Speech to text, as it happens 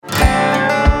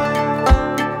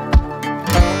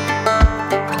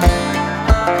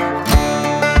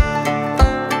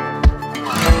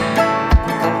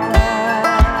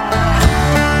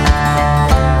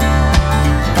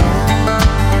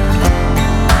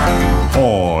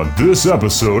This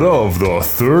episode of the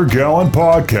Third Gallon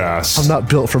Podcast. I'm not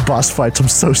built for boss fights. I'm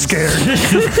so scared.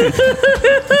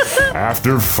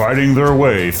 After fighting their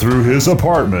way through his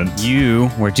apartment, you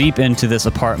were deep into this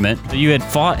apartment. You had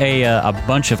fought a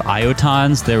bunch of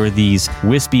Iotons. There were these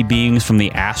wispy beings from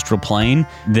the astral plane.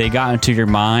 They got into your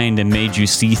mind and made you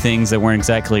see things that weren't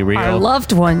exactly real. Our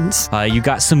loved ones. You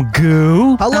got some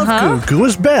goo. I love goo. Goo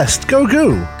is best. Go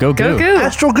goo. Go goo.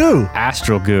 Astral goo.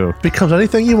 Astral goo. Becomes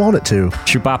anything you want it to.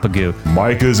 Chewbacca goo.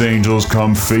 Micah's angels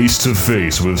come face to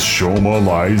face with Shoma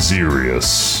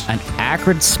Lyzerius. An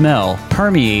acrid smell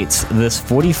permeates this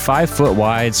 45-foot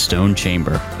wide stone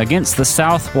chamber. Against the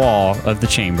south wall of the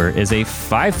chamber is a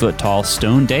 5-foot-tall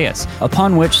stone dais,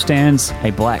 upon which stands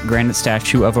a black granite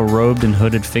statue of a robed and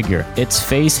hooded figure, its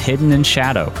face hidden in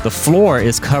shadow. The floor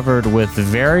is covered with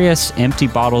various empty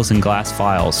bottles and glass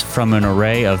vials, from an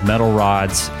array of metal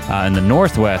rods in the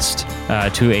northwest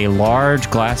to a large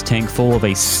glass tank full of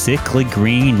a sickly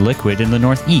green liquid in the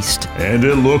northeast. And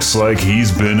it looks like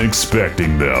he's been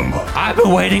expecting them. I've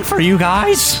been waiting for you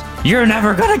guys. You're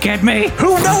never gonna get me.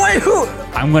 Who? No way. Who?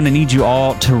 I'm gonna need you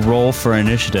all to roll for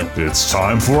initiative. It's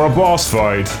time for a boss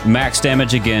fight. Max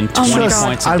damage again, 20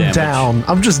 points of I'm damage. down.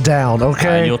 I'm just down,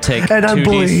 okay? You'll take and I'm 2d6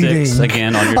 bleeding.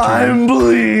 again on your turn. I'm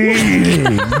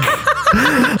bleeding.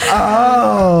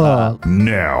 Oh.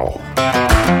 Now.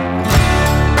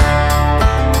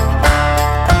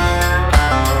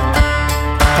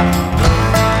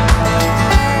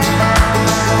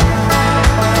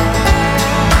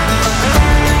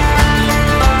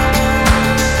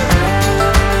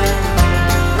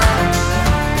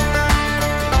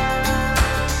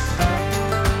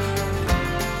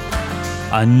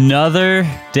 Another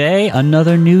day,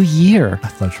 another new year. I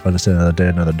thought you were about to say another day,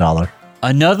 another dollar.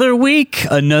 Another week,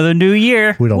 another new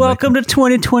year. We don't Welcome to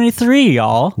 2023,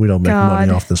 y'all. We don't make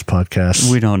money off this podcast.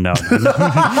 We don't know.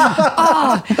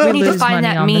 We need to find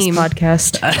that meme.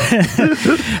 Podcast.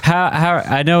 How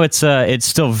I know it's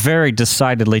still very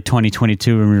decidedly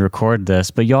 2022 when we record this,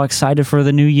 but y'all excited for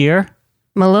the new year?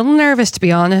 I'm a little nervous, to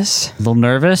be honest. A little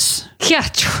nervous? Yeah.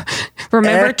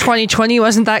 Remember, 2020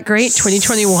 wasn't that great.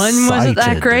 2021 wasn't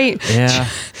that Excited. great. Yeah.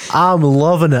 I'm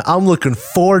loving it. I'm looking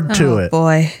forward to it.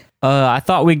 Boy. I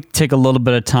thought we'd take a little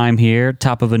bit of time here,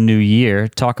 top of a new year,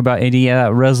 talk about any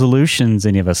resolutions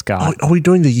any of us got. Are we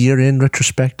doing the year-end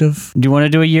retrospective? Do you want to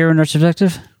do a year in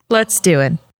retrospective? Let's do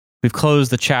it. We've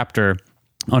closed the chapter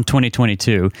on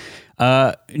 2022.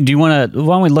 Why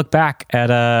don't we look back at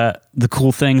the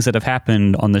cool things that have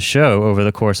happened on the show over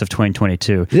the course of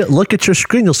 2022? Yeah, look at your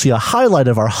screen. You'll see a highlight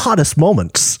of our hottest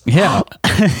moments. Yeah.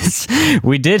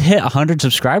 We did hit 100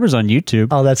 subscribers on YouTube.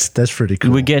 Oh, that's pretty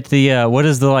cool. We get the, what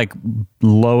is the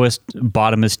lowest,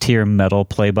 bottomest tier metal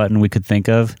play button we could think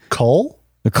of? Coal?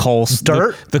 The coal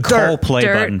Dirt? the coal play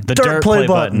Dirt. button. The Dirt dirt play play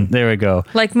button. button. There we go.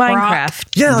 Like Minecraft.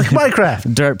 Yeah, like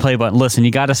Minecraft. Dirt play button. Listen, you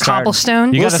got to start.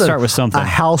 Cobblestone? You got to Listen, start with something.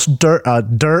 A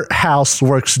dirt house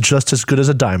works just as good as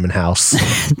a diamond house.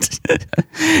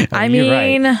 I You're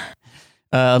mean, right.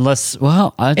 Unless,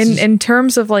 well, in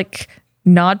terms of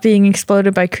not being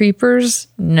exploded by creepers,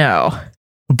 no.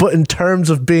 But in terms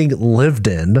of being lived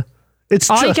in, it's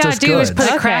All you just gotta as do good. is put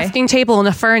a Okay. crafting table in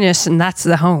a furnace, and that's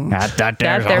the home. there's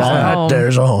there's a home.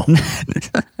 There's a home.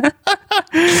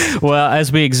 Well,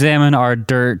 as we examine our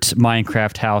dirt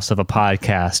Minecraft house of a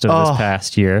podcast of this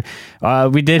past year,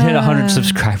 we did hit 100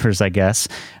 subscribers, I guess,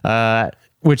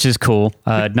 which is cool.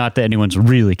 Not that anyone's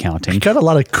really counting. Got a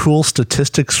lot of cool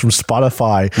statistics from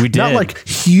Spotify. We did. Not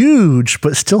huge,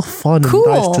 but still fun Cool.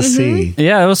 and nice to see.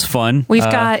 Yeah, it was fun. We've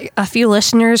got a few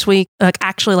listeners we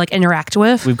actually interact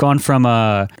with. We've gone from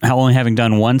only having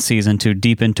done one season to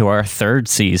deep into our third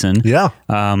season. Yeah.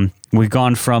 We've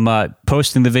gone from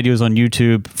posting the videos on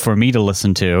YouTube for me to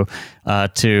listen to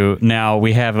now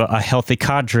we have a healthy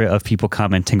cadre of people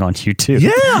commenting on YouTube.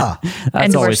 Yeah. That's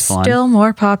And we're always fun. still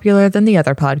more popular than the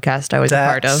other podcast I was a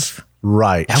part That's of.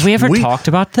 right. Have we ever talked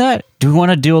about that? Do we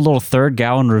want to do a little third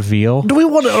gallon reveal? Do we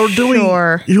want to, or do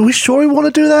Sure. we? Are we sure we want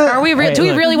to do that? Do we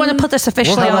look. really want to put this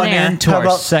officially We're on going air? into How our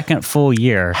about- second full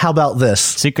year. How about this?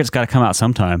 Secret's got to come out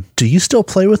sometime. Do you still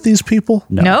play with these people?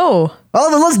 No. Oh,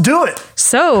 then let's do it.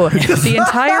 So, the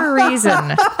entire reason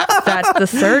that the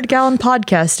Third Gallon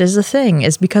podcast is a thing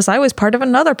is because I was part of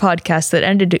another podcast that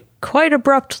ended quite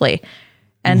abruptly.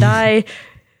 And I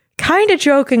kind of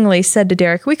jokingly said to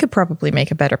Derek, we could probably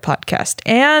make a better podcast.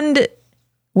 And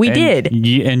We did.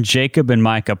 And Jacob and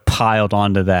Micah piled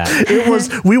onto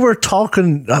that. We were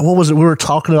talking, what was it? We were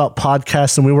talking about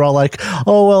podcasts and we were all like,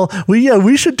 oh, well,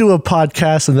 we should do a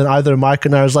podcast. And then either Mike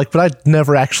and I was like, but I'd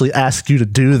never actually ask you to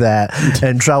do that.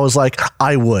 And Trow was like,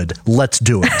 I would. Let's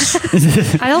do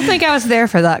it. I don't think I was there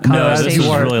for that No, conversation. this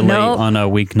was really late Nope. on a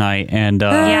weeknight. And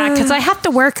Yeah, because I have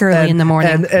to work early in the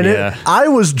morning. And I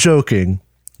was joking.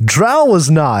 Drow was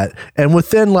not. And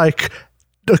within like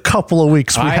a couple of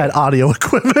weeks, we had audio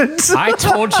equipment. I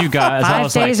told you guys, I 5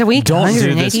 was days like, a week, don't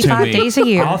do this to 185 me. days a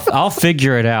year. I'll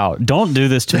figure it out. Don't do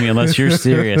this to me unless you're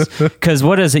serious. Because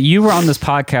what is it? You were on this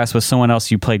podcast with someone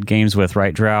else you played games with,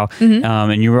 right, Drow?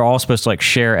 And you were all supposed to like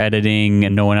share editing,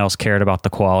 and no one else cared about the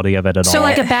quality of it at all. So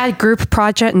like a bad group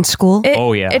project in school?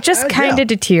 It just kind of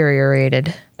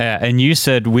deteriorated. And you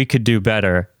said we could do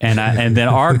better, and then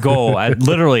our goal,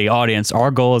 literally, audience,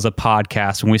 our goal as a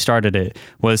podcast when we started it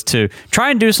was to try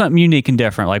and do something unique and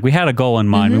different. Like we had a goal in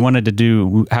mind. We wanted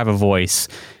to have a voice.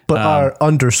 But our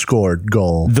underscored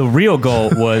goal. The real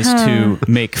goal was to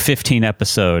make 15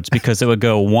 episodes because it would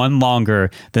go one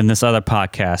longer than this other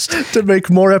podcast. To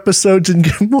make more episodes and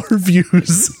get more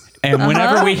views. And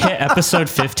whenever we hit episode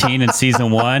 15 in season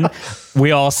 1,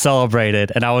 we all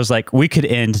celebrated. And I was like, we could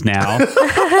end now.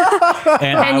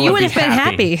 And you would have been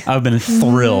happy. I've been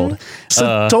thrilled.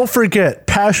 So don't forget,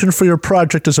 passion for your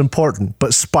project is important,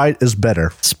 but spite is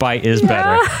better. Spite is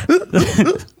better.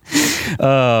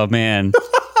 Oh, man.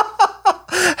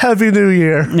 Happy New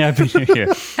Year. Happy New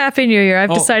Year. Happy New Year.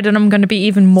 I've decided I'm going to be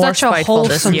even more Such a spiteful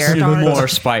this wholesome year. start. More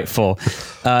spiteful.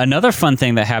 Another fun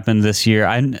thing that happened this year,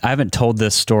 I haven't told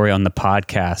this story on the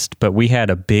podcast, but we had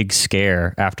a big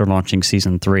scare after launching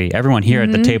season 3. Everyone here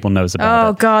at the table knows about Oh,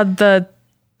 it. God, the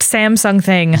Samsung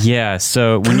thing. Yeah,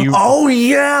 so when you... Oh,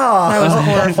 yeah. That was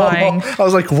horrifying. I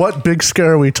was like, what big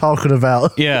scare are we talking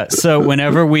about? Yeah, so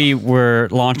whenever we were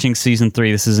launching season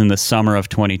 3, this is in the summer of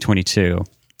 2022,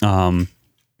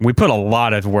 we put a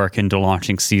lot of work into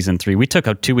launching season 3. We took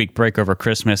a 2-week break over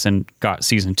Christmas and got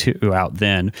season 2 out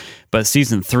then. But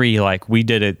season 3, like we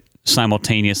did it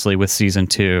simultaneously with season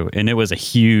 2, and it was a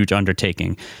huge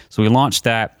undertaking. So we launched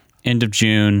that end of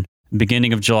June.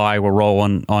 Beginning of July, we're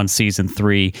rolling on season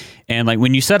 3. And like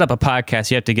when you set up a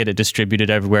podcast, you have to get it distributed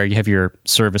everywhere. You have your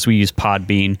service. We use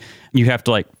Podbean. You have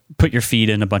to like put your feed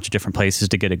in a bunch of different places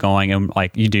to get it going. And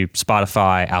like you do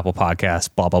Spotify, Apple Podcasts,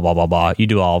 blah, blah, blah, blah, blah. You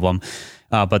do all of them.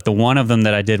 But the one of them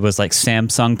that I did was like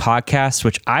Samsung Podcasts,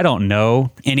 which I don't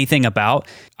know anything about.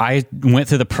 I went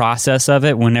through the process of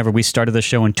it whenever we started the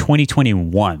show in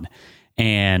 2021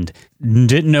 and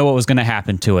didn't know what was going to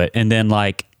happen to it. And then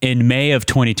like in May of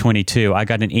 2022, I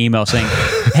got an email saying,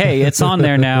 hey, it's on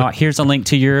there now. Here's a link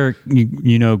to your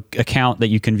account that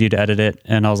you can view to edit it.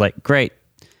 And I was like, great.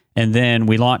 And then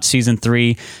we launched season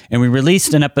 3, and we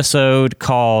released an episode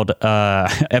called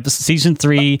season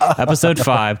 3, episode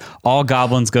 5, All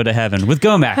Goblins Go to Heaven with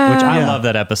Gomac, which I love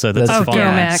that episode. That's fun.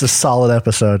 Gomac. It's a solid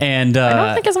episode. And I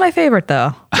don't think it's my favorite,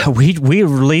 though. we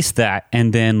released that,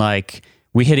 and then like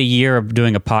we hit a year of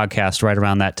doing a podcast right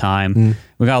around that time.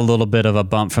 We got a little bit of a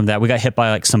bump from that. We got hit by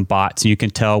like some bots, and you can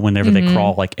tell whenever they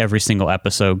crawl like every single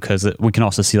episode because we can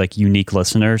also see like unique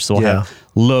listeners. So we'll have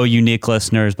low unique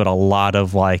listeners, but a lot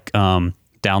of like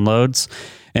downloads.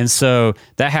 And so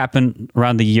that happened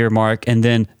around the year mark. And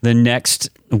then the next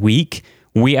week,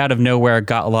 we out of nowhere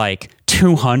got like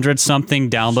 200 something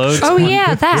downloads. Oh,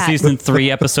 yeah, that. Season 3,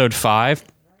 episode 5.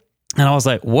 And I was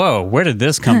like, whoa, where did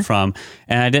this come from?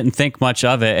 And I didn't think much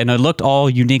of it. And I looked all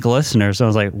unique listeners. I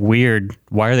was like, weird.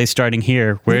 Why are they starting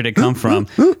here? Where did it come from?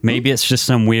 Maybe it's just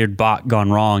some weird bot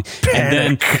gone wrong. And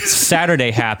then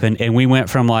Saturday happened, and we went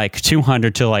from like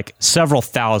 200 to like several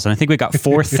thousand. I think we got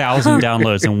 4,000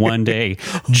 downloads in one day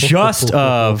just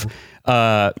of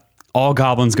All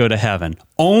Goblins Go to Heaven.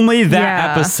 Only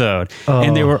that episode.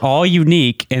 And they were all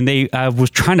unique, and I was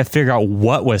trying to figure out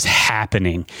what was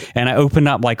happening. And I opened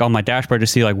up like on my dashboard to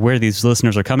see like where these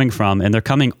listeners are coming from, and they're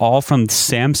coming all from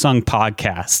Samsung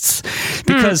Podcasts.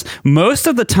 Because most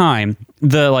of the time,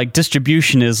 the like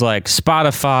distribution is like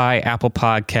Spotify, Apple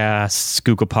Podcasts,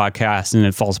 Google Podcasts, and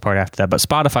it falls apart after that. But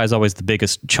Spotify is always the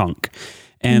biggest chunk.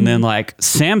 And then like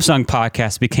Samsung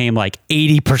Podcast became like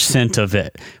 80% of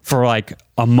it for like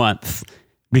a month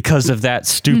because of that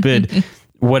stupid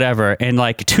whatever. And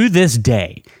like to this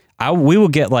day, we will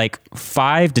get like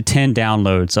 5 to 10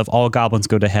 downloads of All Goblins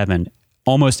Go to Heaven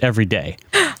almost every day.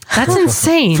 That's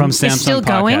insane. from It's Samsung still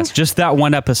Podcast. going? Just that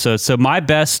one episode. So my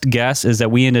best guess is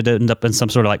that we ended up in some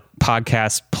sort of like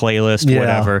podcast playlist, Yeah.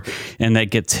 whatever, and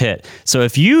that gets hit. So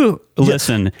if you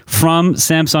listen from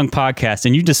Samsung Podcast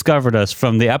and you discovered us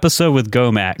from the episode with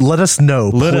Gomac, Let us know,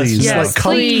 Let us please. know. Yes,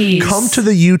 come, please. come to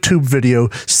the YouTube video,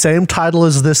 same title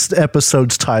as this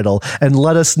episode's title, and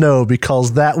let us know,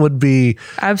 because that would be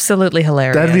Absolutely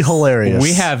hilarious. that'd be hilarious.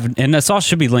 we have, and this all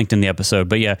should be linked in the episode,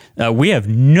 but yeah, we have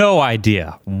no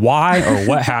idea why or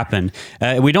what happened.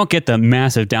 We don't get the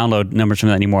massive download numbers from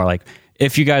that anymore. Like,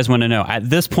 if you guys want to know, at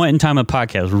this point in time of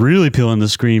podcast, really peeling the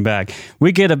screen back,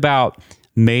 we get about,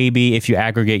 maybe if you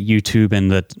aggregate YouTube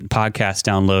and the podcast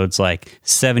downloads, like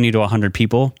 70 to 100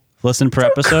 people listen per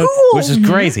episode, cool. which is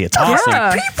crazy. It's awesome.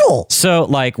 Yeah. people. So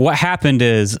like what happened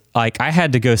is, like, I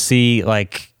had to go see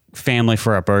like family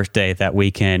for a birthday that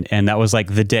weekend, and that was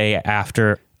like the day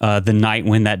after the night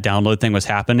when that download thing was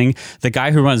happening. The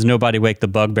guy who runs Nobody Wake the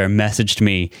Bugbear messaged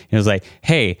me. He was like,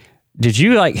 "Hey, did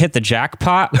you like hit the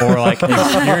jackpot, or like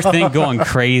is your thing going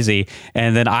crazy?"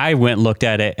 And then I went and looked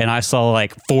at it, and I saw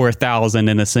like 4,000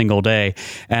 in a single day,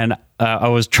 and I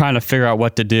was trying to figure out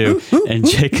what to do. And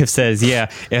Jacob says,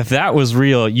 "Yeah, if that was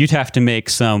real, you'd have to make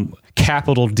some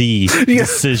capital D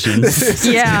decisions."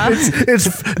 Yeah.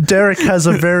 It's Derek has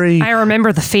a very I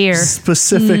remember the fear.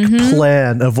 specific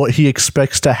plan of what he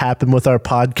expects to happen with our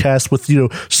podcast, with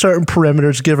certain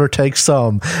parameters, give or take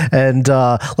some, and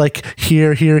like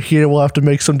here we'll have to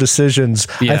make some decisions.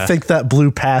 Yeah. I think that blew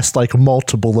past like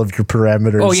multiple of your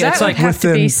parameters. Oh, yeah, That it's would like have to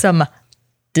be within- some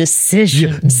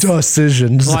decisions.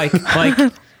 decisions. like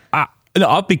no,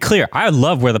 I'll be clear. I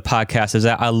love where the podcast is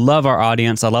at. I love our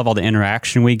audience. I love all the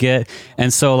interaction we get.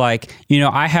 And so like,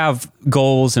 I have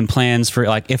goals and plans for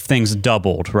like if things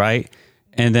doubled, right?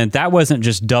 And then that wasn't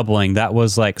just doubling. That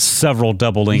was like several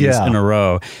doublings Yeah. in a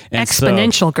row. And so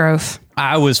Exponential growth.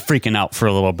 I was freaking out for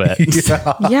a little bit.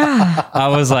 Yeah. I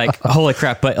was like, holy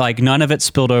crap. But like none of it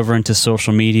spilled over into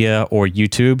social media or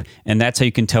YouTube. And that's how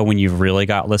you can tell when you've really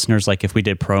got listeners. Like if we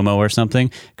did promo or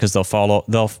something, because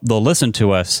they'll listen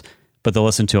to us, but they'll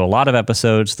listen to a lot of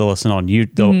episodes. They'll listen on you.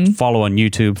 They'll follow on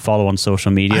YouTube, follow on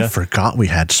social media. I forgot we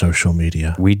had social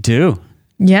media. We do.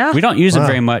 Yeah. We don't use it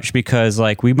very much because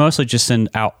like we mostly just send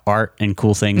out art and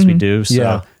cool things we do. So,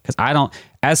 Yeah. because I don't,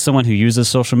 as someone who uses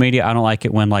social media, I don't like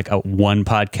it when like one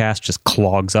podcast just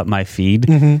clogs up my feed.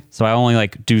 So I only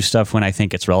like do stuff when I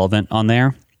think it's relevant on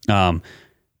there.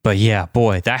 But yeah,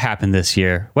 boy, that happened this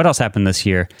year. What else happened this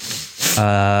year?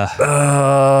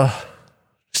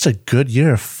 Just a good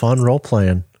year of fun role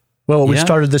playing. Well, we Yeah.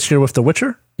 started this year with The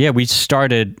Witcher. Yeah, we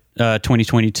started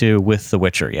 2022 with The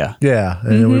Witcher. Yeah. Yeah,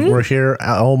 and we're here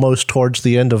almost towards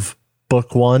the end of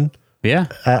book one. Yeah.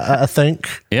 I think.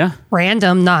 Yeah.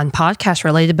 Random, non-podcast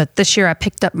related, but this year I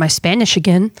picked up my Spanish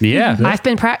again. Yeah. I've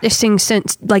been practicing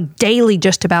since like daily,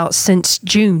 just about since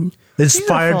June.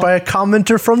 Inspired Beautiful. by a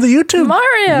commenter from the YouTube.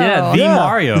 Mario. Yeah, the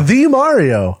Mario. The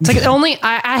Mario. It's like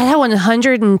I had a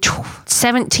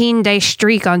 117-day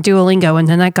streak on Duolingo, and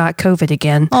then I got COVID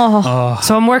again.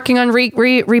 So I'm working on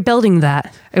rebuilding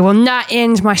that. It will not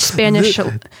end my Spanish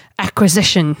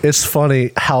acquisition. It's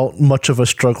funny how much of a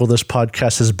struggle this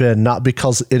podcast has been, not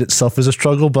because it itself is a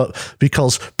struggle, but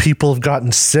because people have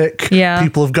gotten sick. Yeah.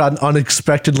 People have gotten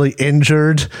unexpectedly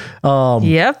injured.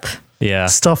 Yep. Yeah.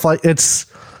 Stuff like it's.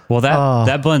 Well,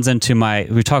 that blends into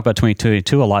we talk about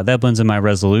 2022 a lot. That blends in my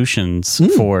resolutions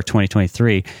for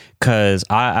 2023 because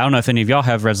I don't know if any of y'all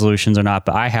have resolutions or not,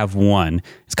 but I have one.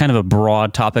 It's kind of a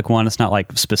broad topic one. It's not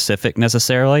like specific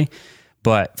necessarily.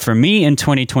 But for me in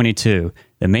 2022,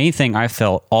 the main thing I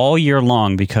felt all year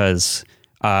long, because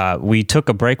we took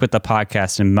a break with the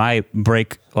podcast, and my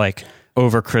break like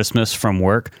over Christmas from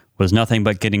work was nothing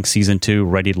but getting season 2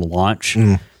 ready to launch.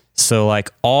 So like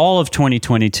all of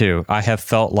 2022, I have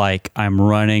felt like I'm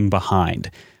running behind,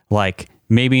 like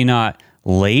maybe not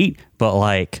late, but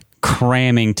like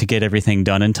cramming to get everything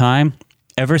done in time.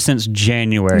 Ever since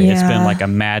January, it's been Yeah. like a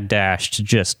mad dash to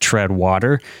just tread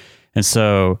water. And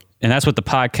that's with the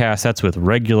podcast. That's with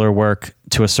regular work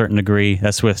to a certain degree.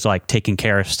 That's with like taking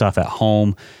care of stuff at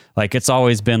home. Like it's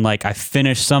always been like I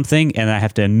finish something and I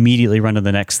have to immediately run to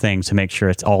the next thing to make sure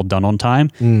it's all done on time.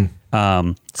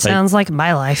 Sounds like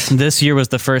my life. This year was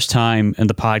the first time, and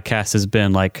the podcast has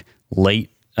been like late,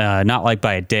 not like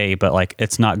by a day, but like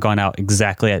it's not gone out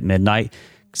exactly at midnight.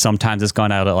 Sometimes it's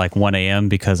gone out at like 1 a.m.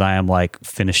 because I am like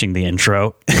finishing the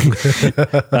intro.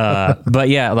 But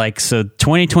yeah, like so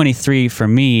 2023 for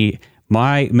me,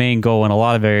 my main goal in a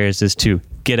lot of areas is to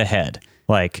get ahead.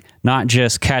 Like not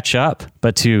just catch up,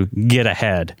 but to get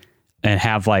ahead. and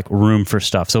have like room for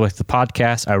stuff. So with the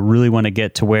podcast, I really want to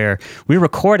get to where we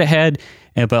record ahead,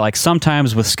 but like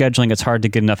sometimes with scheduling, it's hard to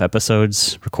get enough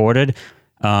episodes recorded.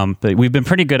 But we've been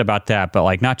pretty good about that, but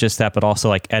like not just that, but also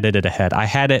like edited ahead. I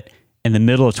had it in the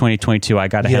middle of 2022. I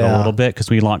got ahead a little bit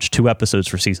because we launched 2 episodes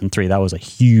for season 3. That was a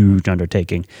huge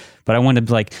undertaking, but I wanted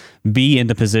to like be in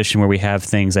the position where we have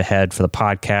things ahead for the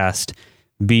podcast,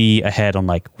 be ahead on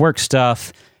like work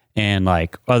stuff and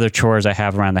like other chores I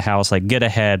have around the house, like get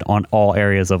ahead on all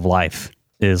areas of life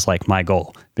is like my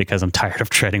goal because I'm tired of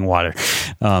treading water.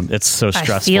 It's so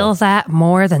stressful. I feel that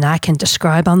more than I can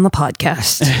describe on the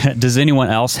podcast. Does anyone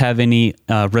else have any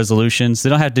resolutions? They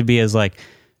don't have to be as like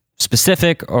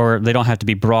specific, or they don't have to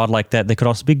be broad like that. They could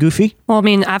also be goofy. Well, I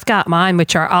mean, I've got mine,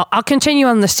 which are, I'll continue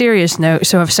on the serious note.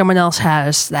 So if someone else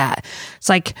has that, it's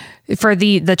like for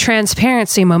the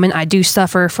transparency moment, I do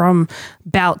suffer from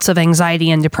bouts of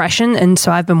anxiety and depression. And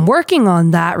so I've been working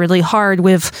on that really hard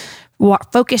with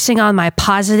focusing on my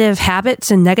positive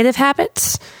habits and negative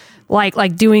habits,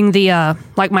 like doing the,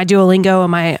 like my Duolingo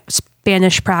and my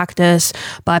Spanish practice.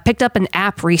 But I picked up an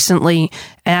app recently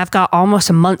and I've got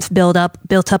almost a month built up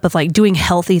of like doing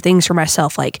healthy things for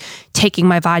myself, like taking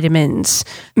my vitamins,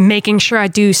 making sure I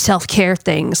do self-care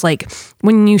things. Like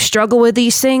when you struggle with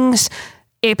these things,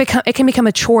 it can become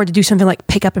a chore to do something like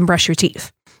pick up and brush your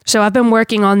teeth. So I've been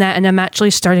working on that and I'm actually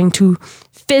starting to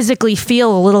physically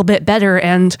feel a little bit better.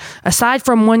 And aside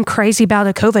from one crazy bout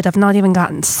of COVID, I've not even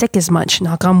gotten sick as much,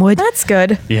 knock on wood. That's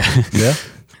good. Yeah. Yeah.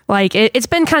 Like it's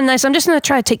been kind of nice. I'm just going to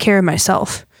try to take care of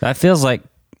myself. That feels like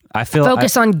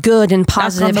focus on good and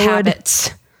positive habits.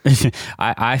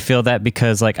 I feel that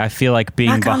because like I feel like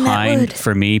being behind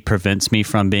for me prevents me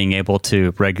from being able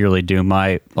to regularly do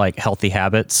my like healthy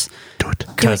habits. Do it.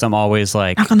 Because I'm always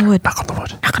like knock on the wood. Knock on the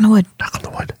wood. Knock on the wood. Knock on the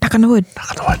wood. Knock on the wood.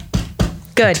 Knock on the wood.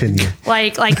 Good. Continue.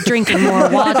 Like drinking more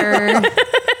water.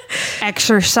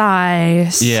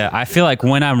 Exercise. Yeah, I feel like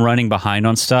when I'm running behind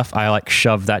on stuff, I like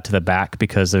shove that to the back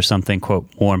because there's something quote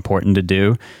more important to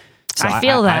do. So I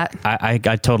feel that. I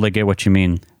totally get what you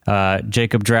mean.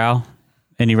 Jacob Drow,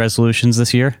 any resolutions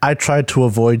this year? I tried to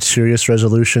avoid serious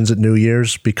resolutions at New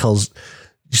Year's because,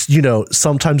 you know,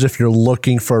 sometimes if you're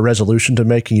looking for a resolution to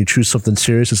make and you choose something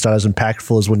serious, it's not as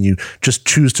impactful as when you just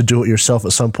choose to do it yourself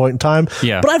at some point in time.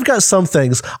 Yeah. But I've got some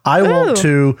things I want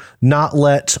to not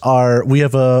let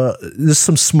there's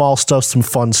some small stuff, some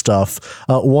fun stuff.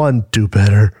 One, do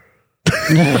better.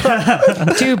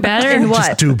 Do better? In what?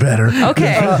 Just do better.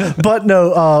 Okay. But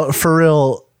no, for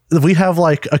real, we have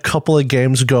like a couple of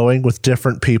games going with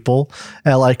different people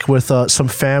and like with some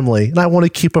family. And I want to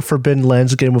keep a Forbidden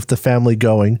Lands game with the family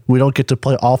going. We don't get to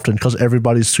play often because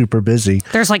everybody's super busy.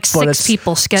 There's like 6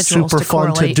 people scheduled super to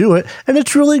fun correlate. to do it. And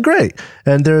it's really great.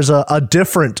 And there's a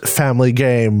different family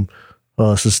game.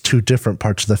 Well, this is 2 different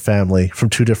parts of the family from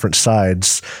 2 different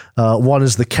sides. One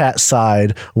is the cat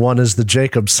side. One is the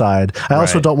Jacob side. I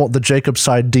also don't want the Jacob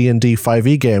side D&D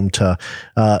 5e game to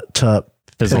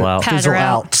fizzle out. Patter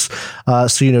out.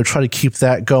 So, you know, try to keep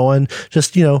that going.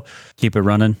 Just, you know, Keep it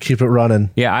running. keep it running.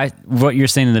 Yeah, what you're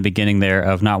saying in the beginning there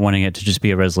of not wanting it to just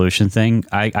be a resolution thing,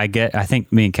 I get. I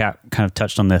think me and Kat kind of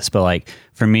touched on this, but like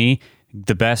for me,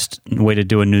 the best way to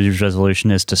do a New Year's resolution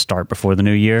is to start before the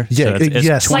new year. Yeah,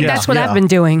 yes. Like that's what I've been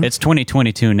doing. It's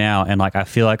 2022 now, and like I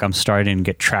feel like I'm starting to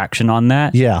get traction on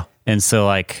that. Yeah. And so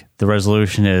like the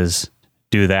resolution is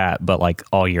do that, but like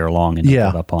all year long and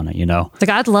build up on it, you know? Like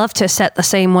I'd love to set the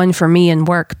same one for me and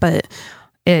work, but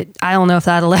I don't know if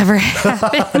that'll ever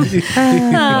happen.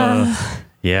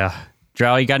 Yeah.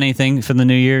 Drow, you got anything for the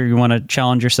new year you want to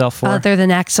challenge yourself for? Other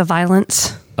than acts of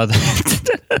violence.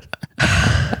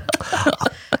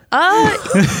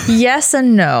 Yes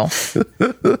and no.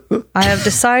 I have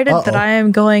decided that I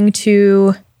am going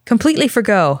to completely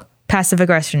forgo passive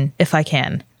aggression if I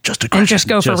can. Just And just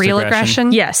go for Just real aggression.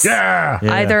 aggression? Yes. Yeah.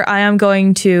 Either I am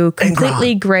going to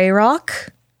completely gray rock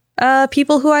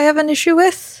people who I have an issue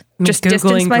with. Just distance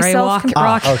Googling gray myself.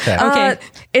 rock. Okay. Okay.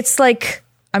 It's like,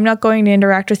 I'm not going to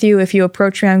interact with you. If you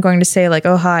approach me, I'm going to say like,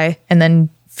 oh, hi, and then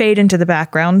fade into the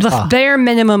background. The bare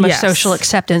minimum of Yes. social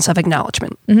acceptance of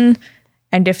acknowledgement.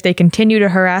 And if they continue to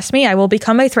harass me, I will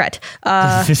become a threat.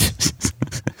 Yes.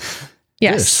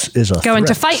 This is a Go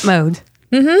into threat. fight mode.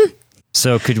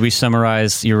 So could we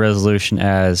summarize your resolution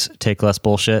as take less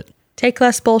bullshit? Take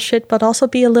less bullshit, but also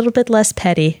be a little bit less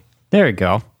petty. There you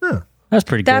go. That's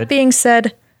pretty That good. being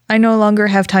said, I no longer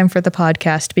have time for the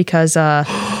podcast because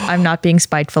I'm not being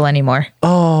spiteful anymore.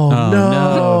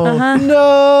 No.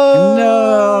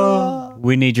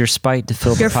 We need your spite to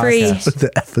fill You're the free. podcast. The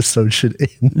episode should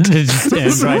end. Just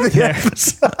end right there.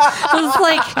 It's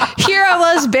like, here I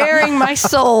was bearing my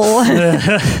soul.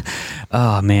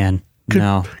 Oh man,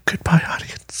 No. Goodbye,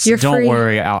 audience. You're Don't free.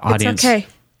 worry, audience. It's okay.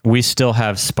 We still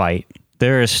have spite.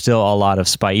 There is still a lot of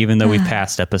spite, even though we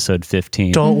passed episode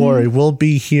 15. Don't worry, we'll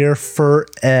be here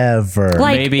forever.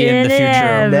 Like, Maybe in the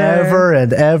future. Never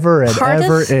and ever and part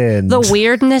ever of end. the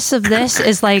weirdness of this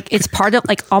is like it's part of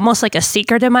like almost like a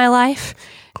secret in my life,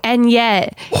 and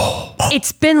yet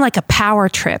it's been like a power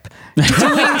trip doing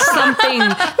something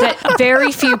that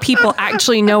very few people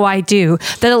actually know I do,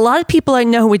 that a lot of people I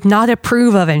know would not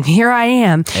approve of, and here I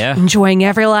am enjoying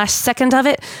every last second of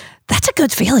it. That's a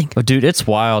good feeling. Oh, dude, it's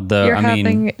wild though.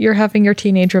 You're having your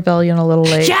teenage rebellion a little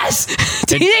late. Yes,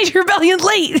 Teenage Rebellion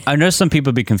late. I know some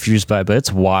people be confused by it, but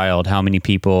it's wild how many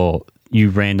people you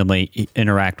randomly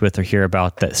interact with or hear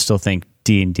about that still think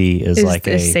D&D is like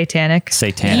a satanic,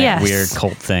 Yes. weird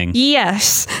cult thing.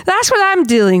 Yes, that's what I'm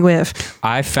dealing with.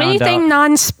 I found Anything out.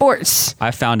 non-sports. I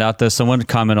found out though, someone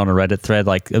commented on a Reddit thread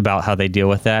like about how they deal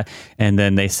with that, and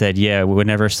then they said, yeah,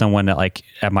 whenever someone that like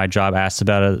at my job asks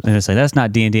about it, and it's like that's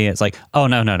not D&D, it's like, oh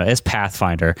no, it's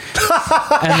Pathfinder,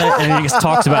 and he just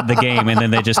talks about the game, and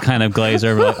then they just kind of glaze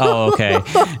over like, oh okay.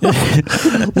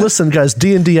 Listen, guys,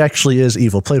 D&D actually is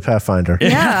evil. Play Pathfinder.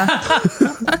 Yeah.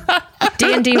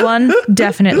 D&D 1,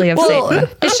 definitely of Satan.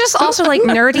 It's just also like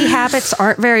nerdy habits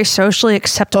aren't very socially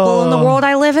acceptable in the world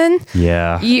I live in.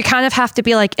 Yeah. You kind of have to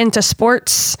be like into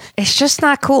sports. It's just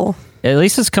not cool. At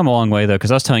least it's come a long way though, because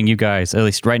I was telling you guys, at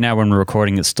least right now when we're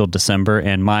recording, it's still December,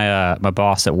 and my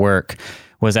boss at work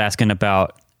was asking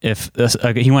about if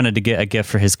he wanted to get a gift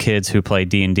for his kids who play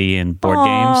D&D and board games.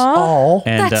 Oh,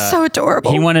 And, That's so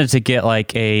adorable. He wanted to get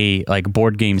like a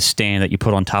board game stand that you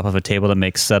put on top of a table that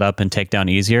makes setup and take down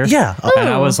easier. Yeah. And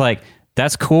I was like,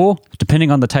 that's cool.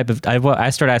 Depending on the type of, I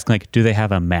started asking like, do they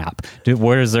have a map?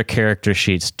 Where is their character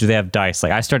sheets? Do they have dice?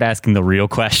 Like I started asking the real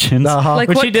questions. Like,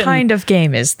 which he what didn't- kind of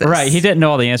game is this? Right, he didn't know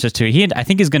all the answers to. I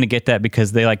think he's going to get that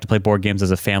because they like to play board games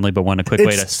as a family, but want a quick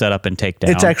way to set up and take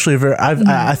down. It's actually very.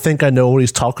 I think I know what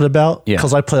he's talking about Yeah.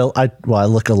 because I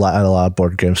look a lot at a lot of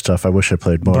board game stuff. I wish I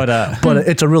played more, but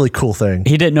it's a really cool thing.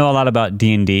 He didn't know a lot about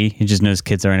D&D. He just knows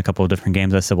kids are in a couple of different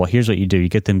games. I said, well, here's what you do. You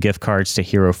get them gift cards to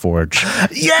Hero Forge.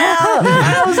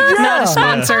 Not a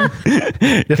sponsor.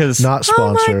 Because Not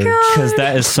sponsored. because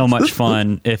that is so much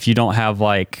fun if you don't have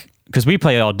like, because we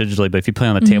play it all digitally, but if you play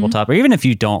on the tabletop, or even if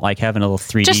you don't, like having a little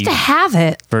 3D Just to have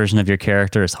it. version of your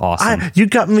character is awesome. You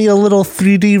got me a little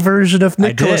 3D version of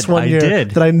Nicholas I one year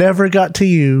did. that I never got to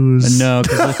use. No,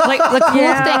 because Like the cool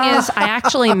thing is I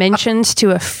actually mentioned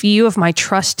to a few of my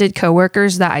trusted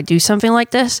coworkers that I do something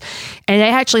like this, and they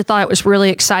actually thought it was really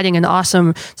exciting and awesome.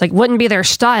 It's like wouldn't be their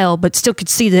style, but still could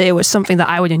see that it was something that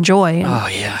I would enjoy. And oh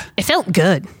yeah, it felt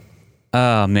good.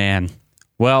 oh man.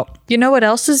 Well, You know what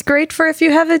else is great for if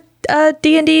you have a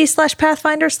D&D /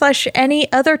 Pathfinder /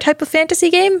 any other type of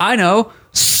fantasy game? I know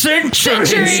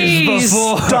centuries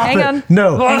before. Stop Hang it. on.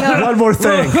 No, one more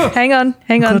thing. I'm Hang on.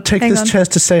 going to take this chance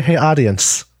to say, hey,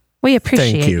 audience. We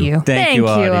appreciate you. you. Thank you,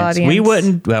 audience. We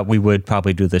wouldn't. Well, we would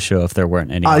probably do the show if there weren't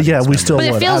any. Yeah, audience we still But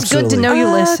it would. feels good to absolutely. know you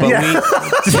listen.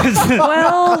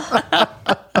 Well,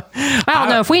 I don't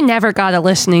know. If we never got a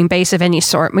listening base of any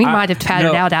sort, we might have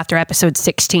padded no. out after episode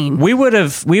 16. We would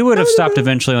have stopped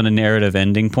eventually on a narrative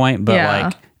ending point, but Yeah.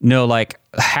 like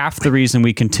half the reason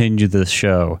we continue this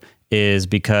show is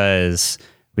because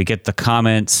we get the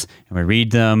comments and we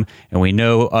read them, and we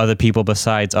know other people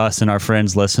besides us and our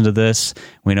friends listen to this.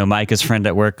 We know Micah's friend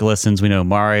at work listens. We know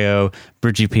Mario,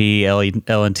 Bridgie P,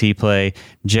 LNT Play,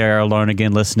 J.R.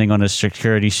 Larnigan listening on his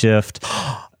security shift.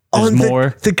 There's and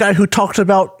more. The guy who talked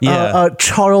about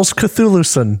Charles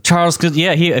Cthulhuson. Charles,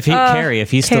 Carrie,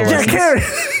 if he's still Carrie.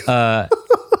 listens. Carrie.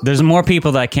 There's more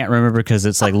people that I can't remember because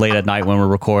it's like late at night when we're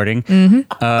recording.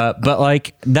 But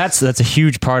like that's a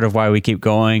huge part of why we keep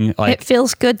going. Like It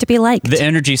feels good to be liked. the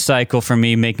energy cycle for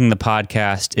me making the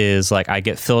podcast is like I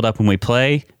get filled up when we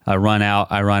play. I run out.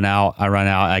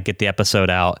 I get the episode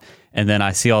out, and then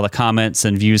I see all the comments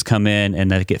and views come in, and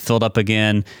then get filled up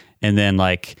again, and then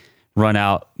like run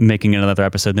out making another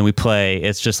episode. Then we play.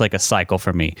 It's just like a cycle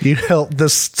for me. You helped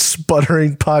this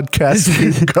sputtering podcast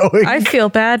keep going. I feel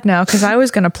bad now because I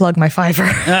was going to plug my Fiverr.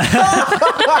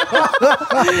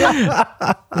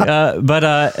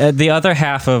 But the other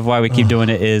half of why we keep doing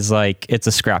it is like it's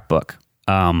a scrapbook.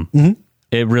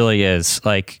 It really is.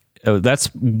 Like that's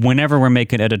whenever we're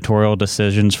making editorial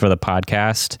decisions for the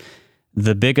podcast,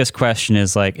 the biggest question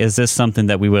is like, is this something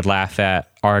that we would laugh at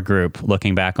our group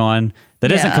looking back on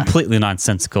that isn't completely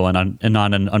nonsensical and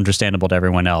non-understandable to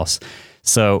everyone else?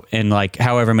 So in like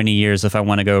however many years, if I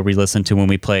want to go re-listen to when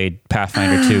we played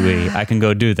Pathfinder 2e, I can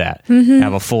go do that.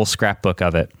 Have a full scrapbook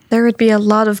of it. There would be a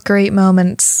lot of great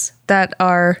moments that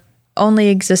are only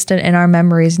existent in our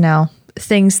memories now.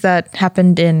 Things that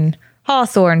happened in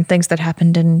Hawthorne, things that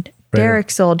happened in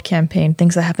Derek's old campaign,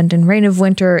 things that happened in Reign of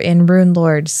Winter, in Rune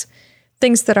Lords,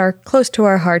 things that are close to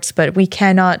our hearts, but we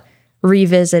cannot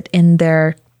revisit in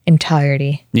their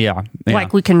entirety. Yeah.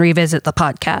 Like we can revisit the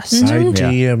podcast. I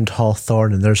DM'd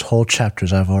Hawthorne, and there's whole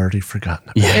chapters I've already forgotten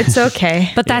about. It's okay.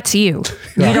 But that's you.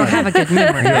 You don't have a good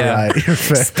memory. Right, you're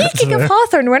fair. Speaking of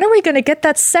Hawthorne, when are we going to get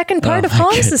that second part of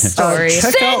Hans' story?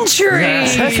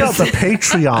 Centuries! Check out the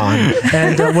Patreon,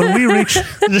 and when we reach,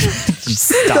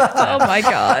 Oh my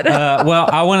God. Well,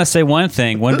 I want to say one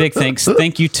thing. One big thanks.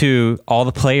 Thank you to all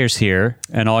the players here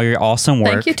and all your awesome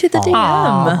work. Thank you to the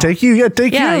DM. thank you,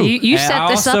 Yeah, you. you set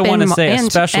this up I also want to say a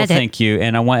and special edit. thank you,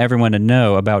 and I want everyone to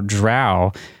know about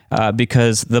Drow.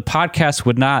 Because the podcast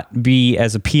would not be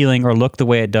as appealing or look the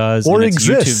way it does Or in its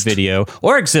exist. YouTube video,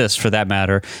 or exist for that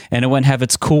matter, and it wouldn't have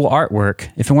its cool artwork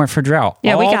if it weren't for Drow.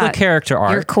 Yeah, we all got the character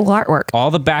art, your cool artwork.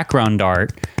 all the background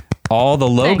art, all the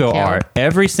logo Thank you. art,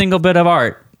 every single bit of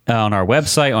art on our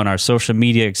website, on our social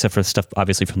media, except for stuff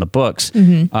obviously from the books,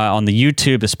 on the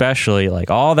YouTube especially,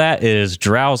 like all that is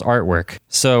Drow's artwork.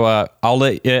 So I'll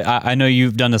let I know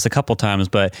you've done this a couple times,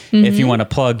 but if you want to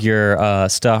plug your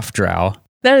stuff, Drow.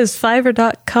 That is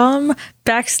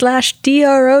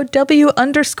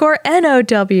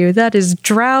fiverr.com/DROW_NOW. That is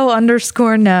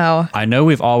drow_now. I know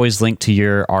we've always linked to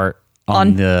your art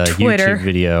on the Twitter. YouTube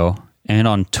video and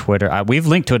on Twitter. We've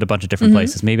linked to it a bunch of different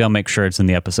places. Maybe I'll make sure it's in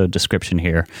the episode description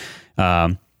here.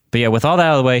 But yeah, with all that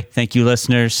out of the way, thank you,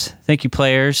 listeners. Thank you,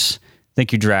 players.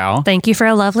 Thank you, Drow. Thank you for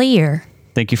a lovely year.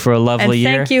 Thank you for a And lovely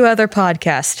year. thank you, other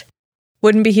podcast.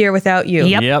 Wouldn't be here without you.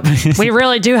 Yep. We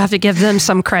really do have to give them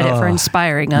some credit for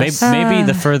inspiring us. Maybe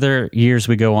the further years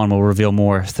we go on, we'll reveal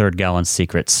more Third Gallon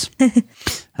secrets. I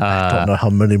don't know how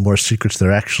many more secrets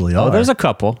there actually are. Oh, there's a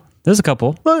couple.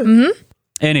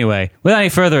 Anyway, without any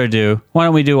further ado, why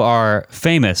don't we do our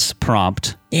famous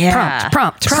prompt? Yeah.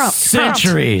 Prompt.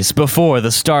 Centuries before the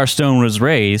Starstone was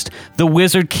raised, the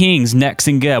Wizard Kings Nex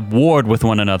and Geb warred with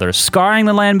one another, scarring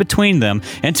the land between them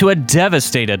into a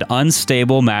devastated,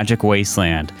 unstable magic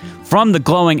wasteland. From the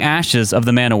glowing ashes of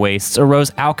the Mana Wastes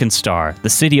arose Alkenstar, the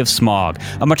city of smog,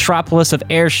 a metropolis of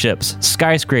airships,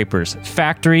 skyscrapers,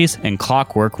 factories, and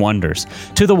clockwork wonders.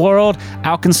 To the world,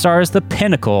 Alkenstar is the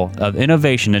pinnacle of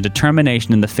innovation and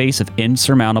determination in the face of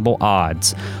insurmountable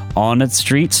odds. On its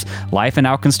streets, life in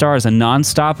Alkenstar is a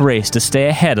non-stop race to stay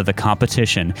ahead of the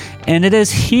competition. And it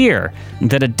is here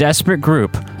that a desperate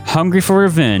group, hungry for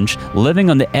revenge, living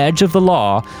on the edge of the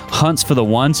law, hunts for the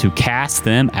ones who cast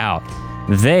them out.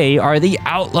 They are the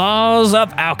Outlaws of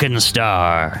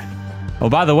Alkenstar. Oh,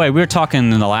 by the way, we were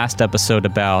talking in the last episode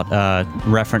about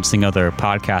referencing other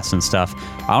podcasts and stuff.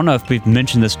 I don't know if we've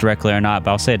mentioned this directly or not,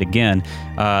 but I'll say it again.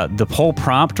 The whole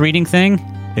prompt reading thing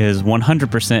is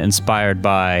 100% inspired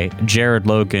by Jared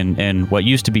Logan and what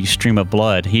used to be Stream of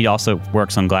Blood. He also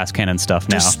works on Glass Cannon stuff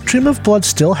now. Does Stream of Blood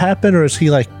still happen, or is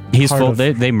he like He's part full. of-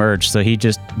 They merged, so he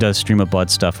just does Stream of Blood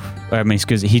stuff.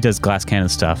 He does Glass Cannon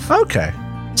stuff. Okay.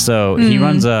 So he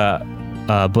runs a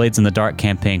Blades in the Dark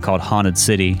campaign called Haunted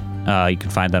City. You can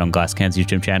find that on Glass Cannon's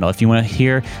YouTube channel if you want to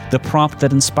hear the prompt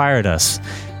that inspired us,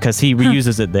 because he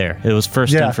reuses it there. It was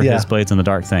first done for his Blades in the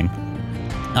Dark thing.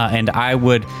 And I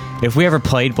would, if we ever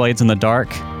played Blades in the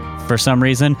Dark, for some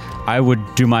reason, I would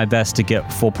do my best to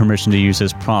get full permission to use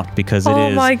his prompt, because it is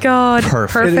Oh my God.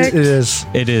 perfect. It is.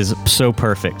 It is so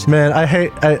perfect. Man,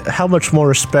 how much more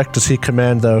respect does he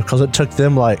command, though? Because it took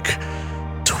them like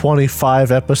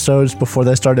 25 episodes before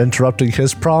they started interrupting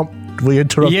his prompt. We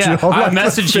interrupt Yeah, you. Oh I my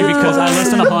messaged you because I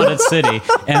listen to Haunted City,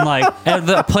 and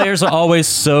the players are always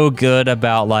so good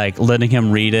about letting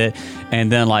him read it,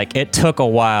 and then it took a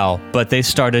while, but they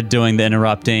started doing the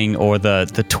interrupting or the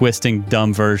twisting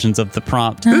dumb versions of the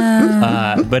prompt.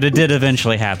 But it did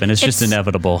eventually happen. It's just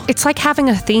inevitable. It's like having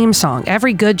a theme song.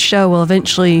 Every good show will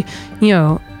eventually,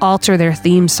 alter their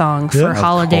theme song for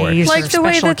holidays or Like the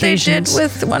way special that occasions. they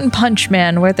did with One Punch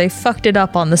Man, where they fucked it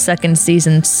up on the second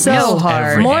season so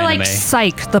hard. Every More anime. like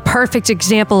Psych, the perfect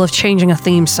example of changing a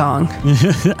theme song.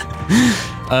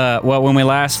 Well, when we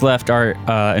last left our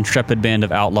intrepid band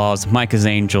of outlaws, Micah's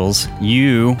Angels,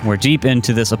 you were deep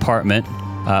into this apartment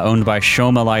owned by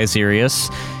Shoma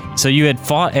Lysirius. So you had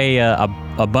fought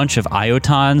a bunch of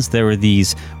Iotons. There were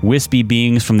these wispy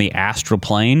beings from the astral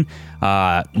plane.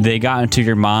 They got into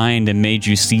your mind and made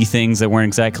you see things that weren't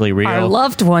exactly real. Our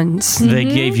loved ones. They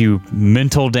gave you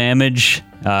mental damage.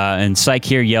 And Psyche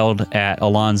here yelled at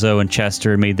Alonzo and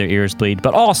Chester, made their ears bleed,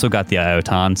 but also got the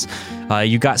Iotons.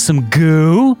 You got some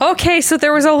goo. Okay, so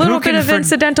there was a little bit of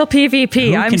incidental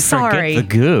PvP. Who I'm can sorry. forget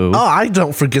the goo? Oh, I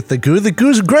don't forget the goo. The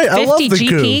goo's great. I love 50 the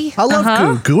GP. goo. I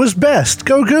love goo. Goo is best.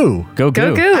 Go goo. Go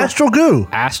goo. goo. Astral goo.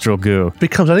 Astral goo.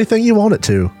 Becomes anything you want it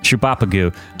to. Chewbacca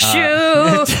goo.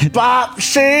 Choo! Bop,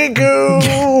 she goo.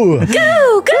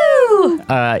 Goo! Goo!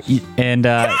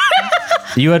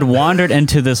 You had wandered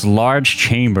into this large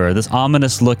chamber, this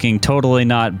ominous-looking, totally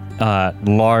not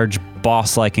large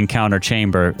boss-like encounter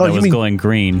chamber that you was mean- glowing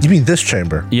green. You mean this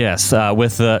chamber? Yes,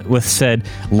 with said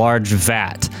large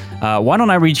vat. Why don't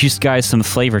I read you guys some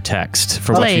flavor text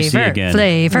for what you see again?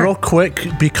 Flavor. Real quick,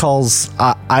 because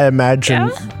I imagine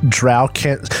Drow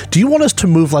can't. Do you want us to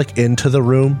move like into the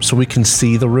room so we can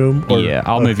see the room? Or- Yeah,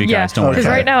 I'll move you Yeah, guys. Don't worry. because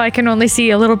Okay. right now I can only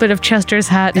see a little bit of Chester's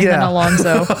hat and then Yeah.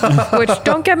 Alonzo. Which,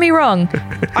 don't get me wrong,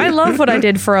 I love what I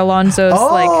did for Alonzo's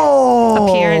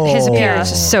His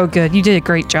appearance is so good. You did a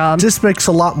great job. This makes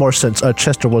a lot more sense.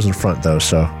 Chester was in front though,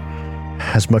 so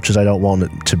as much as I don't want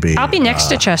it to be, I'll be next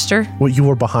to Chester. well, you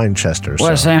were behind Chester. So.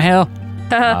 What, Sam Hill?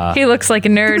 he looks like a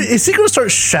nerd. Is he going to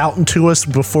start shouting to us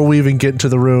before we even get into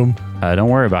the room? Don't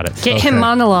worry about it. Get him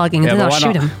monologuing, then but I'll why shoot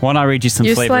not- him. Why not read you some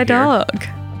You flavor sly here? dog.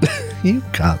 You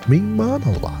got me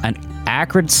monologue. An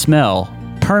acrid smell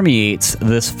permeates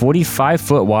this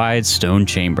 45-foot wide stone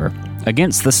chamber.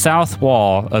 Against the south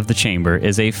wall of the chamber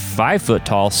is a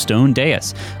 5-foot-tall stone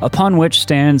dais, upon which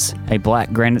stands a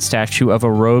black granite statue of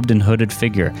a robed and hooded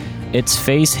figure, its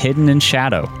face hidden in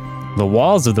shadow. The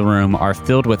walls of the room are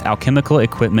filled with alchemical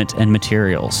equipment and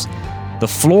materials. The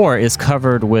floor is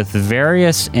covered with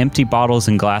various empty bottles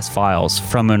and glass vials,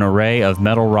 from an array of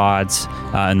metal rods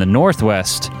in the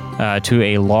northwest to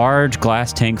a large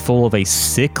glass tank full of a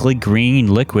sickly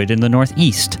green liquid in the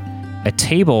northeast. A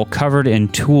table covered in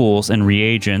tools and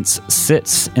reagents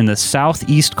sits in the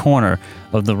southeast corner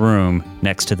of the room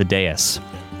next to the dais.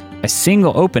 A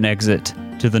single open exit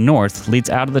to the north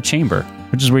leads out of the chamber,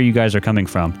 which is where you guys are coming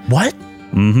from. What?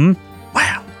 Mm-hmm.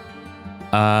 Wow.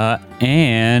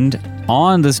 And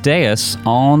on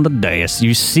the dais,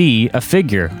 you see a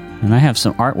figure. And I have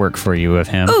some artwork for you of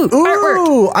him. Ooh, artwork.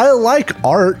 Ooh, I like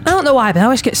art. I don't know why, but I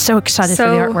always get so excited for the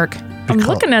So- artwork. I'm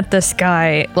looking at this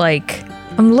guy,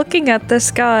 I'm looking at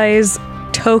this guy's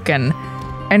token,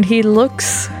 and he's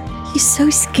so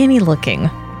skinny looking.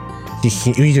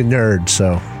 He's a nerd,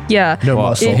 so Yeah. no Well,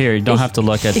 muscle. here, you don't have to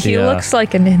look at He the. looks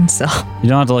like an incel. You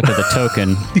don't have to look at the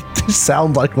token. You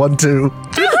sound like one too.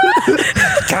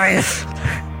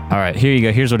 All right, here you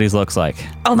go. Here's what he looks like.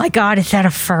 Oh my god, is that a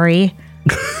furry?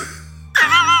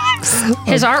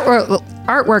 His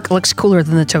artwork looks cooler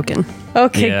than the token.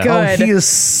 Okay, Yeah. good. He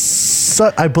is.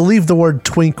 I believe the word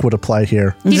twink would apply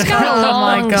here. He's got a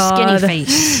my long, God. skinny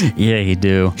face. Yeah, you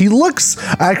do. He looks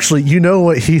actually. You know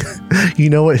what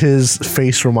his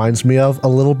face reminds me of a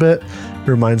little bit. It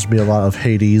reminds me a lot of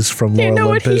Hades from Lord know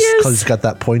what he Olympus is? because he's got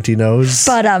that pointy nose.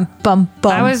 Bum.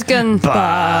 I was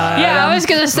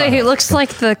gonna say he looks like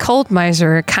the cold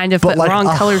miser, kind of, but like wrong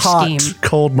a color hot scheme.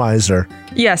 cold miser.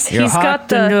 Yes, You're he's hot got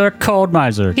and the. you're a cold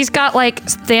miser. He's got like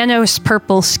Thanos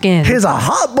purple skin. He's a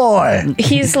hot boy.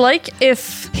 He's like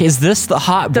if Is this the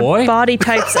hot the boy? body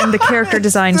types and the character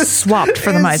design swapped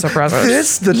for the Miser Brothers.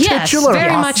 This the yes, titular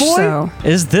very hot much boy. so.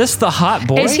 Is this the hot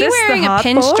boy? Is he this the wearing a hot boy?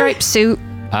 pinstripe suit?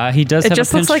 He does It have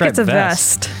just a looks like pinstripe it's a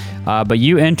vest. But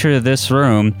you enter this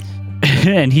room,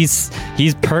 and he's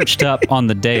perched up on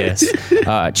the dais.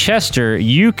 Chester,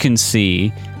 you can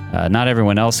see, not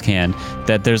everyone else can,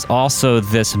 that there's also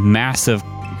this massive,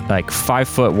 like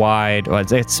 5-foot wide. Well,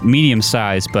 it's medium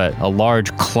size, but a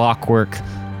large clockwork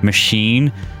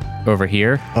machine over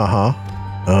here.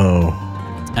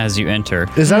 Oh, As you enter,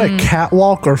 is that a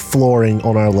catwalk or flooring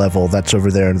on our level? That's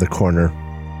over there in the corner,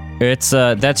 it's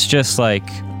that's just like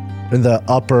in the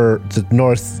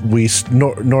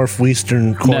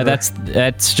northwestern corner. no,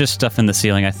 that's just stuff in the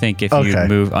ceiling. I think if you Okay.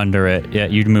 move under it, yeah,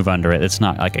 you'd move under it. It's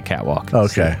not like a catwalk.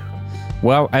 okay.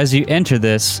 Well, as you enter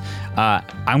this,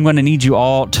 I'm going to need you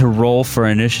all to roll for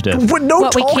initiative. What, no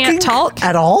What, we talking can't talk?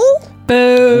 at all?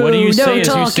 Boo! What do you no say as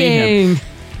you see him? talking.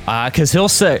 Because he'll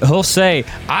say,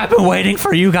 I've been waiting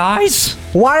for you guys.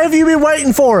 Why have you been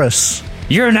waiting for us?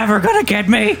 You're never going to get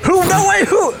me. Who? No way.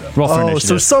 Who? Roll for Oh, so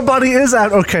initiative. somebody is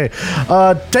out. Okay.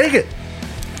 Take it.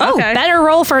 Oh, Okay. better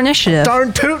roll for initiative.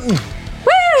 Darn tootin'. Woo!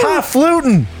 High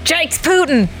flutin'. Jake's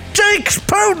Putin. Jake's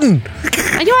Putin.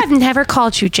 I know I've never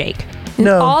called you Jake. In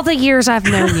No. all the years I've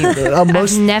known you,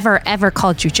 most- I've never ever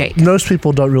called you Jake. Most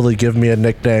people don't really give me a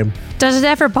nickname. Does it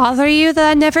ever bother you that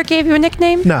I never gave you a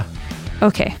nickname? Nah.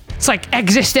 Okay. It's like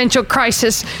existential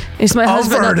crisis. Is my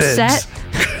husband Averted. upset?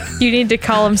 You need to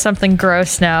call him something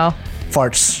gross now.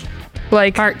 Farts.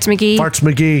 Like Farts McGee. Farts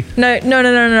McGee.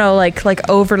 No. Like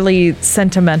overly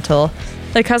sentimental.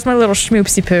 Like, how's my little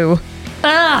schmoopsy poo?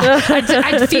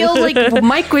 I feel like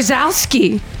Mike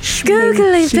Wazowski.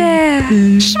 Googly bear.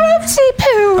 Schmoopsy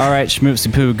poo. All right,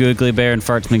 Schmoopsy Poo, Googly Bear, and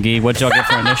Farts McGee. What'd y'all get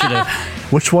for initiative?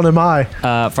 Which one am I?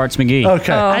 Farts McGee.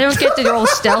 Okay. I don't get to roll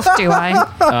stealth, do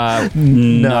I?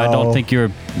 No, I don't think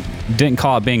you didn't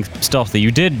call it being stealthy.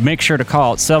 You did make sure to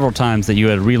call it several times that you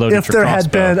had reloaded If your there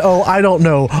had crossbow. been, I don't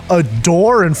know, a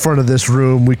door in front of this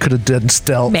room, we could have done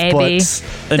stealth. Maybe.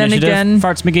 But Then Initiative, again-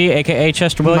 Farts McGee, a.k.a.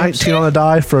 Chester Williams. 19 on a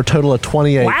die for a total of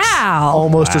 28. Wow.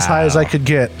 Almost as high as I could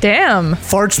get. Damn.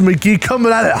 Farts McGee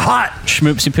coming at it hot.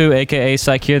 Schmoopsy Poo, a.k.a.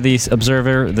 Psyche, the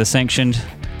Observer, the Sanctioned.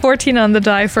 14 on the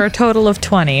die for a total of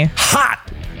 20. Hot.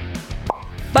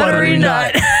 Buttery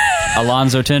nut.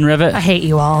 Alonzo Tin Rivet. I hate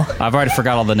you all. I've already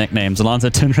forgot all the nicknames. Alonzo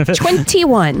Tin Rivet.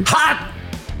 21. Hot.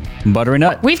 Buttery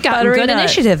Nut. We've gotten Buttery good nut.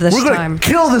 initiative this We're going time. to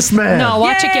kill this man. No,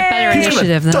 watch it get better He's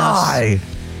initiative gonna than us. die.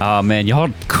 Oh, man, y'all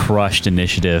crushed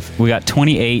initiative. We got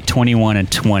 28, 21,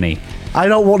 and 20. I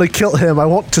don't want to kill him. I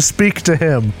want to speak to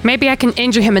him. Maybe I can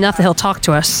injure him enough that he'll talk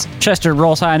to us. Chester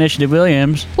rolls high initiative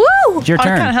Williams. Woo! It's your I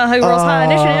turn. kind of how he rolls high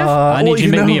initiative. I need well,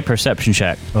 you to make me know- a perception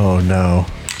check. Oh, no.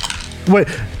 Wait.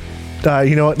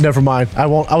 You know what? Never mind. I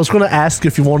won't. I was going to ask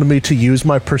if you wanted me to use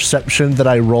my perception that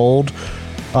I rolled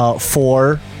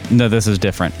for. No, this is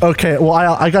different. Okay, well,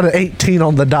 I got an 18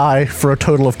 on the die for a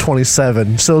total of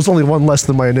 27, so it's only one less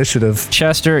than my initiative.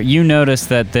 Chester, you notice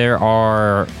that there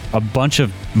are a bunch of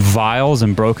vials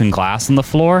and broken glass on the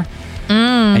floor.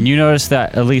 And you notice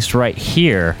that at least right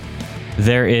here,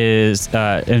 there is,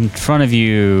 in front of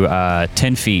you,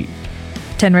 10 feet,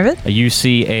 10 rivet. you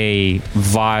see a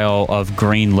vial of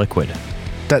green liquid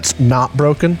That's not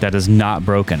broken? that is not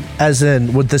broken. As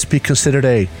in, would this be considered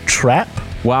a trap?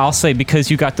 Well, I'll say because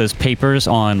you got those papers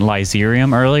on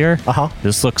Lyserium earlier,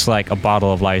 this looks like a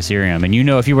bottle of Lyserium. And you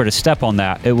know if you were to step on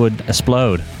that, it would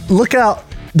explode. Look out,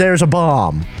 there's a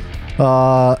bomb.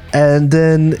 And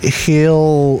then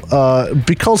he'll,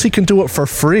 because he can do it for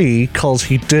free, because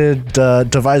he did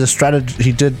devise a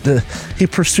strategy, he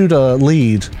pursued a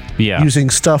lead Yeah. using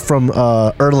stuff from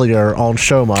earlier on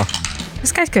Shoma.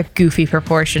 This guy's got goofy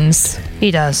proportions.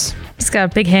 He does. He's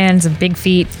got big hands and big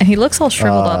feet, and he looks all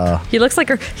shriveled up. He looks like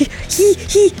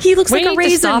he looks We like a need to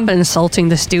raisin. stop insulting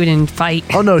this dude and fight.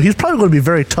 Oh no, he's probably going to be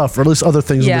very tough, or at least other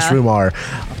things in this Yeah. room are.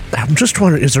 I'm just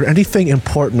wondering, is there anything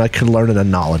important I could learn in a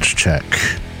knowledge check?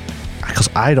 Because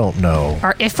I don't know.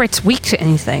 Are Ifrit's weak to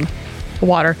anything?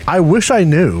 Water. I wish I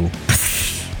knew.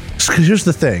 'Cause here's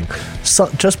the thing. So,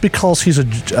 just because he's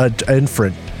a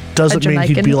infant doesn't mean he'd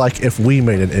be Jamaican? like if we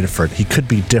made an infant. He could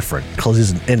be different because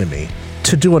he's an enemy.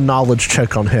 To do a knowledge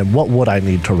check on him, what would I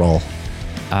need to roll?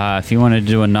 If you want to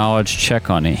do a knowledge check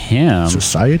on him,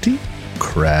 Society?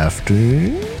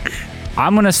 Crafting?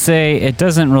 I'm going to say it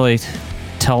doesn't really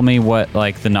tell me what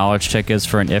like the knowledge check is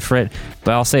for an Ifrit,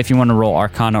 but I'll say if you want to roll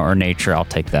Arcana or Nature, I'll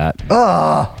take that.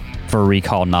 For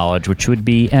recall knowledge, which would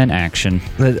be an action.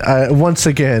 Once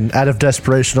again, out of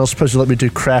desperation, I was supposed to let me do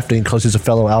crafting because he's a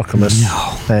fellow alchemist. No.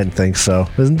 I didn't think so.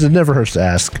 It never hurts to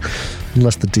ask,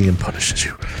 unless the DM punishes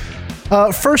you.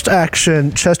 First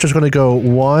action, Chester's going to go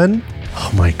 1.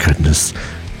 Oh my goodness.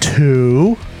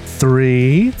 2,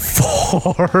 3,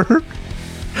 4.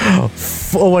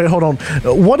 Oh wait, hold on.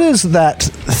 What is that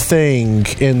thing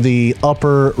in the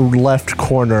upper left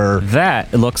corner?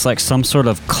 That it looks like some sort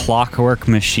of clockwork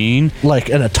machine. Like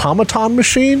an automaton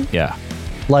machine? Yeah.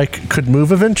 Like could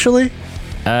move eventually?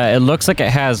 It looks like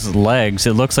it has legs.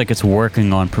 It looks like it's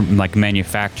working on like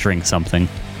manufacturing something,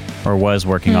 or was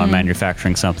working on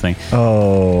manufacturing something.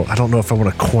 Oh, I don't know if I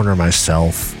want to corner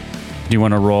myself. Do you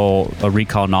want to roll a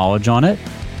recall knowledge on it?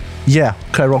 Yeah,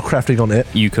 could I roll crafting on it?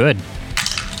 You could.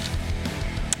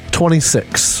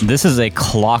 26. This is a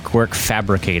clockwork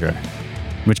fabricator,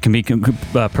 which can be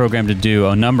programmed to do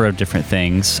a number of different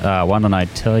things. Why don't I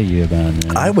tell you about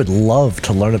it? I would love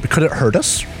to learn it, but could it hurt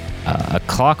us? A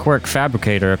clockwork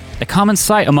fabricator, a common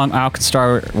sight among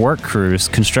Alkenstar work crews,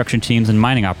 construction teams, and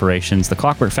mining operations. The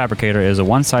clockwork fabricator is a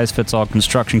one-size-fits-all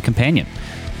construction companion.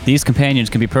 These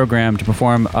companions can be programmed to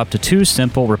perform up to 2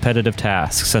 simple, repetitive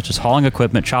tasks, such as hauling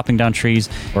equipment, chopping down trees,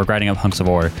 or grinding up hunks of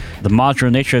ore. The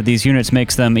modular nature of these units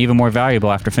makes them even more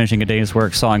valuable after finishing a day's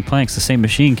work sawing planks. The same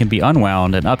machine can be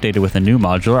unwound and updated with a new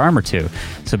modular armor too.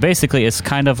 So basically, it's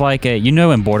kind of like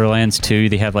in Borderlands 2,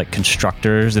 they have like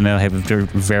constructors, and they'll have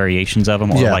variations of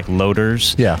them, or like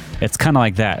loaders. Yeah. It's kind of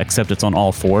like that, except it's on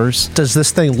all 4s. Does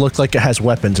this thing look like it has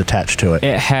weapons attached to it?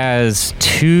 It has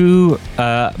 2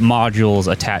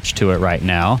 modules attached to it right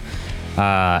now.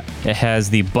 It has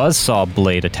the buzzsaw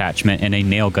blade attachment and a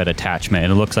nail gut attachment.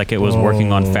 And it looks like it was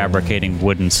working on fabricating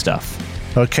wooden stuff.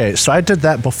 Okay, so I did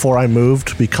that before I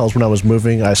moved because when I was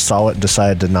moving, I saw it and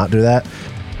decided to not do that.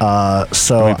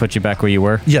 So Can we put you back where you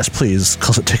were? yes, please,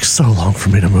 because it takes so long for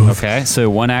me to move. Okay, so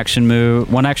one action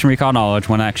recall knowledge,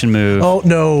 one action move. Oh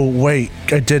no, wait!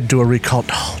 I did do a recall.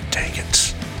 Oh, dang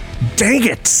it! Dang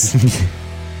it!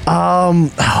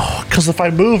 Because if I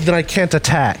move, then I can't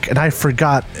attack, and I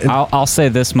forgot. I'll say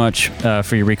this much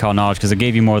for your recall knowledge because it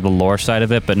gave you more of the lore side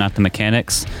of it, but not the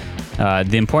mechanics.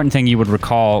 The important thing you would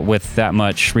recall with that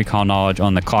much recall knowledge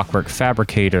on the Clockwork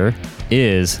Fabricator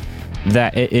is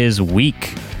that it is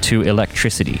weak to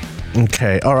electricity.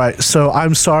 Okay, all right. So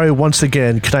I'm sorry once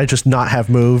again. Can I just not have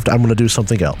moved? I'm going to do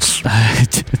something else.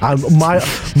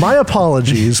 My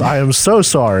apologies. I am so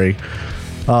sorry.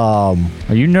 Are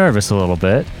you nervous a little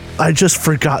bit? I just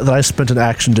forgot that I spent an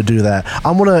action to do that.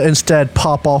 I'm going to instead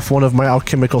pop off one of my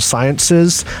alchemical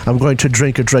sciences. I'm going to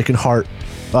drink a Drakenheart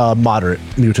moderate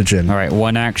mutagen. All right,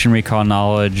 one action recall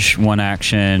knowledge, one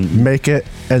action. Make it,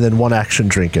 and then one action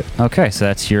drink it. Okay, so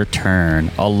that's your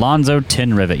turn. Alonzo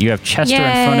Tinrivet. You have Chester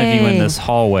in front of you in Yay. this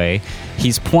hallway.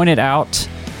 He's pointed out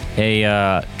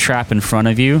a trap in front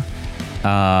of you.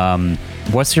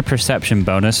 What's your perception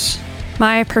bonus?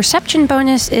 My perception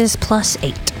bonus is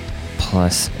 +8.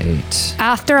 +8.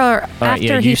 After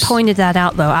he pointed that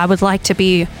out, though, I would like to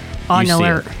be on You see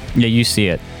alert. it. Yeah, you see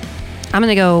it. I'm going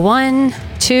to go 1,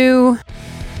 2,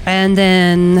 and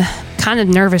then kind of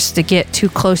nervous to get too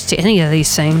close to any of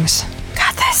these things.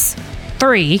 Got this.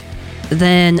 3,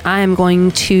 then I am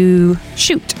going to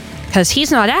shoot because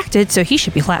he's not acted, so he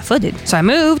should be flat-footed. So I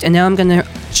moved, and now I'm going to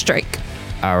strike.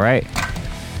 All right.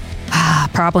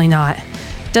 Probably not.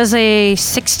 Does a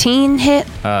 16 hit?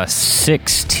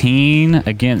 16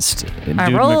 against Dude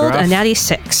I rolled McGruff. a natty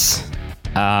 6.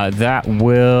 That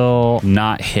will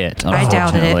not hit, I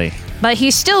doubted unfortunately. it. But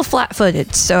he's still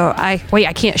flat-footed, so I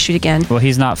can't shoot again. Well,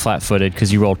 he's not flat-footed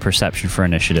because you rolled perception for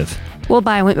initiative. Well,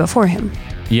 but I went before him.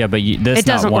 Yeah, but this It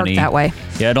doesn't work that way.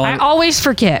 Yeah, I always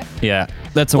forget. Yeah,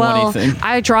 that's a Well, 1E thing.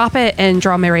 I drop it and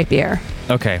draw my rapier.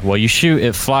 Okay, well, you shoot,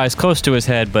 it flies close to his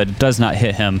head, but it does not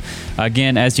hit him.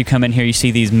 Again, as you come in here, you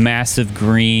see these massive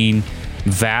green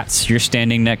vats you're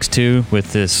standing next to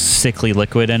with this sickly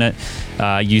liquid in it.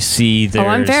 You see there's... Oh,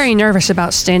 I'm very nervous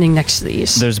about standing next to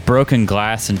these. There's broken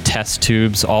glass and test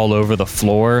tubes all over the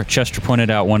floor. Chester pointed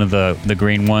out one of the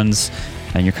green ones,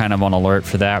 and you're kind of on alert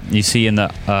for that. You see in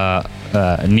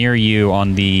the near you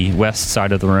on the west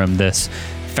side of the room this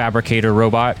fabricator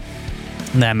robot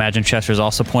that I imagine Chester's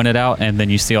also pointed out, and then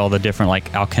you see all the different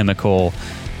like alchemical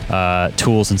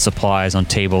tools and supplies on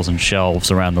tables and shelves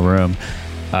around the room.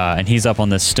 And he's up on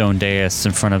this stone dais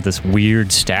in front of this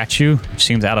weird statue, which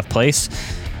seems out of place.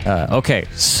 Okay,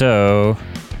 so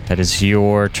that is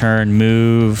your turn.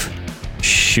 Move,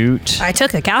 shoot. I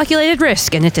took a calculated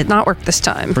risk, and it did not work this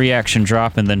time. Free action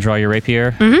drop and then draw your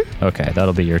rapier. Mm-hmm. Okay,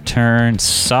 that'll be your turn.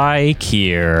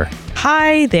 Psyche.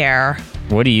 Hi there.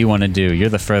 What do you want to do? You're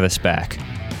the furthest back.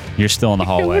 You're still in the I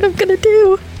know hallway. what I'm gonna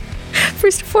do.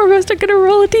 First and foremost, I'm gonna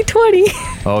roll a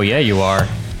d20. Oh, yeah, you are.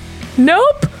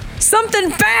 Nope. Something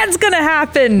bad's gonna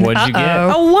happen. What'd you get? A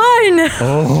 1.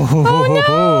 Oh,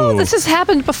 no, this has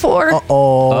happened before.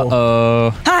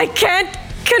 Uh-oh. I can't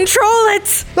control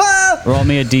it. Roll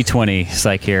me a d20,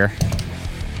 Psyche.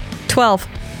 12.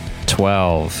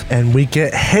 12. And we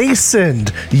get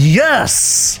hastened.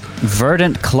 Yes.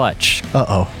 Verdant clutch.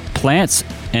 Uh-oh. Plants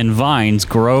and vines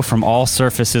grow from all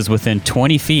surfaces within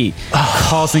 20 feet,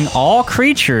 causing all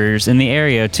creatures in the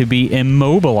area to be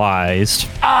immobilized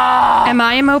Am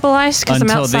I immobilized because I'm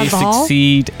until outside they the hall?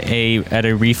 succeed at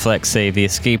a reflex save. The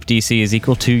escape DC is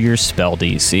equal to your spell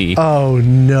DC. Oh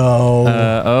no.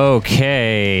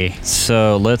 Okay,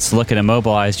 so let's look at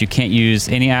immobilized. You can't use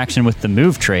any action with the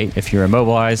move trait. If you're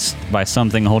immobilized by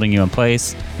something holding you in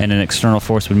place and an external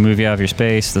force would move you out of your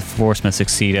space, the force must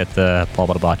succeed at the blah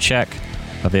blah blah check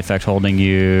of the effect holding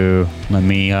you. Let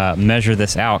me measure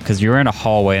this out because you're in a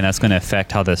hallway and that's going to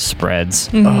affect how this spreads.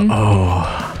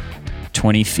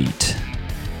 20 feet.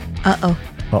 Uh-oh.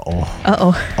 Uh-oh.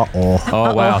 Uh-oh. Uh-oh.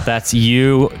 Oh, wow. That's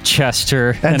you,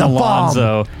 Chester, and the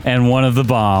Alonzo, and one of the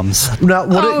bombs. Now,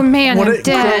 would Oh, it, man, would I'm it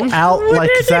dead. go out Would like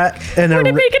it- that in Would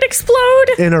it a, make it explode?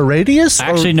 in a radius? or-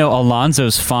 Actually, no,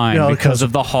 Alonzo's fine Yeah, because 'cause-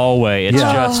 of the hallway. It's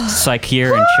Yeah. just Psyche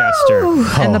and Chester. And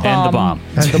the And the bomb. bomb.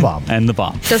 and the bomb. And the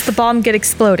bomb. Does the bomb get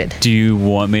exploded? Do you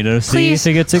want me to see Please,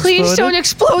 if it gets exploded? please don't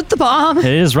explode the bomb. It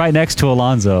is right next to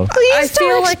Alonzo. Please I don't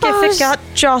feel like if it expose- got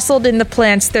jostled in the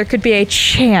plants, there could be a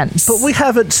chance. But we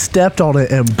have haven't stepped on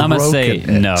it and broken I'm going to say it.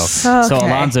 no. So, Okay.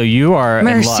 Alonzo, you are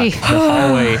Mercy. in luck. The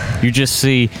hallway, you just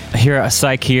hear a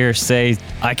psych here say,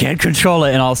 I can't control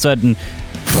it. And all of a sudden,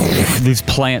 these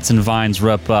plants and vines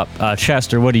rip up.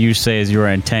 Chester, what do you say as you are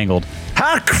entangled?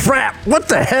 Ah, crap! What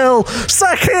the hell?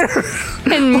 Psych here!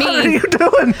 And What are me, you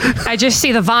doing? I just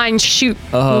see the vine shoot,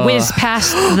 whiz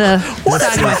past the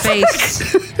side of my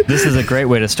face. This is a great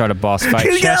way to start a boss fight.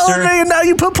 You yell at Chester, me and now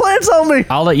you put plants on me!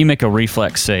 I'll let you make a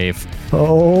reflex save.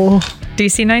 Oh.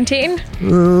 DC 19.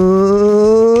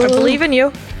 I I believe in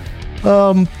you.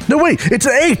 No, wait, it's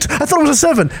an 8. I thought it was a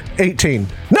 7. 18.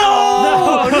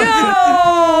 No!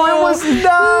 It was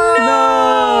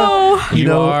no! You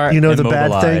know the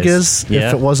bad thing is, Yeah.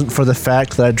 if it wasn't for the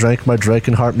fact that I drank my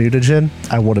Drakenheart mutagen,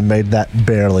 I would have made that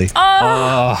barely.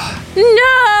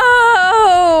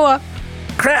 No!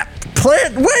 Crap!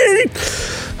 Plant, wait!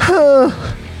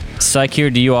 Psych here,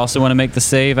 do you also want to make the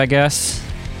save, I guess?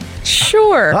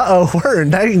 Sure. Uh-oh, we're in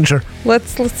danger.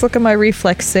 Let's look at my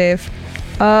reflex save.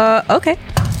 Okay.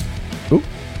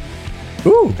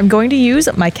 Ooh. I'm going to use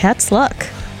my cat's luck.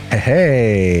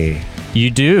 Hey. You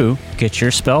do get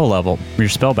your spell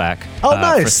back Oh, for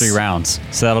nice. 3 rounds.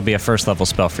 So that'll be a first level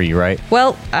spell for you, right?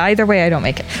 Well, either way, I don't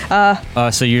make it.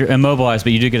 So you're immobilized,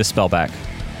 but you do get a spell back.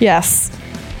 Yes.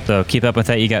 So keep up with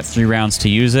that. You got 3 rounds to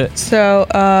use it. So,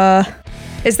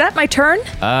 is that my turn?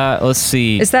 Let's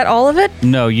see. Is that all of it?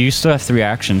 No, you still have 3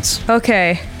 actions.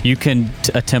 Okay. You can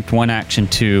attempt 1 action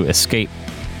to escape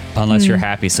unless you're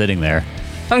happy sitting there.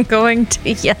 I'm going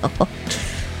to yell.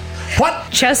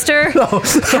 What? Chester, how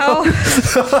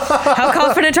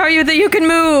confident are you that you can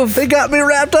move? They got me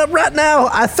wrapped up right now.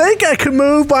 I think I can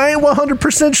move, but I ain't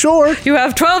 100% sure. You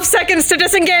have 12 seconds to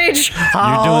disengage.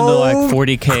 You're doing the like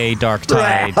 40k Dark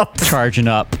Tide crap. charging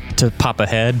up to pop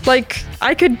ahead. Like,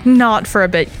 I could not for a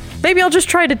bit. Maybe I'll just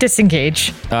try to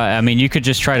disengage. I mean, you could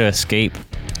just try to escape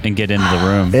and get into the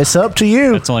room. It's up to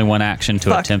you. It's only 1 action to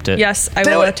Fuck. attempt it. Yes, I Do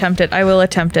will it. attempt it. I will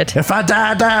attempt it. If I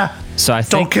die, I die. So I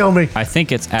think Don't kill me. I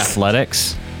think it's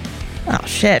athletics. Oh,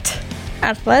 shit.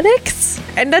 Athletics?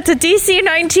 And that's a DC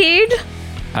 19?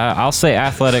 I'll say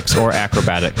athletics or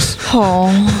acrobatics.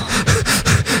 Oh.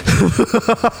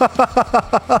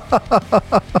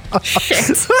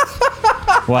 Shit.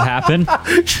 What happened?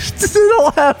 They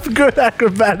don't have good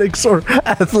acrobatics or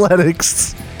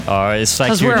athletics. It's like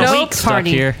 'Cause you're we're a just weak stuck party.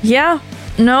 here. Yeah.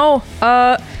 No.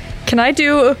 Can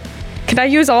I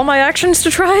use all my actions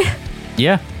to try?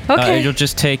 Yeah. Okay. You'll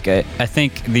just take. I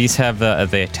think these have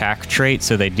the attack trait,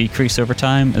 so they decrease over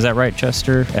time. Is that right,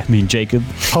 Chester? I mean, Jacob.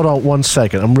 Hold on 1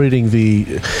 second. I'm reading the...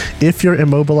 If you're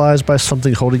immobilized by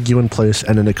something holding you in place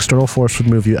and an external force would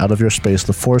move you out of your space,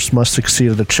 the force must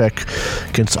succeed at a check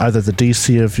against either the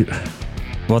DC of...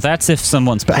 Well, that's if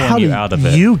someone's But how pulling do you out of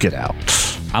it. you get out?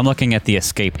 I'm looking at the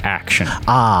escape action.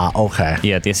 Ah, okay.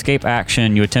 Yeah, the escape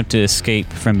action, you attempt to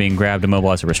escape from being grabbed,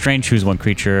 immobilized, or restrained. Choose 1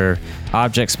 creature,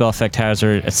 object, spell effect,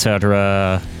 hazard,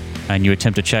 etc. And you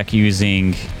attempt to check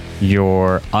using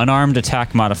your unarmed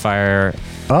attack modifier.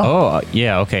 Oh,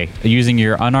 yeah, okay. Using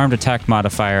your unarmed attack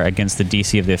modifier against the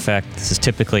DC of the effect. This is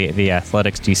typically the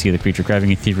athletics DC of the creature grabbing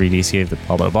you, thievery DC of the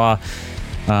blah, blah, blah.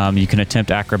 You can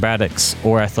attempt acrobatics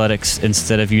or athletics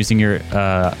instead of using your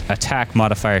attack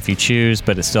modifier if you choose,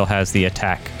 but it still has the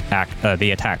attack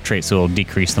trait, so it'll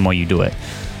decrease them while you do it.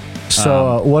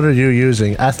 So what are you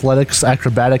using? Athletics,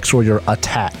 acrobatics, or your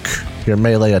attack? Your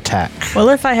melee attack? Well,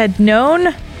 if I had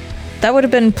known, that would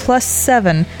have been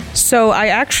 +7. So I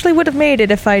actually would have made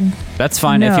it if I'd... That's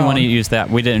fine if you No. want to use that.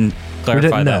 We didn't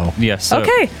clarify know. that. Yes. So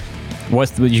Okay.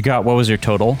 What you got? What was your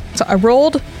total? So I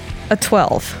rolled a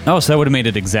 12. Oh, so that would have made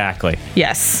it exactly.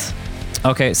 Yes.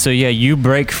 Okay, so yeah, you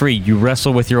break free. You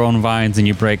wrestle with your own vines and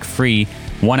you break free.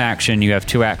 1 action. You have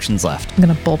 2 actions left. I'm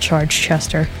going to bull charge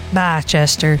Chester. Bye,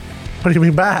 Chester. What do you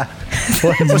mean by?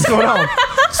 What's going on?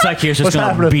 Psyche's just What's gonna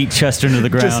happening? beat Chester into the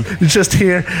ground. Just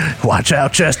here. Watch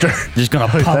out, Chester. Just gonna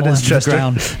That pummel is into the Chester.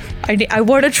 ground. I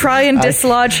want to try and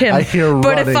dislodge him. I hear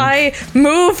but if running. I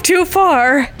move too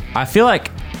far... I feel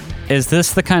like, is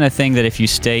this the kind of thing that if you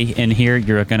stay in here,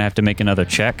 you're gonna have to make another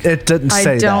check? It didn't I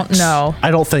say that. don't know.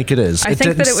 I don't think it is. I It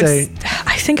think didn't that it say. was...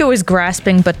 I think it was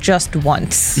grasping, but just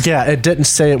once. Yeah, it didn't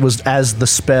say it was as the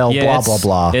spell. Yeah, blah it's- blah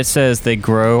blah. It says they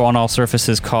grow on all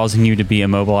surfaces, causing you to be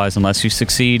immobilized unless you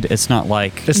succeed. It's not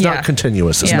like It's Yeah. not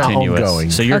continuous. It's Yeah. not continuous.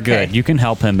 ongoing. So you're Okay. good. You can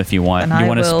help him if you want. Then You I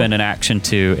want to will- spend an action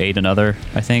to aid another,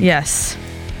 I think? Yes.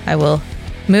 I will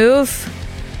move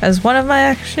as one of my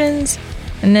actions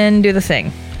and then do the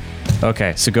thing.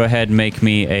 Okay, so go ahead and make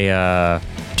me a.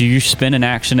 Do you spend an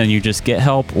action and you just get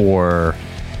help, or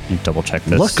let me double check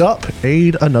this? Look up,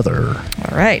 aid another.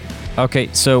 All right. Okay,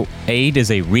 so aid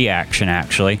is a reaction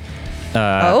actually.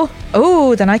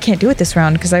 Then I can't do it this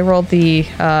round because I rolled the.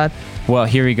 Well,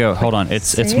 here we go. Hold on.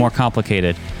 It's more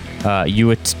complicated.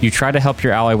 You try to help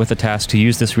your ally with a task. To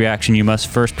use this reaction, you must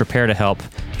first prepare to help,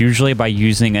 usually by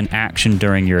using an action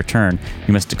during your turn.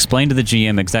 You must explain to the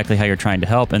GM exactly how you're trying to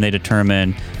help, and they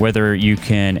determine whether you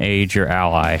can aid your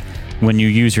ally. When you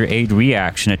use your aid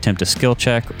reaction, attempt a skill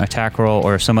check, attack roll,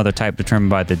 or some other type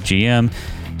determined by the GM.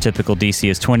 Typical DC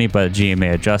is 20, but GM may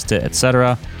adjust it,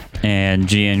 etc. And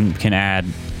GM can add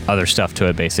other stuff to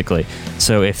it, basically.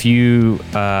 So if you,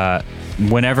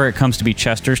 whenever it comes to be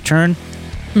Chester's turn,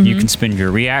 you can spend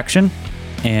your reaction,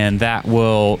 and that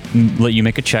will let you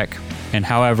make a check. And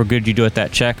however good you do at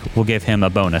that check, will give him a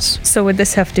bonus. So would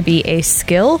this have to be a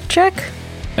skill check?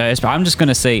 I'm just going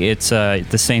to say it's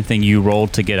the same thing you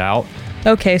rolled to get out.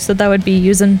 Okay, so that would be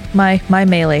using my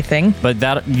melee thing. But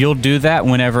that you'll do that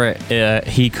whenever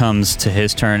he comes to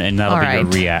his turn, and that'll be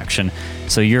your reaction.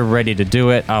 So you're ready to do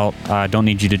it. I don't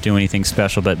need you to do anything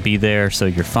special, but be there, so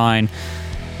you're fine.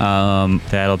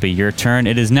 That'll be your turn.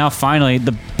 It is now finally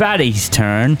the baddie's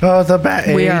turn. Oh, the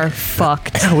bat. We are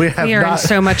fucked. We are in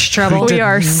so much trouble. We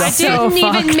are I so didn't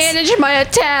fucked. even manage my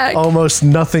attack. almost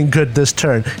nothing good this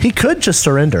turn. He could just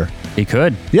surrender. He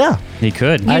could. Yeah. He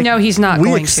could. You know he's not We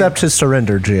going accept his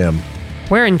surrender, GM. to.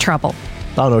 We're in trouble.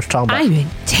 I don't know what you're talking about. I'm in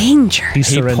danger. He's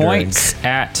He surrendering. points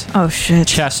at Oh shit.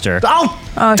 Chester, Oh,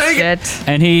 Oh dang it. shit.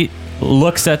 and he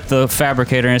looks at the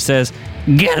fabricator and says,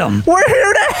 "Get him!" We're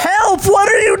here to help. What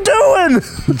are you doing?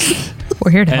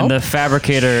 We're here to And help. the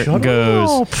fabricator goes,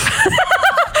 Help.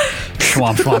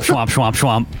 "Schwamp, schwamp, schwamp, schwamp,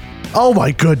 schwamp," Oh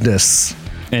my goodness.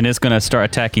 and it's gonna start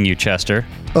attacking you, Chester.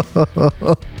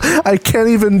 I can't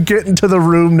even get into the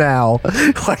room now.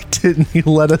 Why didn't you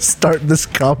let us start this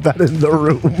combat in the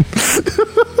room?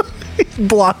 He's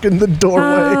blocking the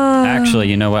doorway. Actually,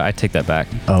 you know what? I take that back.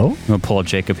 Oh? I'm gonna pull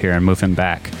Jacob here and move him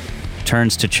back.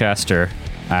 Turns to Chester.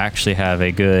 I actually have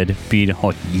a good beat.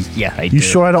 Oh, yeah, I do. You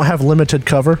sure I don't have limited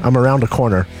cover? I'm around a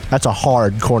corner. That's a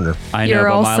hard corner. I know, You're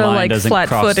but my also, line like, doesn't cross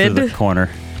through flat-footed. the corner.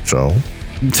 So?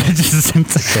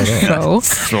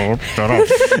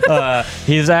 So.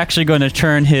 He's actually going to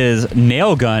turn his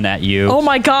nail gun at you. Oh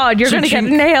my god, you're gonna get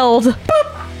Ching. nailed.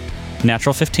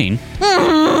 Natural 15. That's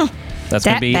going to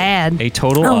That be bad. a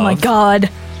total Oh my of god.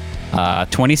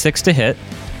 26 to hit.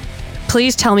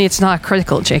 Please tell me it's not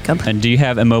critical, Jacob. And do you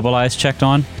have immobilize checked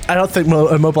on? I don't think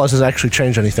Immobilize has actually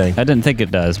changed anything. I didn't think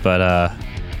it does, but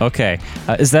okay.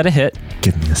 Is that a hit?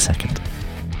 Give me a second.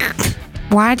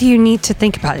 Why do you need to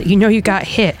think about it? You know you got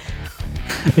hit.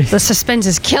 The suspense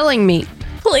is killing me.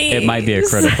 Please. It might be a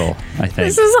critical, I think.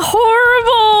 This is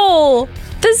horrible.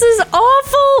 This is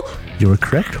awful. You were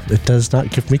correct. It does not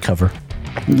give me cover.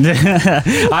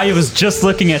 I was just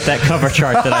looking at that cover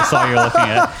chart that I saw you looking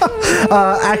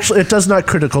at. Actually, it does not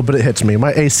critical, but it hits me.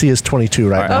 My AC is 22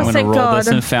 right All right, now. I'm going to thank roll this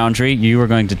God. in Foundry. You are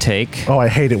going to take. Oh, I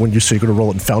hate it when you say you're going to roll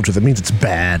it in Foundry. That means it's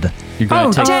bad. You're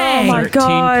going to take dang. Oh my 13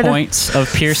 God. points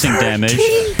of piercing damage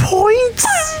 13 points?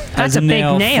 as That's a a big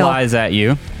nail nail. flies at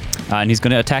you, and he's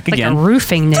going to attack Like again. a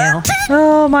roofing nail.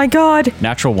 Oh my god.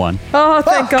 Natural 1. Oh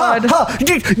thank god. Ha!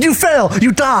 You fail.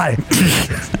 You die.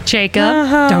 Jacob,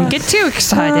 don't get too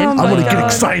excited. I'm going to get God.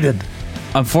 excited.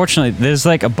 Unfortunately, there's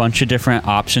like a bunch of different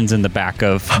options in the back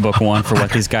of book 1 for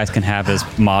what these guys can have as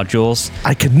modules,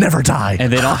 I could never die.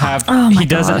 and they don't have. He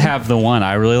doesn't have the one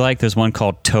I really like. There's one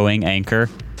called Towing Anchor,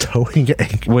 Towing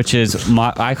anchor. which is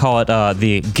I call it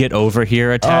the Get Over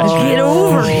Here attachment. Get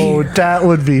over Oh, that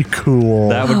would be cool.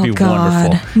 That would Oh, be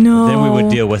God. wonderful. No. Then we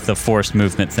would deal with the forced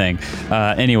movement thing.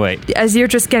 Anyway, As you're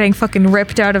just getting fucking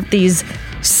ripped out of these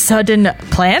sudden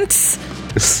plants.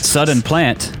 sudden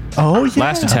plant. Oh, yeah.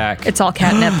 Last attack. It's all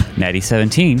catnip. Natty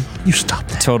 17. You stop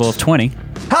that. Total of 20.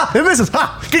 Ha! It misses.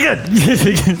 Ha! Get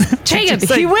good. Jacob,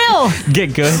 he will.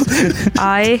 Get good.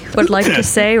 I would like to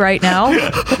say right now,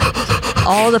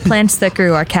 all the plants that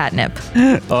grew are catnip.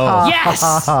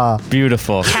 Yes.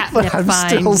 Beautiful. Catnip I'm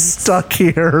still vines. stuck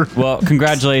here. Well,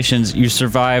 congratulations. You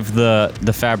survived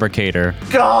the fabricator.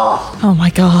 Oh. Oh my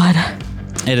god.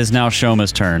 It is now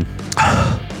Shoma's turn,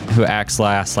 who acts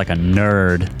last like a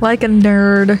nerd. Like a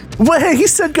nerd. Wait, he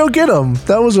said go get him.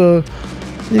 That was a...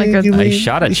 He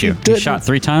shot at you. He didn't. shot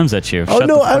 3 times at you. Oh, Shut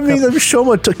no, the I fuck mean, up.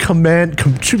 Shoma to command,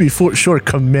 to be sure,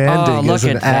 commanding Oh, is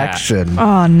look an at that. action.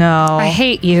 Oh no. I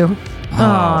hate you.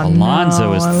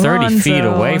 Alonzo is 30 feet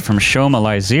Alonzo. away from Shoma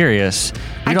Lyserius.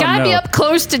 I You don't gotta be know up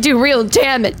close to do real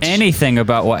damage. anything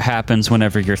about what happens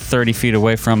whenever you're 30 feet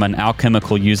away from an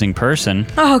alchemical using person.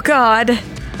 Oh god.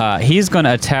 He's going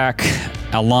to attack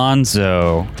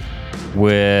Alonzo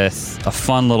with a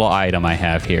fun little item I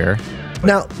have here.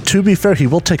 Now, to be fair, he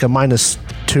will take a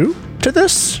 -2 to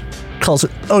this. calls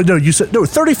it. Oh no, you said no.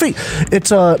 30 feet. It's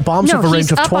bombs No, of a range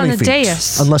he's of up 20 on a feet,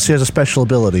 dais. unless he has a special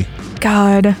ability.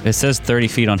 God. It says 30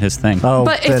 feet on his thing. Oh,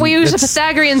 But if then we use a it's-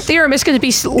 Pythagorean theorem, it's going to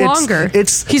be longer.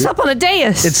 He's up on a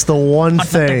dais. It's the one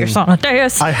thing On a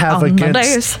dais. I have on a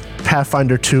against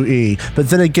Pathfinder 2E. But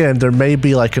then again, there may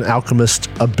be like an alchemist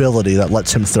ability that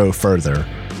lets him throw further.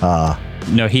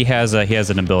 No, he has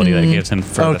an ability that gives him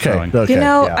further throwing. Okay. You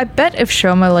know, yeah. I bet if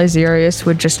Shoma Lyserius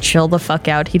would just chill the fuck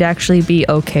out, he'd actually be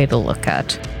okay to look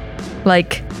at.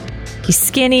 Like, he's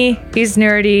skinny, he's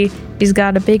nerdy, he's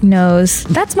got a big nose.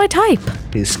 That's my type.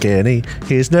 He's skinny,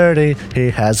 he's nerdy, he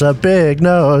has a big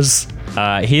nose.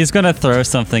 He's going to throw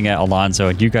something at Alonzo,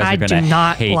 and you guys I are going do to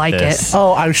not hate like this.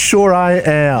 Oh, I'm sure I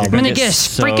am. I'm going to get get a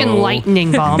so freaking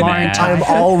lightning bomb, aren't I? I'm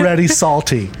already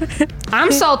salty.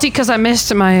 I'm salty because I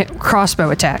missed my crossbow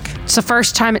attack. It's the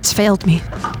first time it's failed me.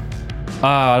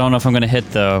 I don't know if I'm going to hit,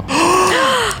 though.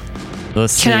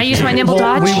 Let's see. Can I use my nimble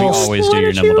dodge? You always do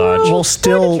your nimble dodge. We'll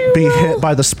still be hit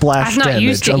by the splash I've not damage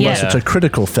used it unless yet. it's a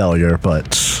critical failure, but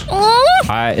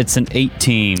It's an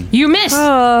 18. You missed.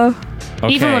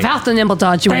 Okay. Even without the nimble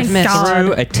dodge, you would have Thank missed. God.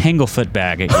 Threw a Tanglefoot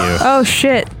bag at you. Oh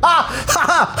shit.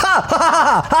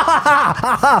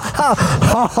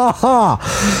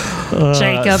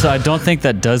 Jacob. So I don't think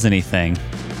that does anything.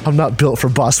 I'm not built for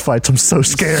boss fights. I'm so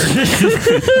scared.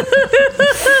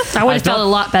 I would have felt a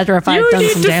lot better if I had done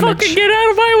some damage. get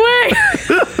out of my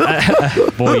way.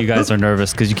 Boy, you guys are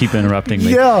nervous because you keep interrupting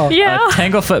me. Yeah. Yeah. A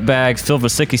Tanglefoot bag filled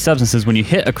with sticky substances. When you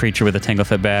hit a creature with a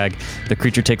Tanglefoot bag, the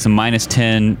creature takes a minus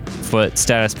 10 foot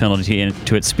status penalty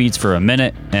to its speeds for a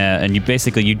minute, and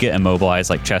you'd get immobilized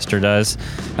like Chester does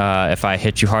if I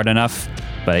hit you hard enough.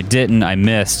 But I didn't. I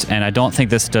missed, and I don't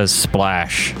think this does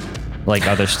splash like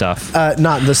other stuff.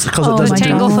 Not this because it Oh doesn't my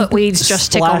do. God. Tanglefoot weeds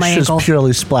just tickle my Splash ankle. is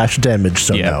purely splash damage,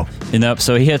 so no. Nope.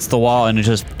 So he hits the wall and it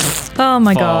just Oh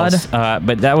my falls. god.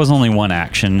 But that was only one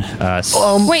action.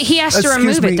 Wait, he has to Excuse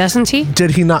remove me. it, doesn't he? Did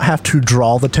he not have to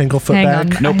draw the Tanglefoot Hang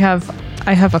bag? on. Nope.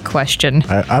 I have a question.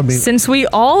 I mean, Since we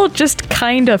all just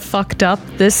kind of fucked up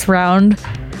this round,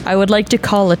 I would like to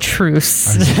call a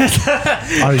truce.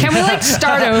 are Can we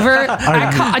start over?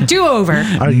 I call a do-over.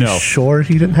 Are you No. sure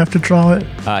he didn't have to draw it?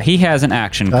 He has an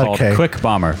action called Okay. Quick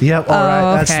Bomber. Yep. All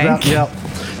right. That's okay. that. Yep.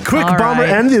 Quick All bomber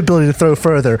right. and the ability to throw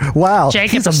further. Wow,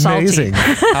 Jacob he's is salty. amazing.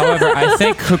 However, I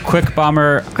think Quick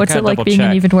Bomber. What's I it like gotta being an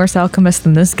double-check. even worse alchemist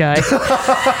than this guy?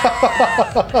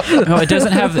 No, it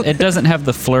doesn't have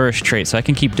the flourish trait, so I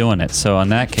can keep doing it. So in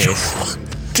that case,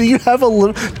 Do you have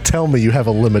Tell me you have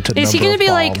a limited. Is he going to be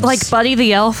like Buddy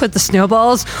the Elf with the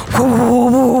snowballs?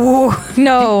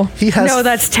 No. He has- No,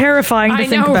 that's terrifying to I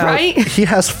think know, about. right? He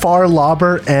has Far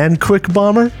Lobber and Quick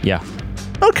Bomber. yeah.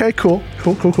 Okay, cool.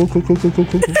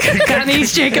 That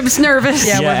means Jacob's nervous.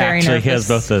 Yeah, we're very actually, he has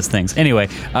nervous. both those things. Anyway,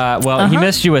 he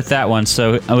missed you with that one.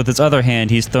 So with his other hand,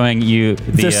 he's throwing you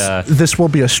the. This will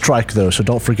be a strike though, so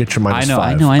don't forget your minus I know,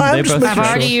 I 5. know. I'm They just both- making I've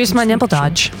already sure. used my nimble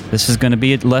dodge. This is going to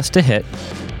be less to hit,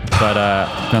 but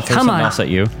I'm gonna throw Come something on. else at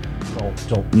you.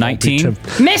 Don't 19. beat him.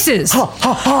 Misses.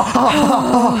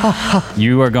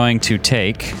 You are going to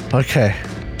take. Okay.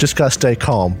 Just gotta stay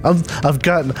calm.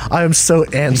 I am so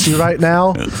antsy right now.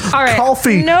 All right.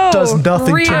 Coffee No, does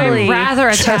nothing really? to me. I'm rather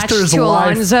attached Chester's to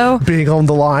life Alonzo. being on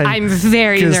the line I'm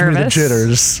very gives me the nervous.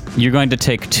 jitters, You're going to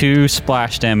take 2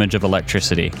 splash damage of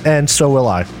electricity. and so will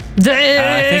I.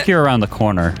 I think you're around the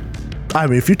corner. I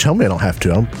mean, if you tell me I don't have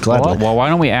to, I'm glad. Well, why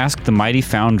don't we ask the Mighty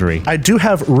Foundry? I do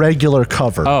have regular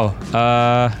cover.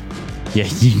 Yeah,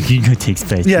 you go take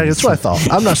space. Yeah, that's what I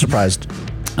thought. I'm not surprised.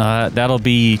 That'll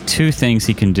be 2 things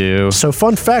he can do. So,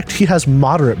 fun fact: he has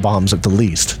moderate bombs at the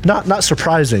least. Not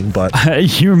surprising, but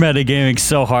You're metagaming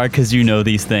so hard because you know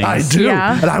these things. I do,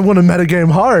 Yeah. and I want to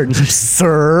metagame hard,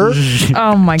 sir.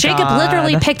 Oh my Jacob god.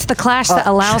 literally picked the class that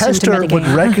allows him to Chester would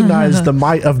metagame. recognize the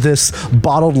might of this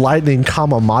bottled lightning,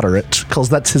 moderate, because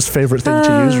that's his favorite thing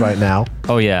to use right now.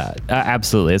 Oh yeah,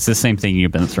 absolutely. It's the same thing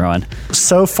you've been throwing.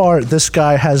 So far, this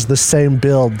guy has the same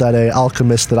build that a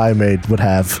alchemist that I made would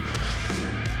have.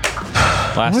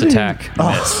 Last attack,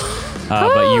 miss.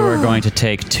 But you are going to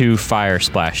take 2 fire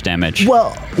splash damage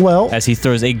Well, as he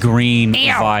throws a green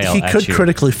vial he at could you.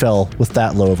 critically fail with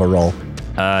that low of a roll.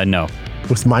 No.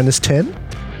 With minus 10,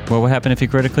 What would happen if you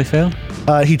critically fail?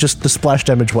 the splash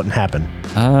damage wouldn't happen.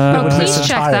 Oh, Miss please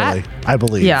check entirely, that. I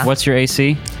believe. Yeah. What's your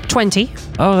AC? 20.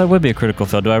 Oh, that would be a critical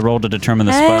fail. Do I roll to determine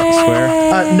the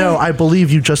square? No, I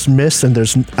believe you just miss, and there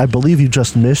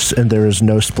is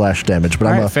no splash damage. But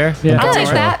All I'm right, a fair. Yeah, I'll that's take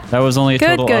all right. that. That was only a Good,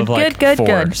 total good, of like good, 4,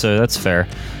 good. so that's fair.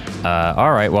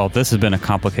 All right, well, this has been a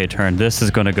complicated turn. This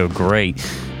is going to go great.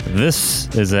 This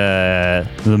is the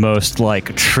most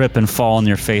like trip and fall in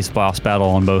your face boss battle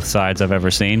on both sides I've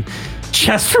ever seen.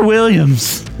 Chester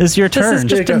Williams, it's your This turn. is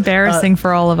just embarrassing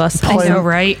for all of us. I know,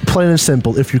 right? Plain and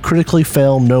simple. If you critically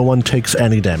fail, no one takes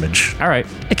any damage. All right.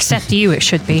 Except you, it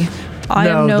should be. I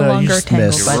am No, no you longer just tangled,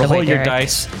 missed. by the Roll way, your Derek.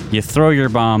 dice. You throw your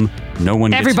bomb. No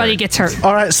one gets Everybody hurt. gets hurt.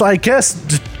 All right, so I guess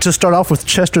to start off with,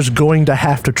 Chester's going to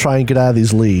have to try and get out of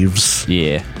these leaves.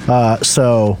 Yeah.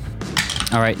 So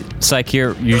All right. Psych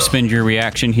here. You spend your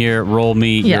reaction here. Roll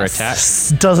me your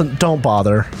Yes. attack. don't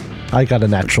bother. I got a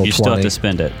natural You 20. still have to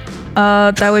spend it.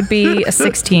 That would be a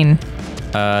 16.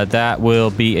 That will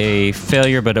be a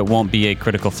failure, but it won't be a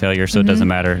critical failure, so it doesn't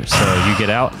matter. So you get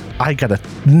out. I got a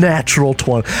natural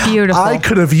 20. Beautiful. I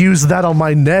could have used that on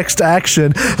my next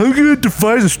action. I'm going to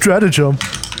devise a stratagem.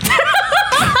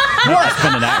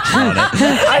 Spend an action on it.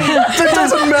 That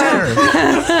doesn't matter.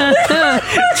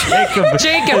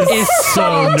 Jacob is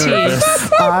salty.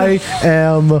 I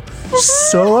am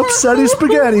so upset he's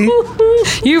spaghetti.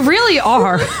 You really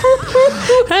are.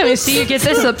 I haven't seen you get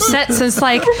this upset since,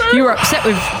 like, you were upset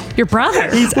with your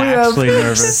brother. He's We have actually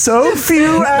nervous. so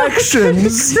few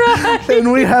actions,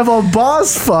 and we have a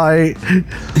boss fight.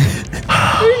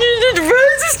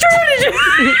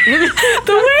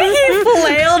 The way he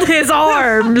flailed his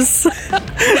arms.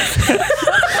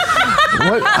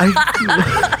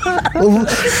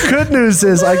 Good news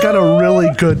is I got a really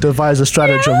good devise a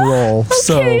stratagem roll,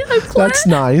 so that's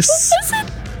nice.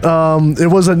 It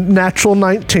was a natural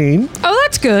 19. Oh,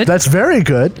 that's good. That's very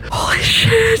good. Holy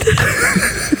shit.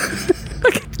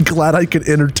 Glad I could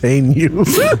entertain you.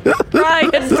 Cry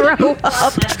and throw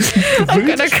up. I'm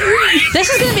gonna cry. This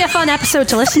is going to be a fun episode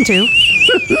to listen to.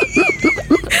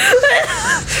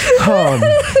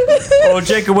 Oh,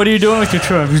 Jacob, what are you doing with your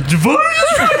trunk?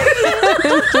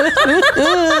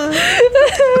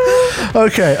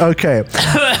 Okay.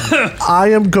 I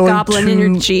am going Goblin to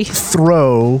energy.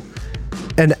 throw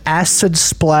an acid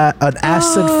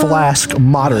flask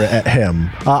moderate at him.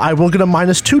 I will get a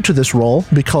 -2 to this roll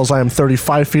because I am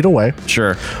 35 feet away,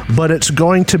 Sure. but it's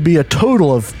going to be a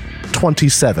total of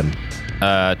 27.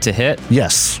 To hit?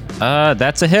 Yes.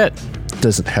 That's a hit.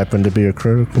 Does it happen to be a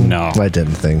critical? No. I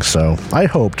didn't think so. I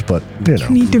hoped, but you know.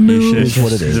 Need to move. It is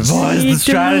what it is. Devise the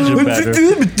stratagem better.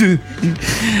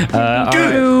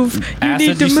 Move. You Acid,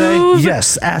 need to you say? move.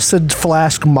 Yes, acid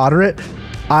flask moderate.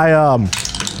 I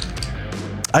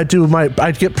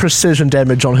get precision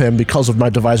damage on him because of my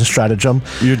devise a stratagem.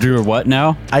 You do what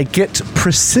now? I get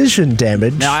precision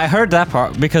damage. Now, I heard that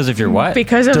part because of your what?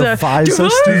 Because of Devise a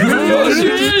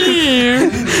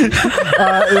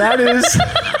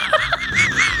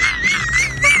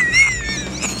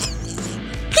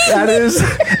that is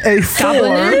a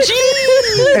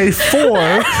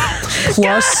 4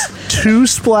 plus 2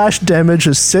 splash damage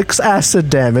is 6 acid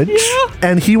damage,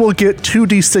 and he will get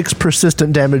 2d6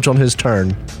 persistent damage on his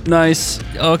turn. Nice.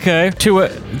 Okay.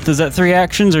 Is that 3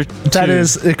 actions or 2? That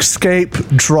is escape,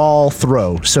 draw,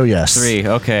 throw. So yes. 3.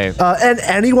 Okay. And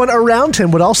anyone around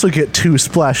him would also get 2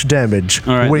 splash damage.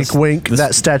 All right, Wink, wink.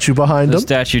 That statue behind The him.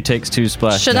 statue takes 2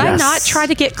 splash. Should I Yes. not try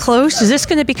to get close? Is this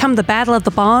going to become the Battle of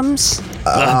the Bombs?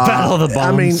 Battle of the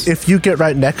Bombs. I mean, if you get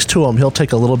right next to him, he'll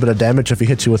take a little bit of damage if he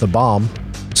hits you with a bomb.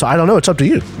 So I don't know. It's up to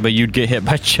you. But you'd get hit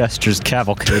by Chester's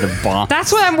cavalcade of bombs.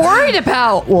 That's what I'm worried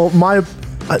about. Well, my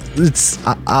I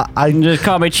Just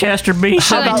call me Chester B.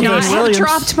 Should I about not this? have Williams.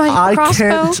 dropped my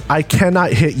crossbow? I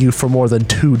cannot hit you for more than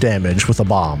 2 damage with a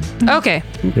bomb. Okay.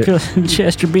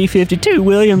 Chester B-52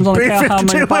 Williams on account how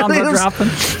many B-52 bombs are Williams. dropping.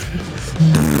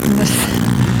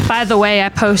 By the way, I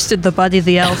posted the Buddy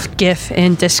the Elf GIF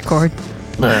in Discord.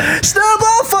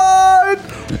 Snowball fight!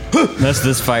 That's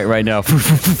this fight right now.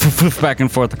 Back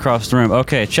and forth across the room.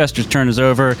 Okay, Chester's turn is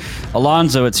over.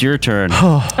 Alonzo, it's your turn.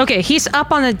 Okay, he's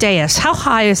up on a dais. How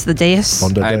high is the dais?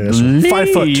 On the I dais. believe 5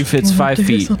 foot. it's 5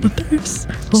 feet.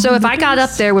 So if I got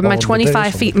up there with my On the 25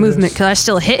 dais, on feet the movement, dais. could I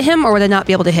still hit him or would I not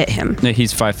be able to hit him? No,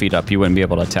 he's 5 feet up. You wouldn't be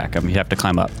able to attack him. You have to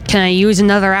climb up. Can I use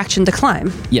another action to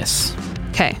climb? Yes.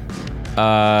 Okay.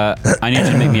 I need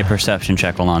you to make me a perception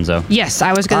check, Alonzo. Yes,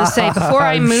 I was going to say, before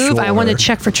I move, I want to Sure.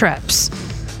 check for traps.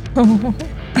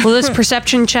 Will this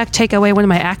perception check take away one of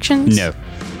my actions? No.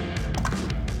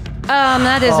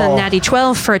 That is a natty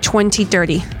 12 for a 20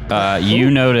 dirty. You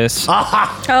notice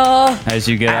Oh, as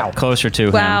you get up closer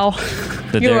to wow.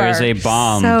 him that You there is are a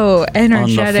bomb. so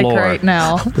energetic floor. right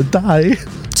now. Die.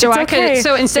 So It's okay.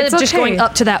 So instead It's of just okay. going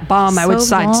up to that bomb, I would So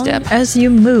sidestep. long as you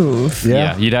move.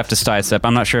 Yeah, you'd have to sidestep.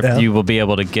 I'm not sure if Yeah. you will be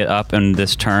able to get up in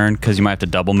this turn because you might have to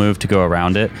double move to go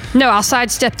around it. No, I'll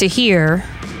sidestep to here.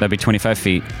 That'd be 25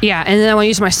 feet. Yeah, and then I want to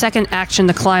use my second action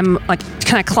to climb. Like,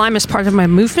 can I climb as part of my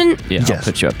movement? Yeah, I'll Yes.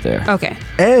 put you up there. Okay.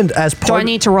 And as Do part I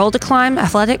need to roll to climb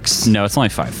athletics? No, it's only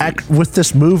 5 feet. with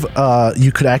this move,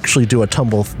 you could actually do a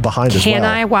tumble behind as well. Can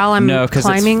I while I'm No, because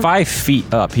climbing? it's 5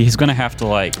 feet up. He's going to have to,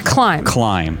 like, Climb.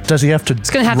 climb. Does he have to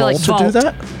gonna have to, roll like, to do vault.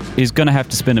 that? He's going to have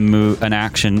to spend an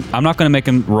action. I'm not going to make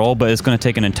him roll, but it's going to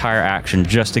take an entire action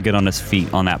just to get on his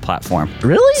feet on that platform.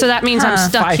 Really? So that means I'm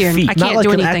stuck 5 here. feet. I Not can't like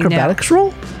do an anything now. acrobatics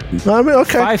roll? I mean,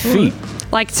 okay. 5 feet.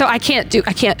 Like, so I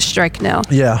can't strike now.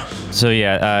 Yeah. So,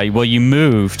 yeah, well, you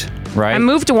moved, right? I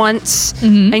moved once,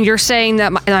 and you're saying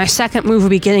that my second move would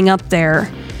be getting up there.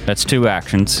 That's 2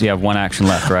 actions. You have 1 action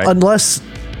left, right? Unless,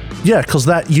 yeah, because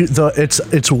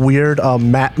it's weird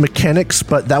mat mechanics,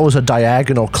 but that was a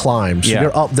diagonal climb, so Yeah.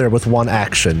 you're up there with 1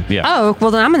 action. yeah. Oh,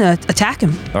 well, then I'm going to attack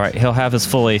him. All right, he'll have his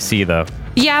full AC, though.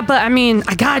 Yeah, but I mean,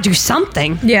 I got to do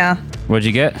something. Yeah. What'd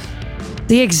you get?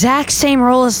 The exact same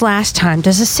roll as last time.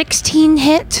 Does a 16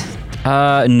 hit?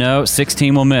 No,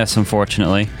 16 will miss,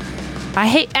 unfortunately. I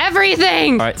hate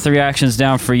everything. All right, 3 actions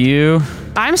down for you.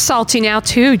 I'm salty now,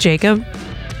 too, Jacob.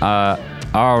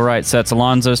 All right, so that's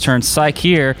Alonzo's turn. Psych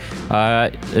here.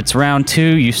 It's round 2.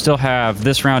 You still have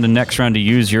this round and next round to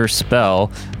use your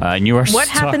spell. And you are What stuck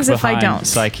happens if I behind don't?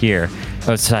 Psych here.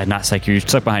 Oh, sorry, not Psych here. You're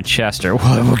stuck behind Chester.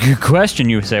 Well, good question,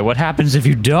 you say. What happens if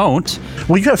you don't?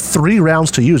 Well, you have 3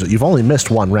 rounds to use it. You've only missed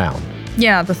 1 round.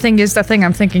 Yeah, the thing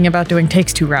I'm thinking about doing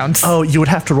takes 2 rounds. Oh, you would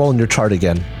have to roll in your chart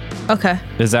again. Okay.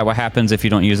 Is that what happens if you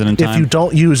don't use it in time? If you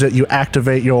don't use it, you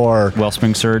activate your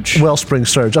Wellspring Surge. Wellspring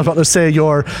Surge. I was about to say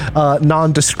your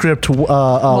nondescript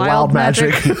wild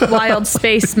magic. Wild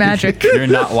space magic. You're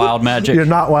not wild magic. You're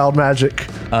not wild magic.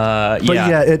 But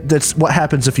yeah, that's what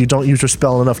happens if you don't use your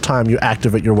spell in enough time. You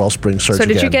activate your Wellspring Surge. So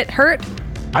did you again. get hurt?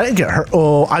 I didn't get hurt.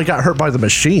 Oh, I got hurt by the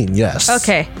machine. Yes.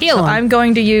 Okay. Heal so him. I'm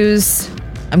going to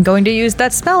use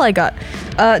that spell I got.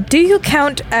 Do you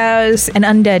count as an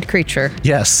undead creature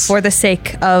Yes. for the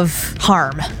sake of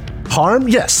harm? Harm?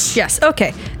 Yes. Yes.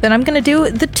 Okay. Then I'm going to do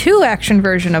the 2-action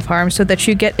version of harm so that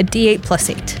you get a D8 plus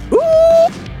 8. Ooh,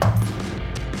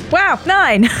 Wow,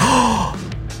 9.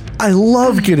 I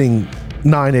love getting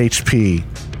 9 HP.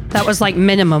 That was like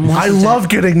minimum. I wasn't it? love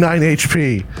getting 9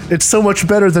 HP. It's so much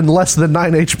better than less than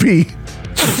 9 HP.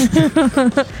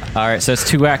 All right, so it's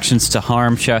 2 actions to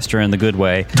harm Chester in the good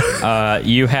way.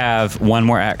 You have 1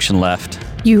 more action left.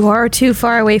 You are too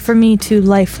far away from me to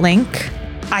lifelink.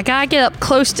 I gotta get up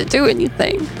close to do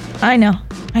anything. I know.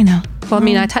 Well, I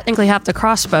mean, I technically have the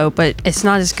crossbow, but it's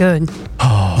not as good.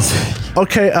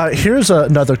 Okay, here's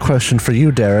another question for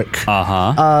you, Derek.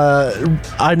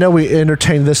 I know we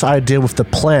entertained this idea with the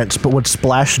plants, but would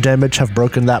splash damage have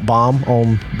broken that bomb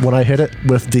on when I hit it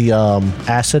with the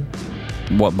acid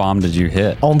What bomb did you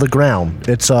hit? on the ground?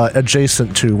 It's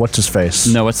adjacent to what's his face.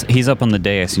 No, he's up on the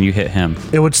dais and you hit him.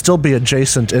 It would still be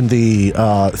adjacent in the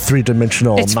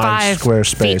 3-dimensional It's 9 5 square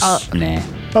feet space. up. Nah.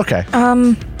 Okay.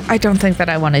 I don't think that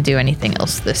I want to do anything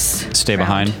else this Stay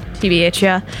round. behind? TBH,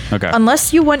 yeah. Okay.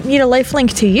 Unless you want me to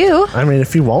lifelink to you. I mean,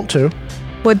 if you want to.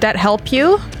 Would that help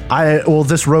you? Well,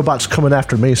 this robot's coming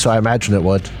after me, so I imagine it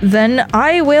would. Then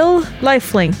I will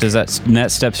lifelink. Does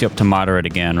that steps you up to moderate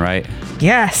again, right?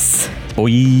 Yes. Boy.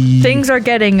 Things are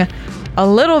getting a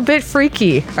little bit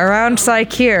freaky around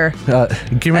Psyche Give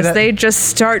me as that. they just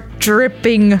start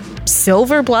dripping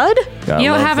silver blood. Gotta You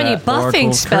don't love have any that buffing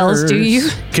Oracle spells, do curse. you?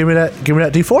 Give me that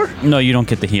D4. No, you don't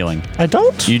get the healing. I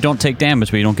don't. You don't take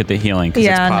damage, but you don't get the healing because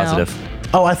Yeah, it's no. positive.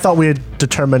 Oh, I thought we had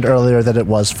determined earlier that it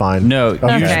was fine. No,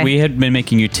 Okay. we had been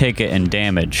making you take it and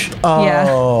damage. Yeah.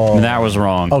 And that was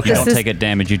wrong. Okay. You don't This is- take it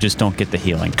damage, you just don't get the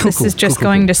healing. This is just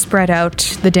going to spread out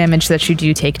the damage that you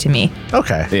do take to me.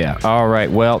 Okay. Yeah. All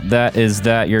right. Well, that is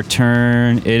that. Your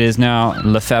turn. It is now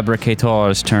Le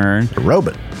Fabricator's turn. The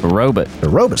robot. Robot. The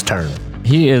robot's turn.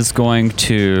 He is going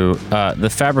to. The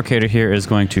Fabricator here is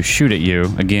going to shoot at you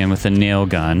again with a nail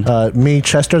gun. Me,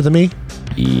 Chester, the me?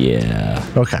 Yeah.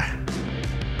 Okay.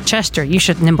 Chester, you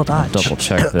should nimble dodge. Double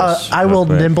check this. I real will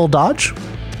quick. nimble dodge.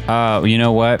 You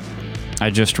know what? I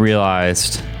just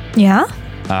realized. Yeah?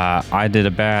 I did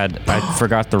a bad. I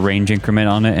forgot the range increment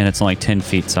on it, and it's only 10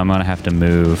 feet, so I'm gonna have to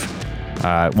move.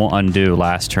 It won't undo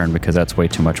last turn because that's way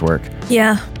too much work.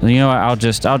 Yeah. You know what? I'll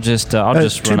just run To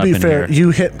up be in fair, here. you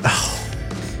hit.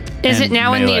 Is And it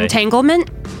now in the melee. entanglement?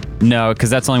 No, because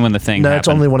that's only when the thing. No, happened. it's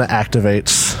only when it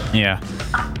activates. Yeah.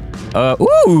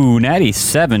 Natty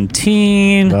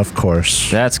 17. Of course.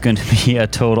 That's going to be a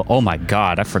total. Oh my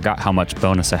god! I forgot how much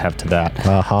bonus I have to that.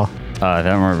 Uh huh.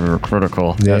 That were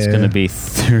critical. That's Yeah. going to be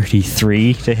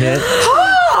 33 to hit.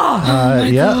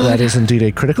 That is indeed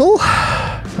a critical.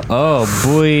 Oh,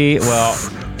 boy. Well,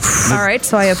 All right,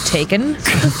 so I have taken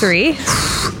 3.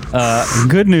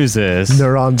 good news is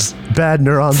Bad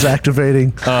neurons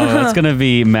activating. that's going to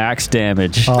be max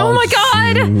damage. Oh my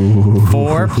god!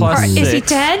 4 plus 6 Is he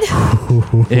dead?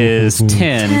 is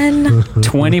 10.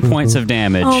 20 points of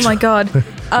damage. Oh my god.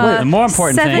 The more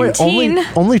important thing... Wait,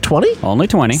 only 20? Only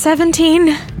 20. 17.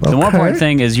 The more important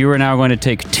thing is you are now going to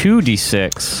take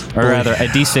 2d6, or rather a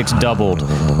d6 doubled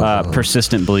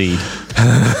persistent bleed.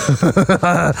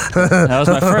 That was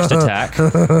my first attack.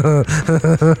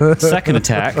 Second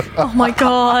attack, Oh my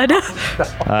god.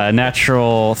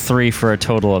 natural 3 for a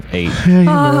total of 8.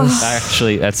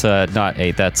 Actually, that's not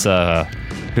 8. That's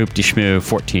hoopty schmoo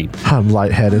 14. I'm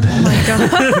lightheaded.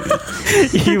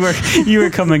 You were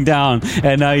coming down,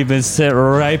 and now you've been sent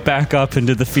right back up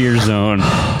into the fear zone.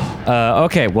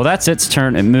 Okay, well that's its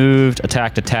turn. It moved,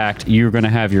 attacked. You're gonna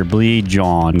have your bleed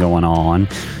John going on.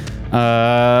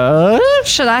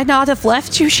 Should I not have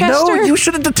left you, Chester? No, you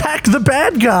shouldn't attack the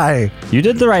bad guy. You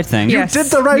did the right thing. Yes, did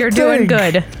the right You're doing thing.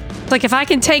 good. Like, if I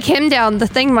can take him down, the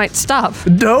thing might stop.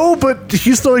 No, but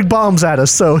he's throwing bombs at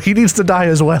us, so he needs to die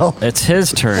as well. It's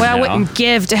his turn Well, I now. wouldn't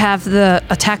give to have the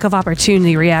attack of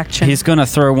opportunity reaction. He's gonna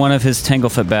throw one of his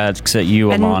Tanglefoot bags at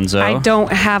you, and Alonzo. I don't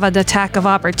have an attack of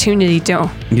opportunity,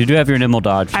 You do have your nimble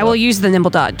dodge. I will use the nimble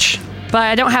dodge, but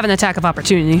I don't have an attack of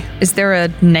opportunity. Is there a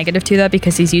negative to that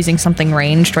because he's using something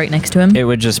ranged right next to him? It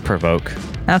would just provoke.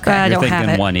 Okay. I You're don't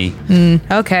have thinking it.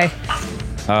 1E. Okay.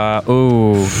 Not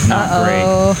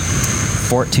great.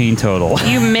 14 total.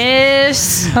 You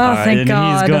miss. Oh, thank and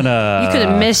God. He's gonna. You could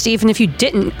have missed even if you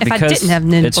didn't. If I because didn't have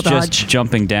nimble it's dodge. just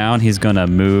jumping down. He's gonna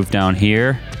move down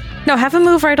here. No, have him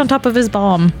move right on top of his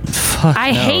bomb.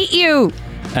 I hate you.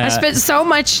 I spent so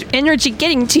much energy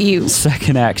getting to you.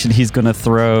 Second action, he's gonna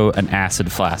throw an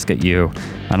acid flask at you.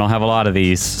 I don't have a lot of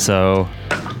these, so.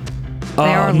 They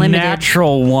are limited.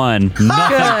 Natural 1. Nothing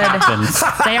happens.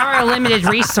 They are a limited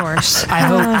resource, I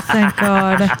hope. Oh, thank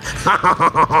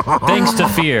God. Things to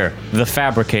fear, the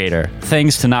fabricator.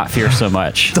 Things to not fear so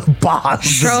much.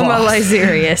 Boss. Trauma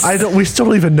Lyserius. We still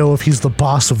don't even know if he's the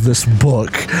boss of this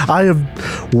book. I am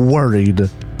worried.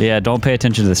 Yeah, don't pay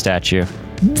attention to the statue.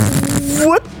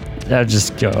 What? I'm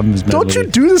just Don't you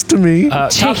do this to me?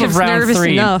 Top of Jacob's round nervous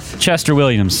 3, enough. Chester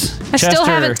Williams. I still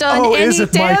haven't done any is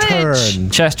it damage. my turn?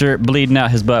 Chester bleeding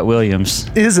out his butt Williams.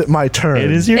 Is it my turn?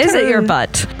 your Is it your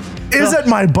butt? Is it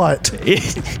my butt?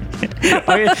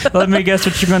 Okay, let me guess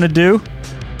what you're going to do.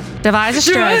 Devise a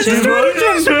strategy.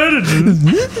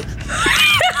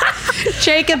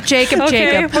 Jacob.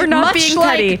 Okay, we're not Much being like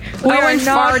petty. We Owen are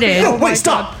not- farted. No, wait,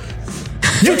 stop!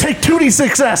 You take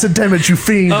 2d6 acid damage, you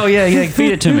fiend. Oh, yeah,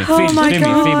 feed it to me.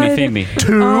 Feed me.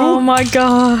 2, Oh my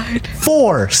God.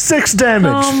 4, 6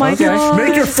 damage. Oh my God.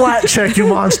 Make your flat check, you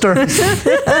monster.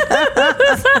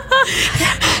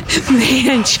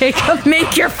 Man, Jacob.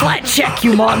 Make your flat check,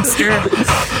 you monster.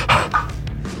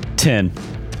 10.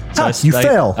 You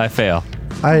fail. I fail.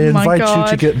 I invite you to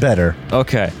God. get better.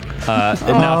 Okay.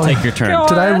 Now take your turn.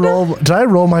 Did I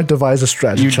roll my devise a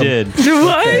strategy? You did.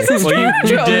 What? Well,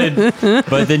 you did.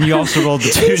 But then you also rolled the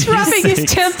 2d6. He's rubbing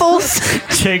his temples.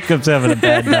 Jacob's having a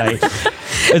bad night.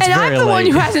 It's And very I'm the one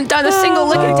late. who hasn't done a single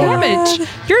lick of damage.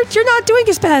 You're not doing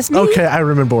as bad as me. Okay, I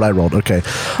remember what I rolled. Okay.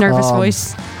 Nervous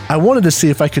voice. I wanted to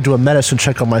see if I could do a medicine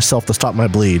check on myself to stop my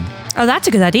bleed. Oh, that's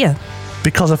a good idea.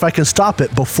 Because if I can stop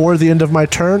it before the end of my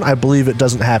turn, I believe it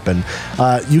doesn't happen.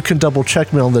 You can double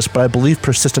check me on this, but I believe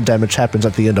persistent damage happens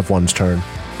at the end of one's turn.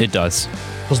 It does.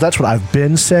 Because that's what I've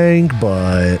been saying,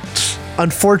 but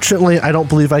unfortunately, I don't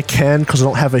believe I can because I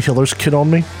don't have a healer's kit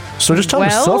on me. So just tell me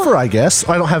Well- suffer, I guess.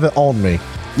 I don't have it on me.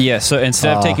 Yeah, so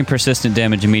instead of taking persistent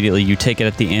damage immediately, you take it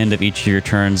at the end of each of your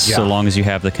turns so Yeah. long as you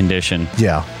have the condition.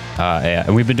 Yeah. Yeah,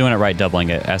 and we've been doing it right, doubling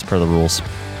it as per the rules.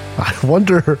 I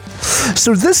wonder.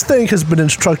 So this thing has been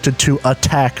instructed to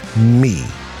attack me,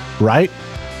 right?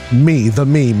 Me,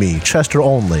 Chester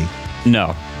only.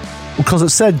 No. Because it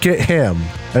said get him,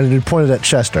 and it pointed at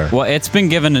Chester. Well, it's been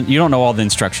given. You don't know all the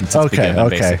instructions. It's been given,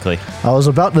 basically. I was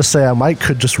about to say I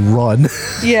could just run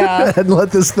Yeah. and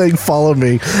let this thing follow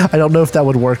me. I don't know if that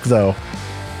would work though.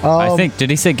 I think,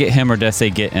 did he say get him or did I say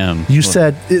get him? You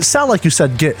said, it sounded like you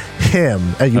said get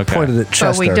him, and you Okay. pointed at Chester.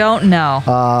 But we don't know.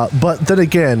 But then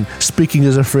again, speaking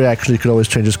as a free action, you could always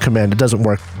change his command. It doesn't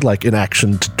work like in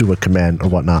action to do a command or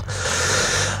whatnot.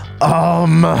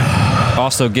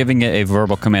 Also, giving it a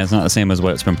verbal command is not the same as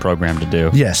what it's been programmed to do.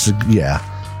 Yes, yeah.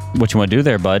 What you want to do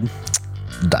there, bud?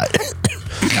 Die.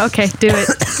 Okay, do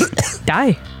it.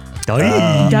 Die.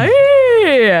 Die.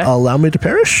 Die. Allow me to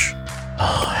perish?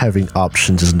 Having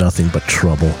options is nothing but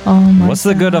trouble. Oh my What's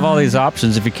the good of all these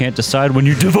options if you can't decide when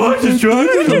you devise a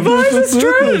stratagem?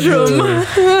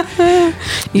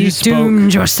 You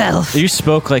doomed yourself. You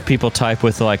spoke like people type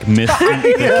with like the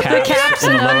caps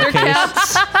and lowercase.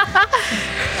 undercaps.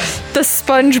 The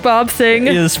SpongeBob thing.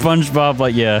 Yeah, the SpongeBob,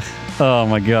 like, yeah. Oh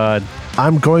my god.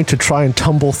 I'm going to try and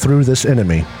tumble through this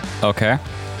enemy. Okay.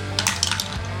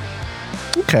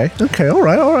 Okay, all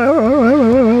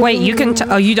right. Wait, you can.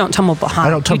 You don't tumble behind.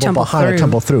 I don't tumble behind, I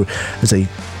tumble through. It's a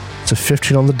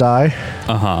 15 on the die,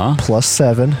 plus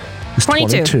 7 is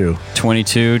 22.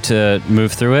 22 to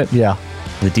move through it? Yeah.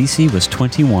 The DC was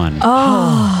 21.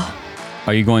 Oh.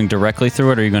 Are you going directly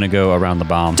through it, or are you going to go around the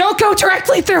bomb? Don't go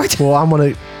directly through it. Well, I'm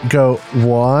going to go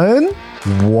 1,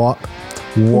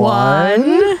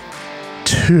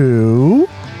 2.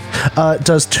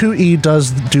 Does 2E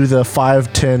do the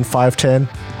 5-10, 5-10?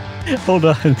 Hold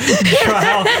on.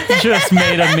 Trial just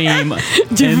made a meme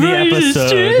in the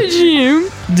episode.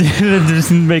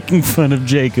 Just making fun of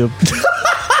Jacob.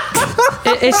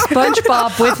 It's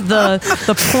SpongeBob with the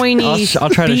pointy. I'll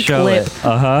try to beak show lip. it.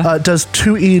 Uh-huh. Does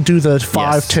 2E do the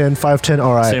 5-10, 5-10?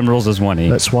 All right. Same rules as 1E.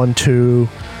 That's 1, 2,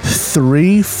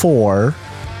 3, 4,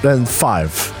 and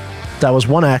 5. That was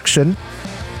one action.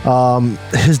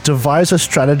 His devise a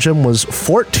stratagem was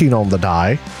 14 on the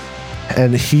die,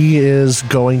 and he is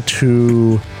going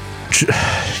to.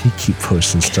 You keep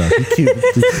posting stuff.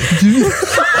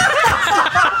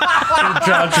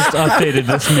 John just updated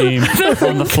this meme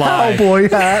on the fly. Cowboy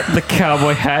hat. The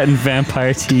cowboy hat and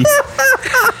vampire teeth.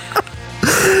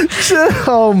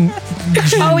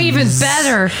 Oh, even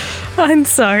better. I'm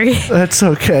sorry. That's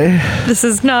okay. This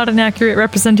is not an accurate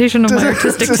representation of my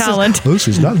artistic talent. This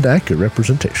is not an accurate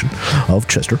representation of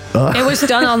Chester. It was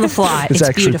done on the fly. It's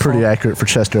actually beautiful. pretty accurate for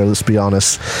Chester, let's be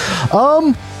honest.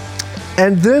 And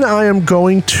then I am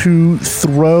going to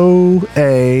throw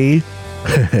a...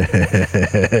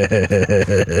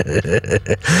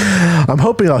 I'm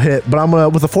hoping I'll hit, but I'm gonna,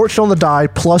 with a 14 on the die,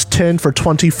 plus 10 for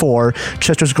 24,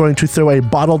 Chester's going to throw a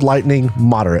bottled lightning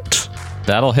moderate.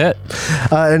 That'll hit.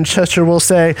 And Chester will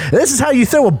say, "This is how you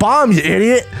throw a bomb, you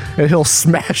idiot!" And he'll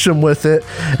smash him with it.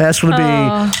 And that's going to be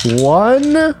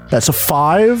 1. That's a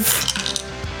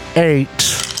 5, 8,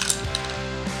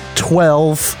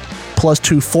 12, plus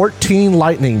 2, 14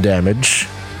 lightning damage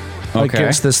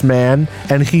against this man,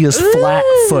 and he is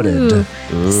flat-footed.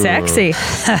 Sexy.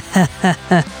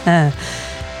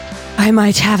 I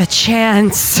might have a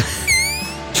chance.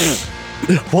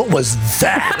 What was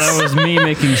that? That was me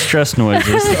making stress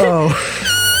noises.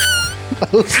 I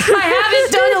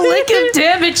haven't done a lick of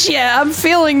damage yet. I'm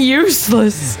feeling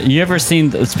useless. You ever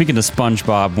seen, speaking of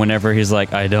SpongeBob, whenever he's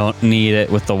like, I don't need it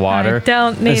with the water? I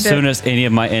don't need As soon as any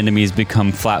of my enemies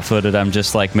become flat-footed, I'm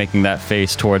just like making that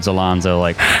face towards Alonzo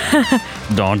like,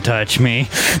 don't touch me.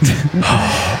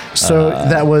 So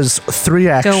that was 3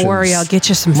 actions. Don't worry, I'll get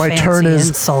you some My fancy turn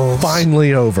is insoles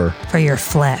finally over. for your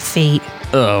flat feet.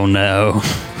 Oh no.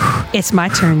 It's my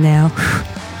turn now.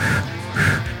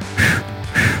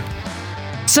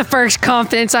 It's the first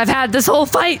confidence I've had this whole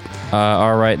fight.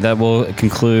 All right, that will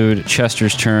conclude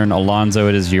Chester's turn. Alonzo,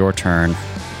 it is your turn.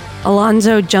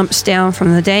 Alonzo jumps down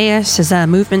from the dais. Is that a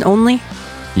movement only?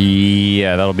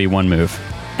 Yeah, that'll be 1 move.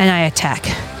 And I attack.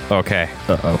 Okay.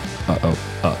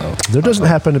 There doesn't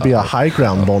happen to be a high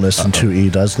ground bonus in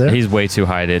 2E, does there? He's way too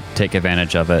high to take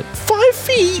advantage of it. 5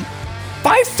 feet.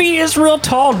 5 feet is real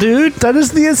tall, dude. That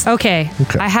is the... Okay.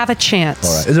 I have a chance.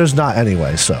 All right. There's not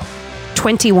anyway, so...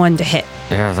 21 to hit.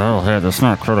 Yeah, that'll hit. That's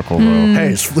not critical, though.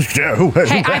 Hey,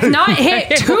 Hey, I've not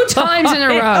hit 2 times in a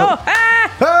row.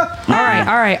 All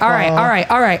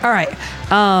right.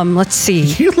 Let's see.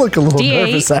 You look a little D8.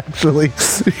 nervous, actually.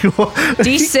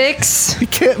 D6. He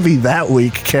can't be that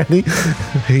weak, can he?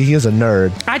 He is a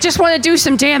nerd. I just want to do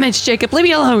some damage, Jacob. Leave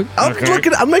me alone.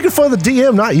 I'm making fun of the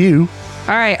DM, not you.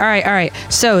 All right.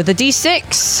 So the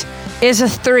D6 is a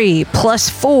 3 plus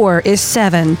 4 is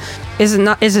 7.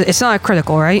 It's not a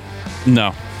critical, right?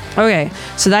 No. Okay,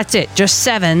 so that's it. Just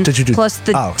 7 Did you do- plus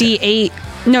the okay. D8.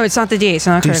 No, it's not the D8. It's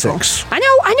not a critical. D6. I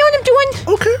know what I'm doing.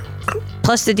 Okay.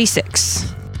 Plus the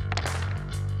D6.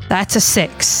 That's a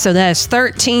 6. So that is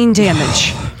 13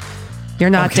 damage.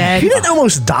 You're not dead. He didn't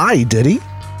almost die, did he?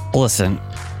 Listen,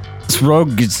 this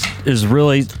rogue is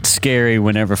really scary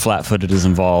whenever flat-footed is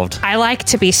involved. I like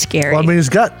to be scary. Well, I mean, he's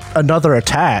got another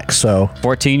attack, so...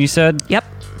 14, you said? Yep.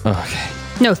 Okay.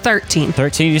 No, 13.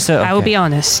 13, you said? Okay. I will be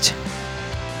honest.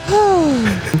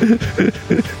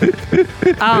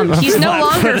 He's no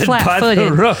longer flat-footed.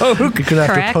 You're gonna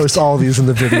have Correct. to post all these in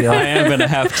the video. I am gonna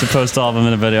have to post all of them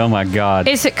in the video. Oh my god.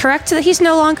 Is it correct that he's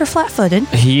no longer flat-footed?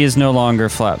 He is no longer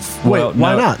flat. Wait,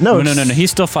 why not? No, no. it's-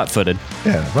 He's still flat-footed.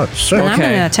 Yeah, right, sure. And I'm Okay.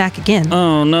 going to attack again.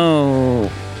 Oh no,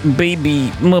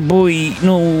 baby, my boy,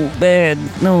 no, bad,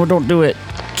 no, don't do it.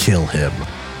 Kill him.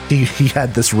 He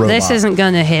had this robot. This isn't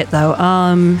going to hit, though.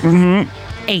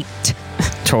 8.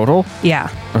 Total. Yeah.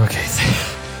 Okay.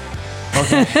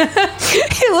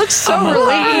 He looks so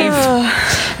relieved.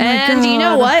 And you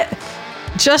know what?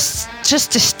 Just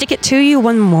to stick it to you,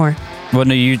 one more. Well,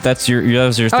 no, that was your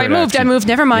Oh, third I moved. action.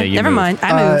 Never mind. Yeah, you Never moved. mind.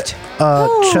 I moved.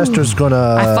 Chester's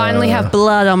gonna. I finally have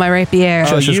blood on my rapier.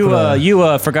 Oh, Chester's you gonna-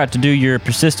 you forgot to do your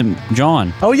persistent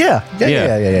John. Oh yeah.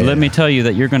 Yeah. Let me tell you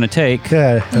that you're gonna take.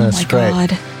 Yeah, that's my great.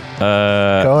 God.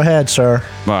 Go ahead, sir.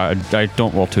 I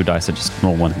don't roll 2 dice. I just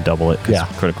roll 1 and double it. 'cause Yeah.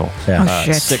 it's critical. Yeah. Oh,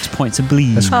 shit. 6 points of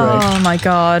bleed. That's great. Oh my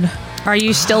God. Are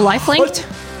you still life-linked?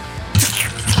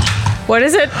 What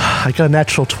is it? I got a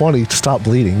natural 20 to stop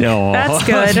bleeding. No, That's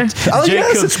good. Oh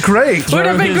yes, Jacob- it's great. Would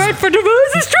have been great for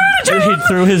Demuse's strategy. He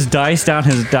threw his dice down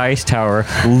his dice tower,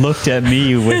 looked at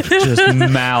me with just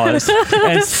malice,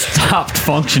 and stopped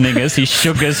functioning as he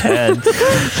shook his head.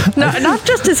 No, not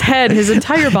just his head, his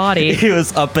entire body. He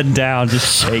was up and down,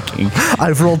 just shaking.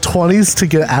 I've rolled 20s to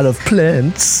get out of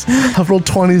plants. I've rolled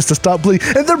 20s to stop bleeding,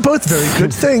 and they're both very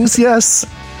good things. Yes,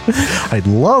 I'd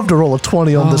love to roll a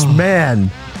 20 on this man.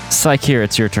 Psyche, here,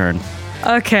 it's your turn.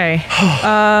 Okay.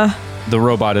 The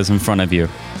robot is in front of you.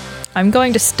 I'm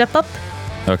going to step up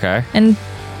Okay. and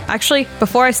actually,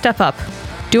 before I step up,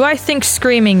 do I think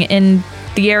screaming in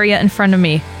the area in front of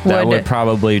me That would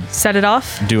probably set it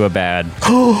off? do a bad.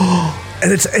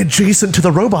 And it's adjacent to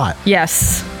the robot.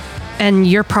 Yes. And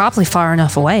you're probably far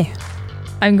enough away.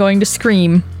 I'm going to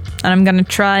scream and I'm going to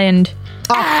try and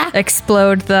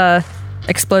explode the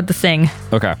thing.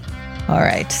 Okay. All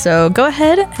right. So go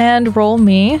ahead and roll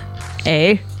me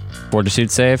a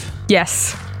Fortitude save.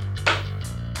 yes.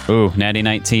 Ooh, natty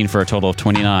 19 for a total of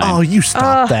 29. Oh, you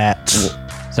stop that. So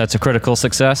that's a critical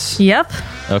success? Yep.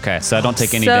 Okay, so I don't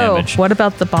take any so, damage. what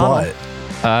about the bottle?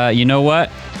 But You know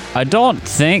what? I don't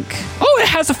think... Oh, it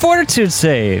has a fortitude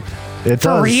save. it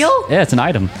does. Yeah, it's an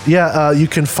item. Yeah, you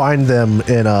can find them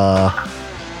in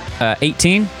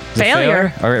 18? Is it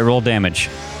Failure. All right, roll damage.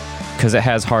 Because it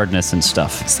has hardness and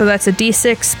stuff. So that's a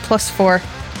d6 plus 4.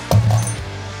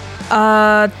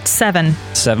 7.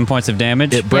 7 points of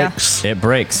damage. It breaks. It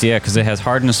breaks, yeah, because it has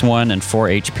hardness 1 and 4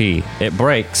 HP. It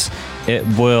breaks. It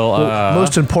will...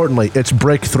 Most importantly, its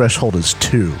break threshold is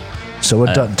 2, so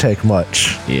it doesn't take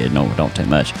much. Yeah, no, don't take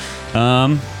much.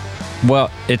 Well,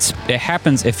 it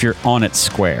happens if you're on its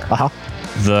square. Uh huh.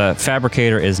 The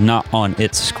fabricator is not on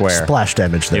its square. Splash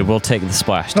damage then. It will take the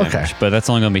splash damage, Okay. but that's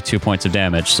only going to be 2 points of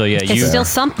damage. So yeah, It's still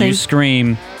something. You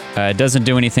scream. It doesn't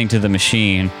do anything to the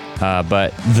machine,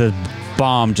 but the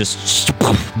bomb just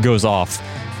goes off,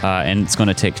 and it's going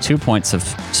to take 2 points of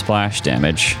splash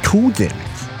damage. Cool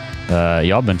damage.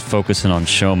 Y'all been focusing on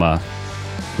Shoma.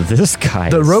 This guy.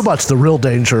 The is- robot's the real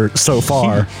danger so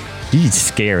far. He's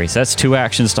scary. So that's 2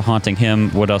 actions to haunting him.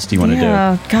 What else do you want to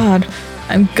Yeah, God.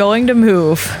 I'm going to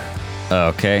move. do?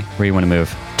 Okay, where you want to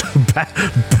move? Back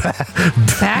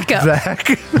up.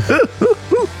 Back.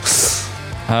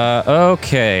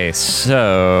 Okay,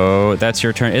 so that's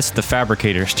your turn. It's the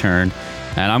fabricator's turn,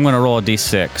 and I'm going to roll a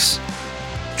d6.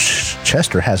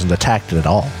 Chester hasn't attacked it at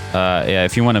all. Yeah,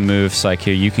 if you want to move,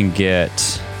 Psyche, you can get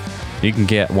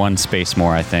 1 space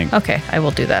more, I think. Okay, I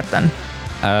will do that then.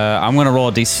 I'm going to roll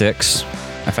a d6.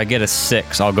 If I get a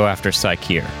 6, I'll go after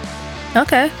Psyche.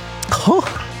 Okay.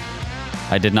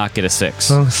 I did not get a 6.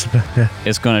 Yeah.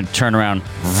 It's going to turn around,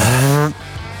 and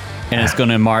it's going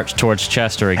to march towards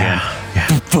Chester again.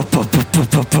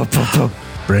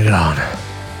 Bring it on.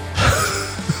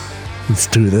 Let's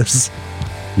do this.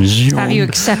 Have you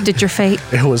accepted your fate?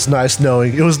 It was nice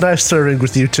serving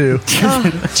with you too.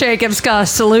 Jacob's got a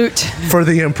salute. For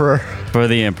the Emperor. For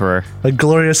the Emperor. A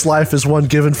glorious life is one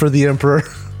given for the Emperor.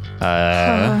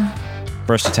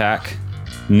 First attack,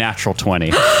 natural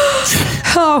 20.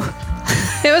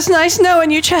 Oh, it was nice knowing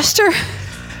you, Chester.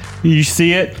 You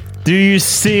see it? Do you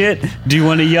see it? Do you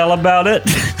want to yell about it?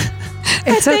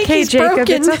 It's think okay, he's Jacob.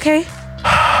 broken. It's okay.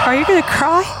 Are you gonna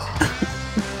cry?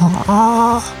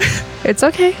 It's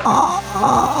okay.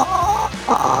 How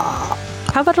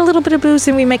about a little bit of booze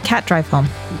and we make Cat drive home?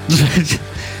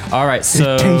 All right,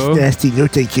 so nasty. No,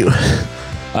 thank you.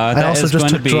 that I also is just going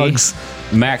to took be drugs.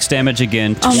 max damage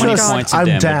again, 20 my God. points of I'm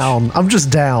damage. down. I'm just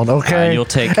down, okay? And you'll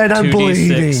take and I'm 2d6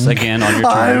 bleeding. again on your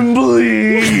turn. I'm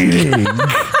bleeding.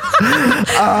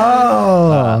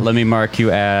 Let me mark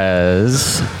you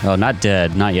as... Oh, not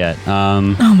dead. Not yet. Oh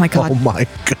my god. Oh my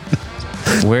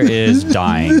god. Where is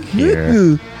dying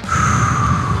here?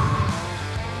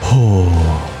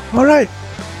 All right.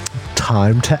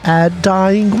 Time to add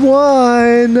dying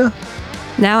 1.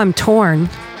 Now I'm torn.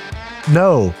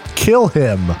 No, kill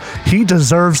him. He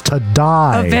deserves to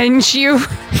die. Avenge you.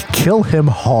 Kill him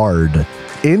hard.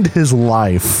 End his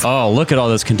life. Oh, look at all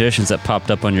those conditions that popped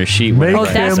up on your sheet. Make Oh,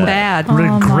 that's him bad.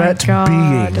 regret Oh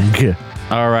my God. being.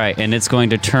 All right, and it's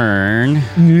going to turn...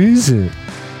 Easy.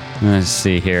 Let's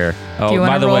see here. Oh, you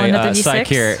wanna by the roll way, another Psych D6?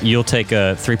 here, you'll take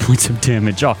 3 points of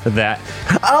damage off of that.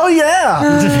 Oh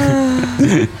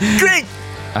yeah. Great.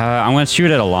 I'm going to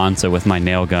shoot at Alonso with my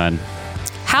nail gun.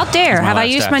 How dare? my Have I last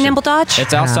used my action. nimble dodge?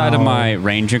 It's outside of Ow. my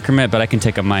range increment, but I can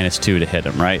take a -2 to hit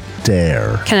him, right?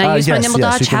 Dare. Can I use my yes, nimble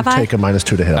yes, dodge? You can Have I? take a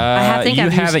 -2 to hit. I think you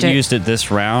I've used haven't it. used it this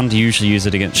round. You usually use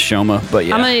it against Shoma, but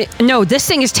yeah. No, this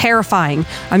thing is terrifying.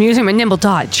 I'm using my nimble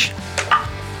dodge.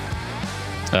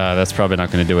 That's probably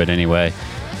not going to do it anyway.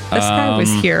 This guy was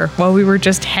here while we were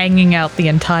just hanging out the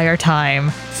entire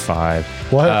time. 5.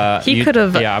 What? He could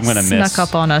have Yeah, I'm going to snuck miss.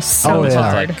 up on us so Oh,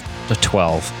 yeah. hard. A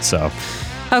 12, so.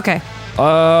 Okay.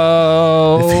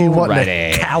 Oh, if he wasn't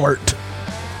a righty. coward.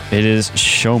 It is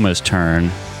Shoma's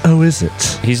turn. Oh, is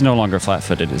it? He's no longer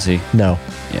flat-footed, is he? No.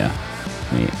 Yeah.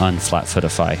 Let me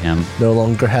unflat-footify him. No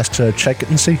longer has to check it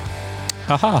and see.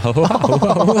 Haha.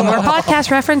 More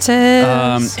podcast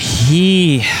references.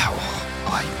 He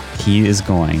is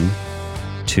going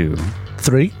to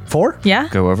 3, 4. Yeah?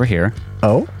 go over here.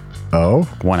 Oh.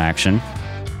 1 action.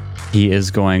 He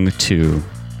is going to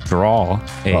draw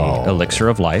a Oh. elixir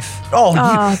of life. Oh,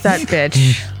 Oh, that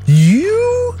bitch.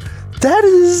 you. That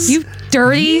is. You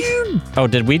dirty. Oh,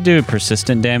 did we do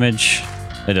persistent damage?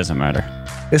 It doesn't matter.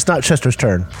 It's not Chester's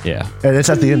turn, Yeah. and it's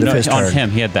at the end No, of his on turn.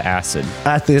 him, he had the acid.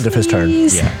 At the end of his turn.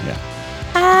 Yeah.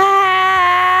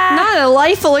 Not a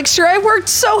life elixir. I worked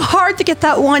so hard to get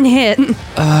that one hit.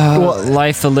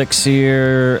 Life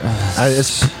elixir.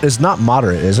 It's not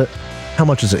moderate, is it? How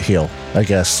much does it heal? I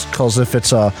guess because if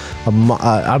it's I mean,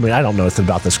 I don't know anything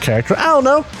about this character. I don't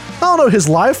know his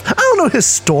life. I don't know his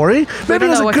story. Maybe don't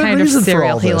there's know a what good kind of reason for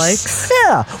cereal all he this. likes.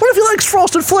 Yeah. What if he likes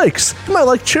Frosted Flakes? He might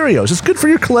like Cheerios. It's good for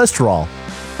your cholesterol.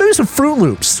 Maybe some Fruit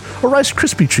Loops or Rice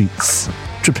Krispie treats.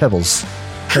 Pebbles.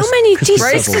 How many Krispie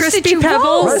Rice Pebbles. did you Krispie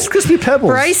roll? Pebbles? Rice Krispie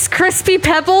Pebbles. Rice Krispie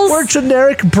Pebbles? Or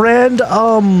generic brand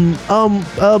Frosted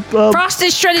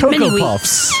shredded mini Cocoa wheat.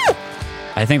 Puffs.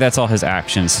 I think that's all his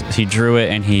actions. He drew it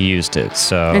and he used it.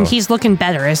 So. And he's looking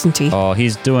better, isn't he? Oh,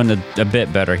 he's doing a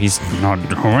bit better. He's not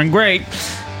doing great,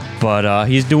 but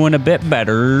he's doing a bit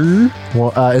better.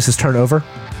 Well, is his turn over?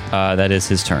 That is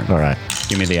his turn. All right.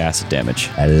 Give me the acid damage.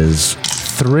 That is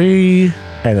 3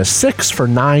 and a 6 for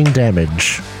 9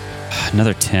 damage.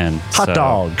 Another 10. Hot so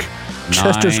dog.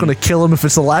 Chester's 9. going to kill him if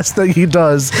it's the last thing he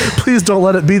does. Please don't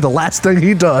let it be the last thing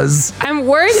he does. I'm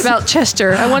worried about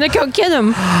Chester. I want to go get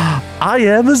him. I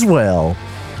am as well.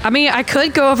 I mean, I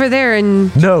could go over there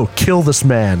and No, kill this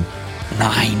man.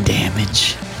 9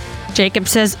 damage. Jacob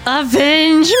says,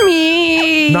 "Avenge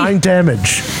me." 9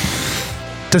 damage.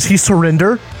 Does he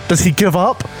surrender? Does he give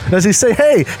up? Does he say,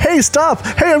 hey, stop.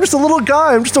 Hey, I'm just a little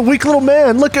guy. I'm just a weak little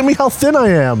man. Look at me how thin I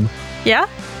am. Yeah?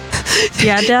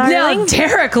 Yeah, Now darling?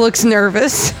 Derek looks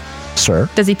nervous. Sir,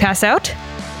 Does he pass out?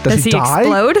 does he die?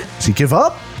 explode? Does he give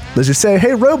up? Does he say,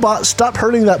 hey, robot, stop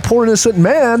hurting that poor innocent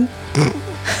man?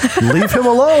 Leave him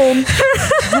alone.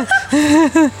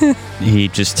 He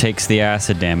just takes the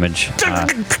acid damage.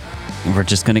 We're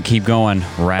just going to keep going.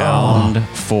 Round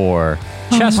 4.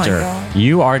 Chester,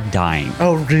 you are dying.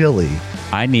 Oh, really?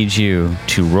 I need you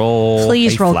to roll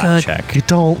Please a roll flat good. check. You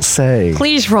don't say.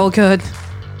 Please roll good.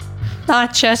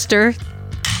 Not Chester.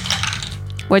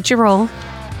 What'd you roll?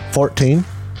 14?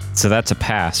 So that's a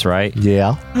pass, right?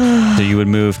 Yeah. So you would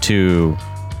move to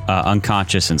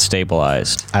unconscious and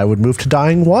stabilized. I would move to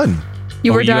dying 1.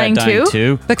 You Oh, were at dying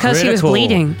too? Because he was Critical.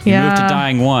 bleeding. You move to Yeah.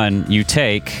 dying 1, you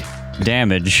take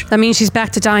damage. That means she's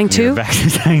back to dying You're too. back to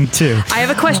dying 2. I have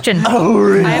a question. Oh,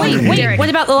 really? Wait, Derek, what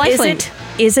about the life Is link?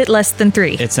 is it less than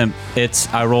 3? It's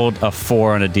I rolled a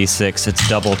 4 on a d6. It's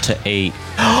double to 8.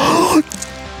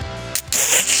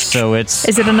 So it's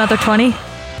Is it another 20?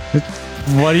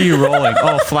 what are you rolling?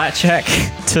 Oh, flat check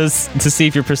to see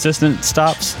if your persistent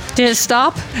stops. Did it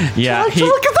stop? Yeah, Look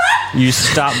at that! you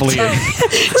stop bleeding.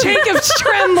 Jacob's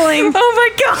trembling. Oh my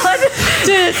god.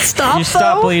 Did it stop You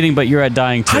stop though? bleeding, but you're at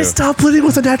dying 2. I stopped bleeding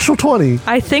with a natural 20.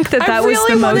 I think that I was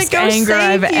really the wanna most go anger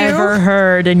save I've you. ever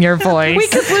heard in your voice. We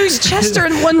could lose Chester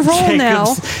in one roll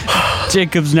now.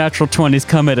 Jacob's natural 20s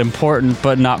come at important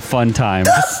but not fun times.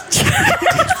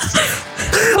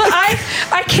 But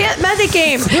I can't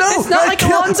metagame. No, It's not like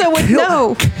Alonzo would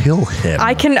know. Kill him.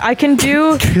 I can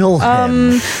do. Kill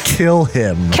him. Kill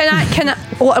him. Can I?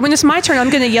 Well, when it's my turn, I'm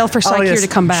going to yell for Saikir to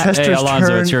come back. Chester's Hey, Alonzo,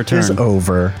 turn it's your turn. is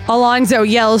over. Alonzo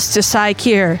yells to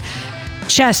Saikir,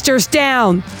 Chester's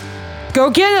down. Go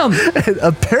get him. And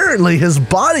apparently his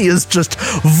body is just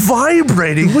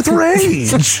vibrating with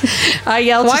rage. I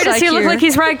yell to Why does he look Saikir. like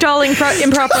he's ragdolling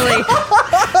improperly?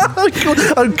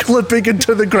 I'm clipping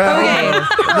into the ground.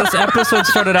 Okay. This episode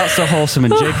started out so wholesome,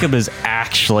 and Jacob is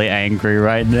actually angry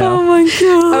right now. my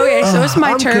god. Okay, so it's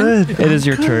my I'm turn. good. It is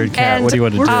your turn, Kat. And, What do you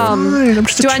want to do? Fine, I'm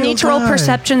just a Do I chill need to roll guy.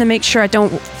 perception to make sure I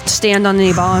don't stand on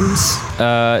any bombs?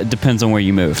 It depends on where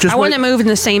you move. Just I want wait- to move in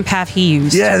the same path he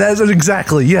used. Yeah, that's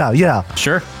exactly. Yeah.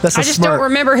 Sure. That's I a just smart. don't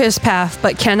remember his path,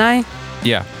 but can I?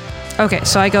 Yeah. Okay,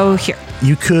 so I go here.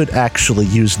 You could actually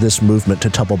use this movement to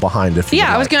tumble behind if you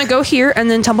Yeah, I was going to go here and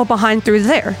then tumble behind through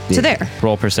there to there.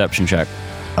 Roll perception check.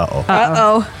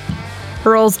 Uh-oh.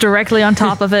 Rolls directly on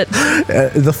top of it.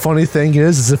 The funny thing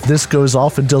is if this goes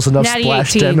off and deals enough Natty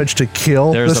splash 18. damage to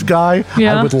kill There's this a- guy,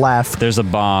 Yeah. I would laugh There's a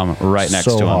bomb right next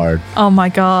so to him. hard. Oh my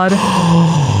god.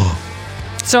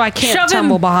 So I can't Shove him.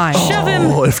 tumble behind. Shove him.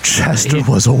 Oh, if Chester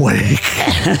was awake.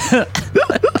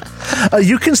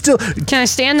 You can still. Can I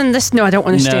stand in this? No, I don't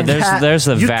want to No, stand. there's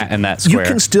a you vat can- in that You square.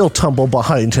 can still tumble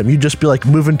behind him. You just be like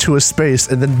move into a space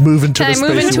and then move into Can the I space.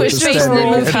 move into you a were just space and then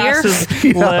standing move in. here? Past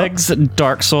his legs,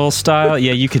 Dark Souls style.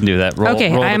 Yeah, you can do that. Roll,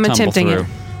 Okay, roll I the am tumble attempting through. it.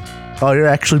 Oh, you're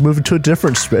actually moving to a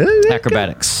different space.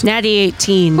 Acrobatics. Natty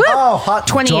 18. Oh, hot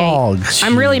 28. dogs.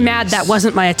 I'm really mad that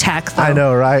wasn't my attack, though. I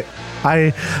know, right?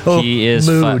 He is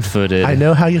mood. flat-footed. I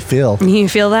know how you feel. You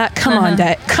feel that? Come on,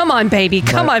 Dad. Come on, baby.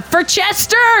 Come on. For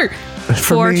Chester!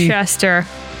 For me- Chester.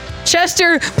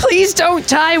 Chester, please don't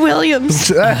die, Williams.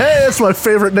 Hey, that's my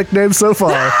favorite nickname so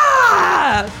far.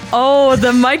 Oh,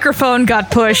 the microphone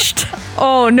got pushed.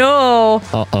 Oh no.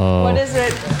 Uh-oh. What is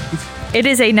it? It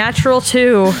is a natural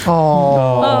 2.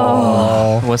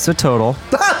 What's the total?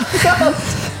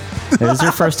 There's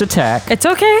your first attack. It's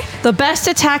okay. The best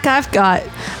attack I've got.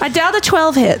 I doubt a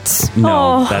 12 hits.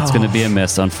 No, Oh. that's going to be a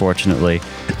miss, unfortunately.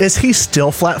 Is he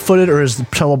still flat-footed, or is the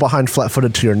tumble behind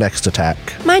flat-footed to your next attack?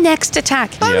 My next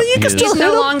attack. Yeah, you can he still is. He's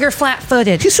no longer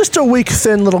flat-footed. He's just a weak,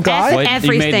 thin little guy. Wait, you made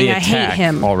everything. the I hate attack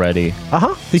him. already.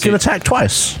 He can See- attack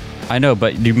twice. I know,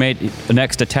 but you made the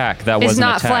next attack. That It's wasn't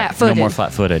not attack. flat-footed. No more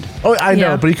flat-footed. Oh, I know,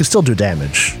 Yeah. but he can still do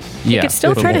damage. Yeah, could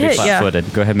still but try to won't be hit, yeah.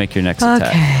 flat-footed. Go ahead, and make your next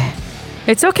attack.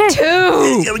 It's okay. 2.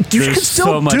 You can There's still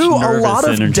so much do a nervous lot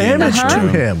of energy in damage this to room.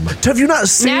 him. Have you not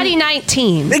seen? Natty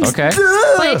 19. Okay.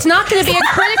 But it's not going to be a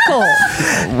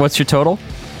critical. What's your total?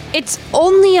 It's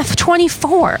only a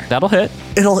 24. That'll hit.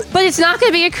 It'll. But it's not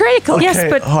going to be a critical. Okay, Yes,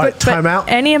 but, all right, but time out.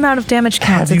 any amount of damage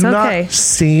counts. Have It's you okay. not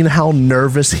seen how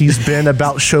nervous he's been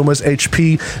about Shoma's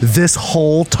HP this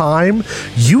whole time?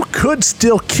 You could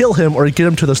still kill him or get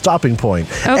him to the stopping point.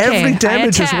 Okay, Every I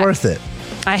damage is attack. worth it.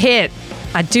 I hit.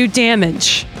 I do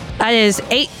damage. That is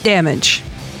 8 damage.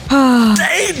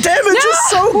 8 damage is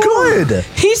so good.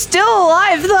 He's still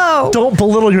alive, though. Don't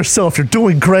belittle yourself. You're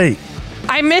doing great.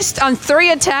 I missed on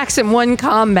 3 attacks in 1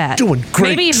 combat. Doing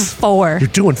great. Maybe even 4. You're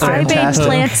doing I made fantastic.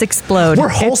 plants explode. We're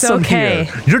It's wholesome okay.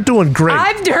 here. You're doing great.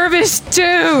 I'm nervous,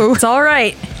 too. It's all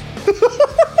right.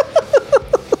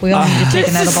 We all need to take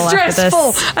an This is edible after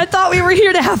stressful. this. I thought we were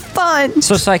here to have fun.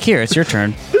 So, Saikir, it's your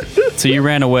turn. So you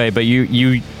ran away, but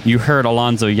you heard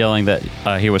Alonzo yelling that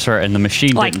he was hurt, and the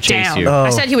machine Like didn't chase down. you.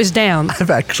 I said he was down. I've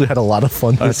actually had a lot of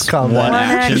fun this That's combat. one One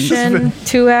action. action,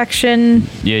 2 action.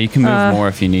 Yeah, you can move more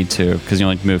if you need to, because you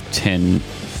only move 10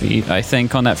 feet, I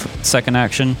think, on that second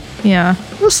action. Yeah.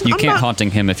 Listen, You I'm can't not-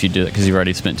 haunting him if you do it, because you've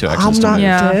already spent 2 I'm actions to not move.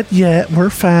 Yeah. dead yet. We're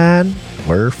fine.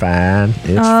 We're fine.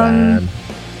 It's fine.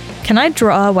 Can I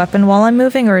draw a weapon while I'm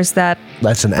moving, or is that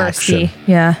That's an bursty? action.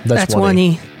 Yeah. That's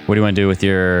 1E. 1E. What do you want to do with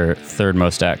your third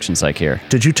most action, Saikir?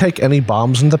 Did you take any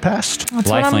bombs in the past? That's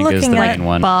what I'm Lifelink is looking the at. main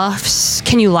one. Buffs.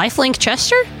 Can you lifelink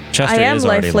Chester? Chester I am is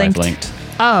already life-linked. life-linked.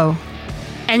 Oh.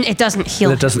 And it doesn't heal.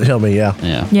 It doesn't heal me, yeah.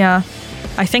 Yeah. Yeah.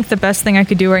 I think the best thing I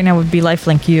could do right now would be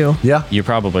lifelink you. Yeah. You're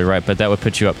probably right, but that would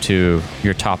put you up to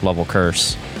your top level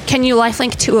curse. Can you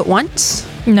lifelink 2 at once?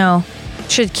 No.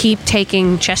 Should keep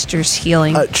taking Chester's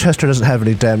healing. Chester doesn't have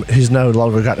any damage. He's no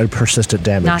longer got any persistent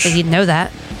damage. Not that he'd know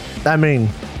that. I mean,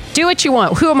 Do what you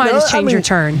want. Who am I no, to change mean, your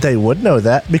turn? They would know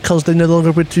that because they no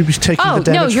longer would be taking Oh, the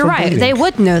damage. no, you're from right. bleeding. They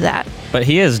would know that. But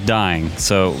he is dying,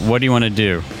 so what do you want to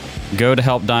do? Go to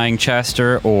help dying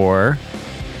Chester, or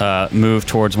move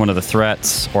towards one of the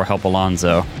threats, or help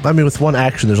Alonzo? I mean, with one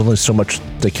action, there's only so much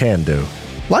they can do.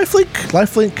 Lifelink,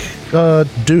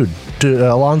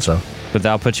 Alonzo. But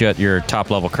that'll put you at your top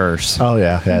level curse. Oh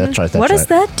yeah, that's right. That's What right. does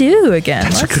that do again?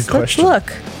 That's a good question. Let's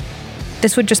look.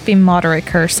 This would just be moderate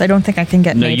curse. I don't think I can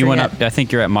get No, major you went yet. up. I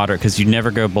think you're at moderate because you never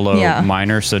go below Yeah.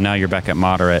 minor. So now you're back at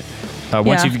moderate.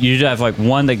 Once Yeah. you have like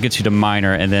one that gets you to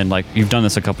minor, and then like you've done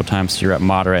this a couple times, so you're at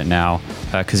moderate now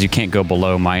because you can't go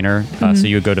below minor. So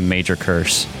you would go to major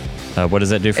curse. What does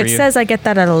that do for It you? says I get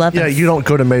that at 11. Yeah, you don't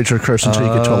go to major curse until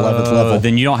you get to 11th level.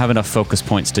 Then you don't have enough focus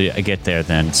points to get there.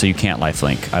 Then so you can't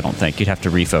lifelink. I don't think you'd have to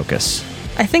refocus.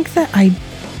 I think that I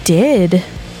did.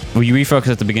 Well, you refocus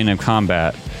at the beginning of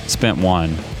combat, spent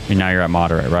 1, and now you're at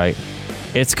moderate, right?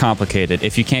 It's complicated.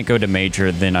 If you can't go to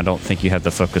major, then I don't think you have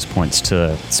the focus points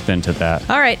to spend to that.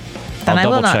 All right. Then I I'll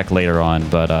will double not. check later on,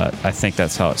 but I think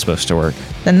that's how it's supposed to work.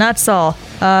 Then that's all.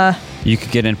 You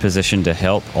could get in position to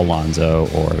help Alonzo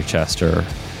or Chester.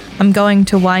 I'm going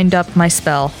to wind up my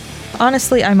spell.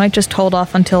 Honestly, I might just hold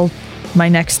off until my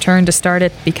next turn to start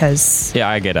it because Yeah,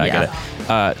 I get it. I Yeah. get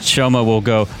it. Shoma will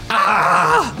go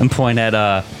and point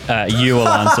at you,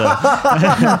 Alonzo,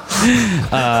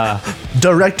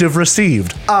 Directive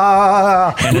received.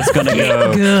 Ah! and it's gonna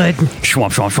go Good.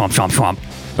 swamp, swamp, swamp, swamp, swamp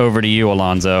over to you,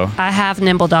 Alonzo. I have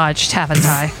nimble dodged, haven't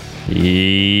I?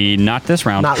 Not this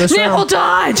round. Not this Nimble round.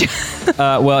 dodge.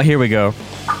 Well, here we go.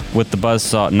 With the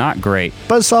buzzsaw, not great.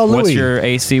 Buzzsaw Louie. What's your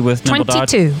AC with Nimble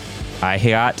Dodge? 22. I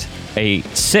got a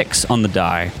 6 on the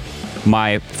die.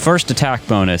 My first attack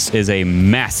bonus is a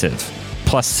massive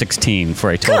plus 16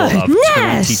 for a total of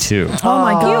Goodness. 22. oh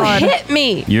my You god. hit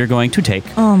me. You're going to take,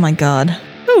 Oh my god.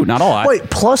 ooh, not a lot, Wait,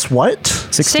 plus what?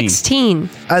 16. 16.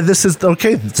 This is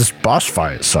okay. This is boss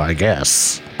fight, so I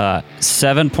guess.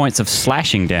 7 points of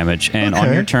slashing damage, and on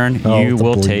Okay. your turn, Oh, you the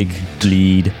will bleed. take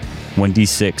bleed.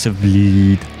 1d6 of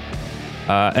bleed.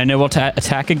 And it will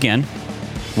attack again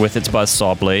with its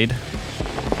buzzsaw blade.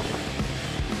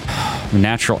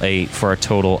 Natural 8 for a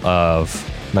total of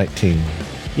 19.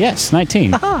 yes,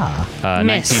 19. Miss.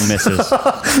 19 misses.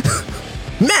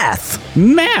 Math.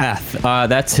 Math.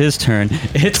 That's his turn.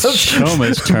 It's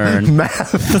Shoma's turn.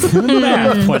 Math.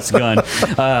 Math. What's gun?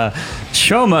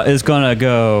 Shoma is gonna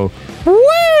go.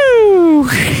 Woo!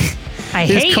 I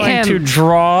He's hate going him. to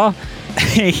draw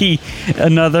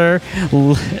another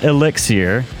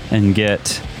elixir and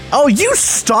get. Oh, you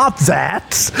stop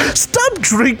that! Stop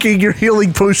drinking your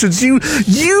healing potions, you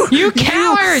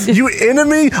coward! you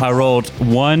enemy. I rolled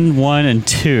 1, 1, and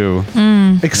 2.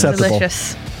 Acceptable.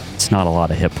 Delicious. It's not a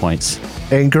lot of hit points.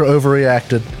 Anger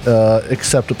overreacted.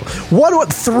 Acceptable.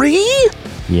 What? 3?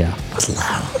 Yeah.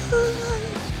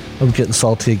 I'm getting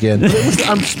salty again.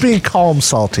 I'm just being calm,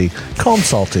 salty. Calm,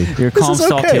 salty. You're This calm, is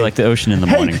salty okay. like the ocean in the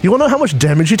Hey, morning. you want to know how much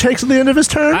damage he takes at the end of his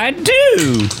turn? I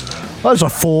do. That's a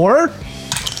 4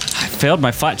 I failed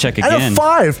my flat check and again. a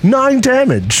 5. 9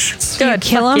 damage. Good.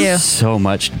 kill fuck him? you. So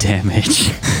much damage.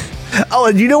 Oh,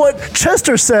 and you know what?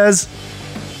 Chester says,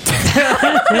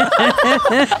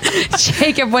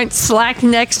 Jacob went slack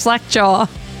neck, slack jaw.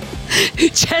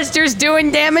 Chester's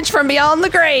doing damage from beyond the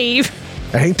grave.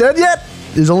 I ain't dead yet.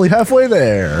 He's only halfway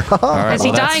there. All right, Is he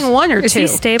well, that's dying 1 or 2? Is he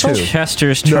stable? 2.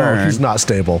 Chester's No, turn. he's not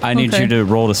stable. I need Okay. you to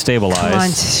roll to Come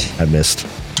on, stabilize. I missed.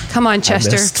 come on,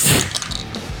 Chester. Missed.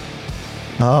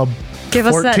 Give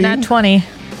us that 14? nat 20.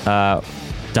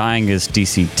 Dying is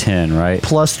DC 10, right?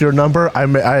 Plus your number,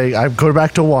 I go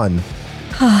back to 1.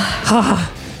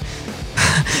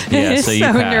 Yeah, It's so you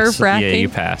so pass. nerve-wracking. Yeah, you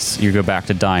pass. You go back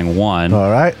to dying 1,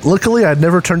 All right. Luckily, I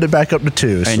never turned it back up to 2.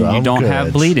 and so you I'm don't good.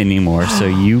 have bleed anymore, so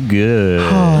you good.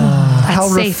 How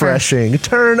safer. refreshing.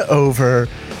 Turn over.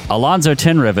 Alonzo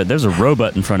Tenrivet, there's a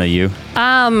robot in front of you.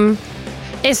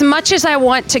 As much as I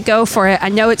want to go for it, I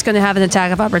know it's going to have an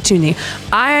attack of opportunity.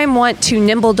 I want to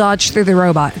nimble dodge through the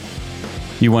robot.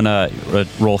 You want to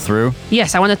roll through?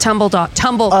 Yes, I want to tumble.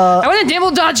 I want to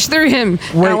nimble dodge through him.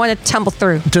 And I wait. want to tumble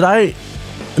through. Did I?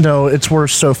 No, we're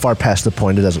so far past the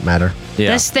point, it doesn't matter.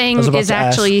 Yeah. This I thing was about is to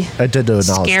ask. actually I did do a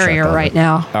knowledge check scarier on right it.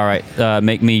 now. All right,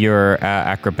 make me your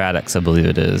acrobatics, I believe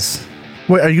it is.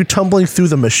 Wait, are you tumbling through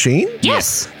the machine?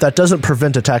 Yes, That doesn't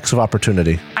prevent attacks of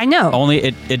opportunity. I know. Only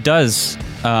it does.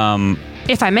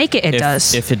 If I make it, it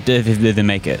does. If they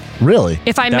make it. Really?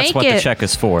 If I That's make what the it, check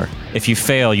is for. If you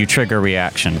fail, you trigger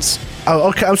reactions. Oh,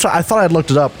 okay. I'm sorry. I thought I'd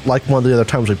looked it up like one of the other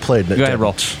times we played. And it Go ahead, didn't.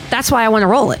 roll. that's why I want to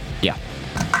roll it. Yeah.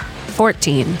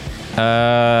 14.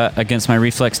 Against my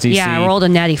reflex DC. Yeah, I rolled a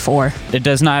natty 4. It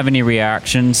does not have any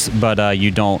reactions, but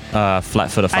you don't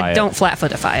flat-footify it. I don't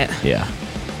flat-footify it. Yeah.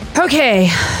 Okay,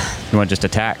 You want to just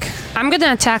attack? I'm going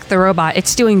to attack the robot.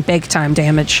 It's doing big time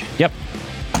damage. Yep.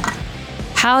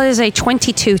 How is a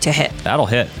 22 to hit? That'll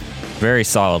hit very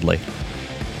solidly.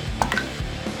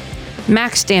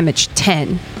 Max damage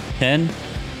 10. 10.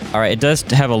 All right. It does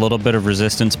have a little bit of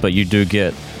resistance, but you do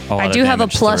get a lot I of do have a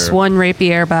damage plus through. 1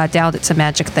 rapier, but I doubt it's a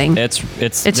magic thing. It's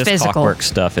It's just physical. clockwork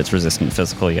stuff. It's resistant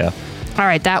physical, yeah. All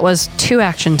right, that was 2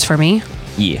 actions for me.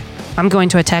 Yeah. I'm going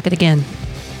to attack it again.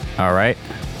 All right.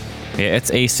 Yeah,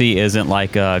 its AC isn't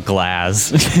like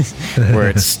glass, where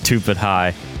it's stupid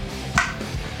high.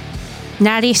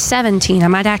 Natty 17. I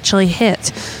might actually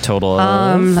hit. Total.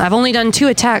 I've only done 2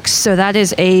 attacks, so that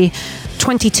is a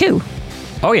 22.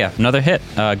 Oh yeah, another hit.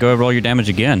 Go roll your damage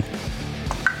again.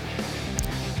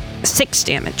 6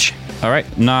 damage. All right,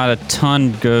 not a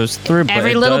ton goes through, but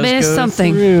Every it little does bit is go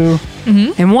something. through.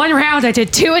 In one round, I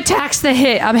did 2 attacks that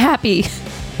hit. I'm happy.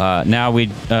 Now we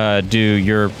do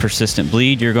your persistent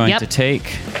bleed. You're going Yep. to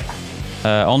take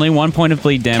only 1 point of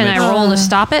bleed damage. Can I roll to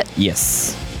stop it?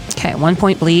 Yes. Okay, 1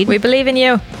 point bleed. We believe in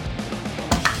you.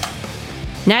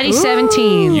 Natty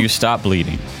 17. You stop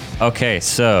bleeding. Okay,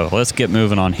 so let's get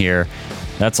moving on here.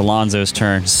 That's Alonzo's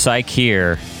turn. Psych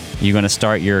here. You going to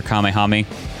start your Kamehame?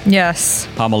 Yes.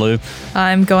 Hamalu?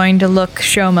 I'm going to look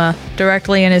Shoma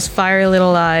directly in his fiery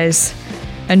little eyes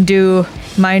and do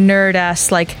my nerd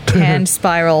ass like hand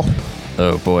spiral.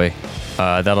 Oh boy.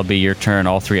 That'll be your turn,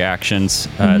 all 3 actions.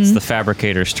 It's the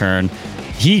Fabricator's turn.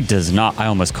 He does not, I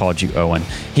almost called you Owen.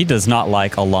 He does not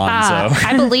like Alonzo.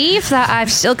 I believe that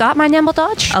I've still got my nimble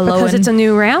dodge because Alolan. it's a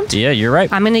new round. Yeah, you're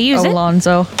right. I'm going to use it.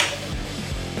 Alonzo.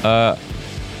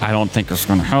 I don't think it's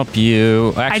going to help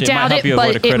you. Actually, I it might doubt help it, you avoid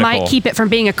a but critical. it might keep it from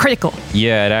being a critical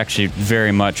Yeah, it actually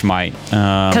very much might.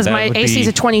 because That my would AC is be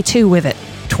a 22 with it.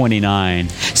 29.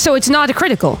 So it's not a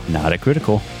critical. Not a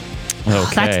critical.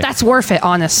 Okay. That's worth it,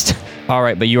 honest. All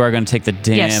right, but you are going to take the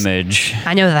Yes. damage.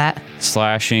 I know that.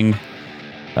 Slashing.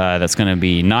 That's going to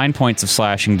be 9 points of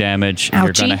slashing damage. And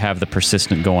you're Ouchie. going to have the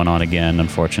persistent going on again,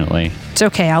 unfortunately. It's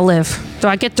okay. I'll live. Do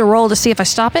I get to roll to see if I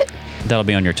stop it? That'll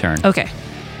be on your turn. Okay.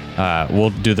 We'll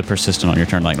do the persistent on your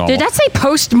turn like normal. Did that say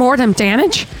post-mortem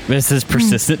damage? This is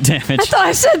persistent damage. I thought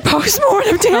I said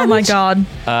post-mortem damage. Oh my god.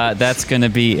 That's going to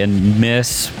be a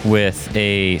miss with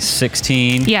a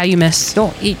 16. Yeah, you missed.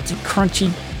 Don't eat the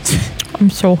crunchy. I'm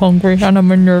so hungry and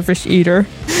I'm a nervous eater.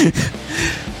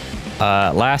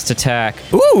 Last attack.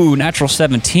 Ooh, natural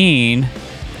 17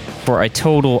 for a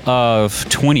total of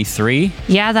 23.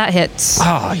 Yeah, that hits.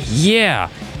 Oh, yeah.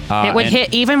 It would and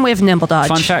hit even with nimble dodge.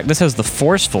 Fun fact, this has the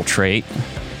forceful trait.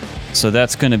 So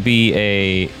that's going to be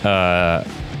a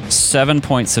 7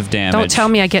 points of damage. Don't tell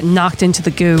me I get knocked into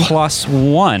the goo. Plus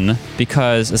 1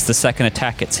 because it's the second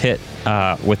attack it's hit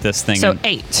with this thing. So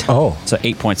 8. Oh, So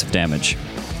 8 points of damage.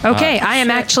 Okay, I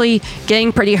am actually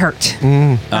getting pretty hurt.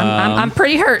 I'm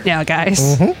pretty hurt now,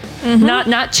 guys.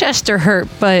 Not Chester hurt,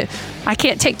 but I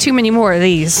can't take too many more of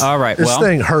these. All right, this well,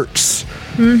 thing hurts.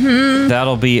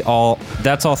 that'll be all.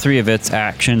 That's all 3 of its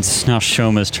actions. It's now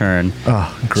Shoma's turn.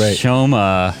 Oh, great.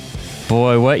 Shoma,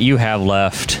 boy, what you have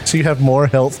left. So you have more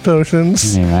health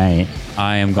potions? All right.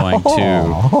 I am going to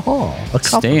Oh, a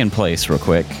couple. stay in place real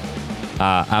quick.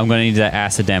 I'm going to need that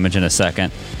acid damage in a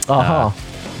second.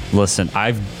 Listen,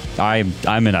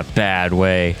 I'm in a bad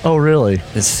way. Oh, really?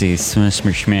 Let's see.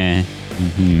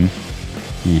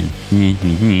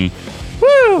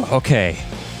 Woo! Okay.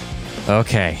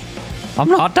 I'm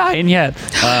not dying yet.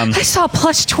 I saw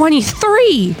plus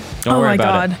 23. Don't Oh worry my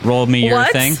about God. it. Roll me your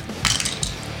What? thing.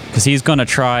 Because he's going to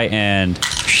try and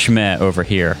schmet over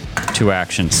here. 2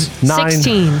 actions. 9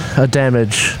 16.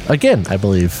 Damage. Again, I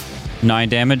believe. 9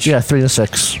 damage? Yeah, 3 and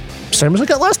 6. Same as I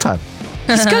got last time.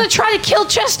 He's going to try to kill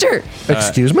Chester.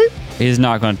 Excuse me? He's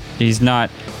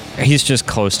just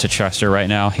close to Chester right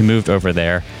now. He moved over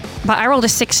there. But I rolled a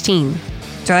 16.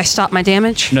 Did I stop my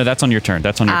damage? No, that's on your turn.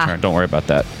 That's on your turn. Don't worry about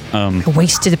that. I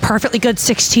wasted a perfectly good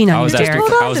 16 on I was you, Derek.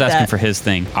 asking for his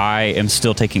thing. I am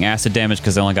still taking acid damage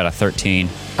because I only got a 13.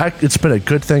 It's been a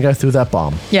good thing I threw that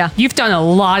bomb. Yeah. You've done a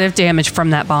lot of damage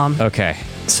from that bomb. Okay,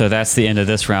 so that's the end of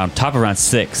this round. Top of round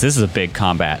 6. This is a big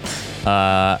combat. It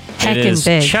Heckin' is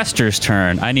big. Chester's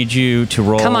turn. I need you to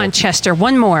roll Come on, Chester.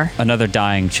 One more. another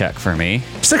dying check for me.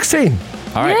 16.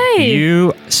 All right, Yay.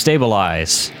 you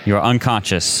stabilize. You are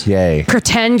unconscious. Yay.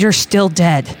 Pretend you're still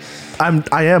dead.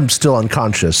 I am still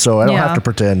unconscious, so I don't Yeah. have to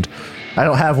pretend. I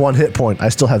don't have 1 hit point. I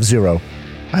still have 0.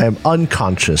 I am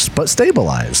unconscious, but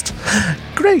stabilized.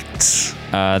 Great.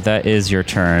 That is your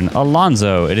turn.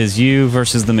 Alonzo, it is you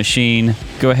versus the machine.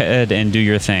 Go ahead and do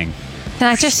your thing. Can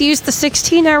I just use the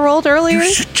 16 I rolled earlier?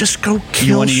 You should just go kill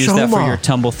You want to use that for your Shoma.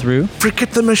 tumble through?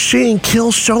 Forget the machine.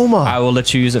 Kill Shoma. I will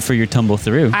let you use it for your tumble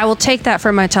through. I will take that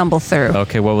for my tumble through.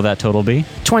 Okay, what will that total be?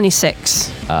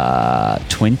 26.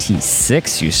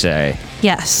 26, you say?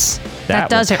 Yes. That will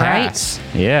does it, right? pass.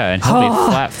 Yeah, and he'll be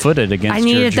flat-footed against I your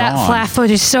needed that John. flat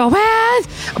footage so bad.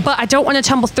 But I don't want to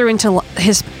tumble through until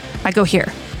I go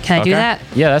here. Can I do that?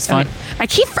 Yeah, that's fine.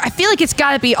 Okay. I feel like it's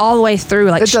got to be all the way through,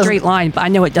 like It doesn't- straight line, but I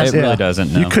know it doesn't. It really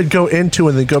doesn't, no. You could go into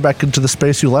and then go back into the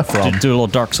space you left from. Do a little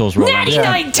Dark Souls roll. Natty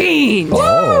 19!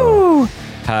 Oh. Woo!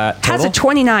 How's Total? a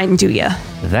 29 do ya?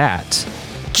 That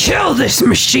Kill this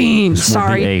machine! will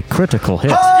Sorry. be a critical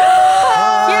hit.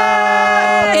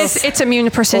 It's immune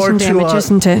to precision Or to, damage,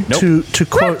 isn't it? To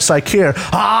quote Psycheer,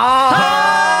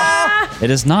 It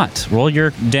is not. Roll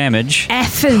your damage,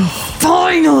 Effing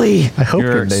finally! I hope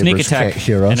your your neighbors sneak attack, can't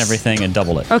hear us. and everything, and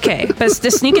double it. Okay, but is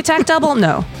the sneak attack double?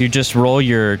 No. You just roll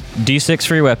your D6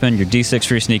 for your weapon, your D6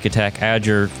 for your sneak attack, add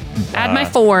your Add my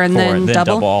 4 and then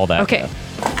double? double all that. Okay.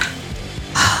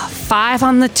 5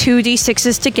 on the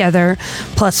 2d6s together,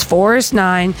 plus 4 is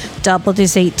 9, doubled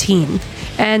is 18.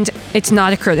 And it's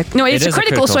not a critical. No, it's It a is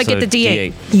critical, so I get the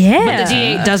D8. Yeah. But the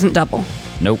D8 doesn't double.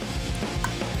 Nope.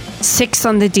 6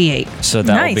 on the D8. So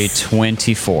that will be Nice.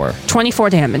 24. 24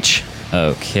 damage.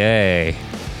 Okay.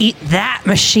 Eat that,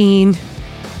 machine.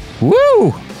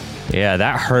 Woo! Yeah,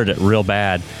 that hurt it real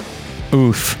bad.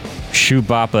 Oof.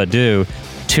 Shoo-bapa do.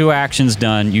 2 actions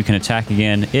done. You can attack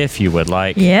again if you would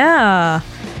like. Yeah.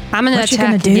 I'm going to What you attack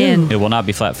gonna do? again. It will not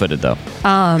be flat-footed, though.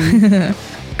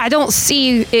 I don't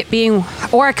see it being...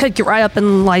 Or I could get right up in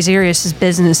Lysarius'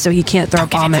 business so he can't throw a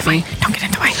bomb at me. Don't get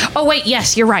in the way. Oh, wait,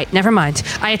 yes, you're right. Never mind.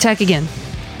 I attack again.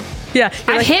 Yeah.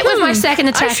 I've hit with my second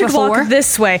attack I should before. walk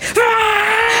this way.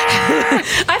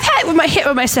 I've hit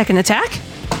with my second attack.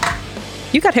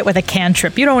 You got hit with a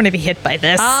cantrip. You don't want to be hit by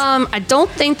this. I don't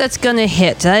think that's going to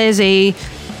hit. That is a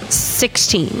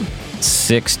 16.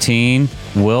 16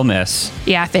 will miss.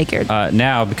 Yeah, I figured.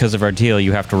 Now, because of our deal,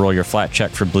 you have to roll your flat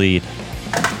check for bleed.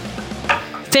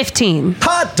 15.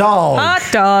 Hot dog. Hot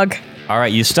dog. All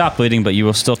right, you stop bleeding, but you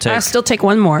will still take... I'll still take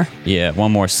one more. Yeah,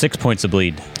 one more. 6 points of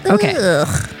bleed. Okay.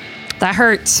 That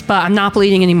hurts, but I'm not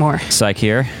bleeding anymore. Psych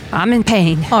here. I'm in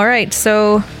pain. All right.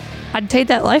 So, I'd take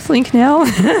that lifelink now.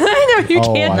 I know you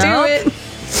Oh, can't wow. do it.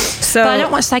 so But I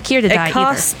don't want Psycheer to die it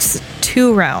costs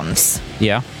 2 rounds.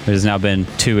 Yeah, it has now been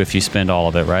 2 if you spend all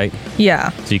of it, right? Yeah.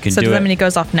 So you can So do does it. that mean it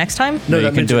goes off next time? No, you that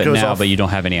can means do it it goes now, off. but you don't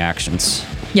have any actions.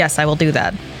 Yes, I will do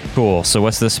that. Cool. So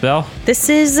what's the spell? This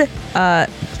is Inner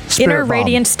Spirit bomb.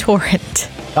 Radiance Torrent.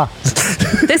 Ah.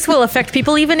 This will affect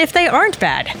people even if they aren't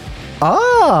bad.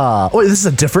 Wait, this is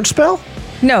a different spell?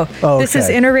 No, Oh, this is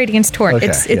okay. Inner Radiance Torrent. Okay,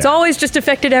 It's yeah. always just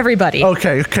affected everybody.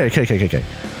 Okay.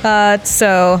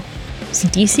 So it's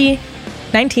DC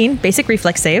 19, basic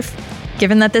reflex save.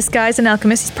 Given that this guy's an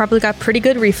alchemist, he's probably got pretty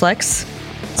good reflex.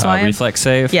 So I am, Reflex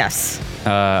save? Yes.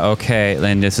 Okay,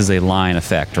 then this is a line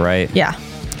effect, right? Yeah.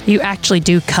 You actually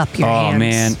do cup your hands. Oh,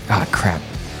 man. Oh, crap.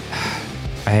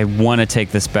 I want to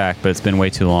take this back, but it's been way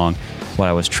too long. What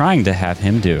I was trying to have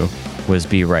him do was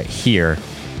be right here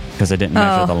because I didn't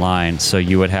measure the line. So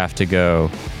you would have to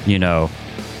go,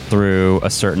 through a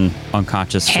certain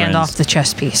unconscious Hand friend's off the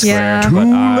chess piece. Yeah. square,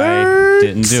 but I late.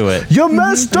 didn't do it. You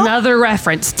messed up. Another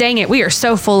reference. Dang it, we are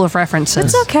so full of references.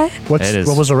 It's okay. What It is.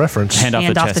 was the reference? Hand off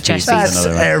Hand the off chess the chess piece. piece. is That's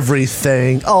another one.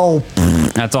 everything. Oh,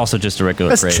 That's also just a regular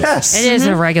that's phrase. chess. It is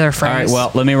a regular phrase. All right,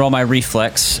 well, let me roll my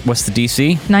reflex. What's the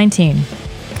DC? 19.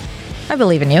 I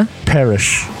believe in you.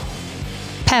 Perish.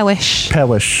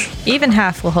 Perish. Even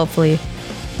half will hopefully.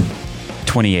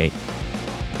 28.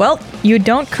 Well, you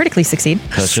don't critically succeed.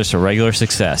 So it's just a regular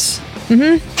success.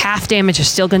 Half damage is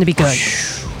still going to be good.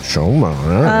 Show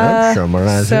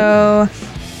me. So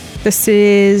this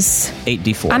is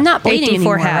 8d4. I'm not bleeding 8d4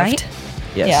 anymore, halved. right?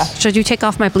 Yes. Yeah. Should you take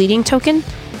off my bleeding token?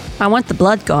 I want the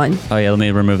blood gone. Oh, yeah, let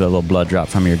me remove that little blood drop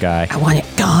from your guy. I want it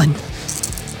gone.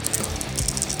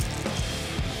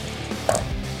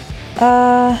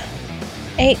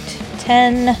 8,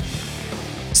 10.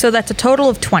 So that's a total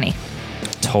of 20.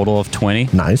 Total of 20.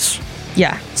 Nice.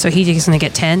 Yeah. So he's going to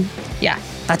get 10. Yeah.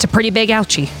 That's a pretty big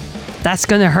ouchie. That's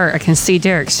going to hurt. I can see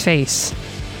Derek's face.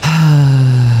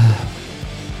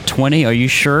 20, are you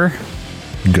sure?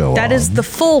 Go That on. is the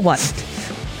full one.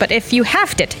 But if you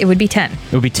halved it, it would be 10.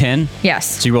 It would be 10?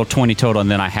 Yes. So you roll 20 total and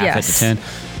then I half Yes. it to 10?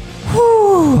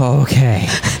 Whew. Okay.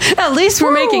 At least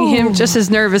we're making him just as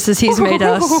nervous as he's made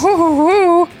us.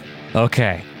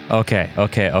 Okay. Okay.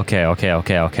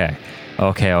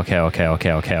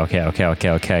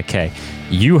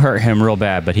 You hurt him real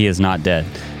bad, but he is not dead.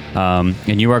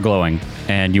 And you are glowing,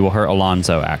 and you will hurt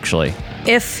Alonzo, actually.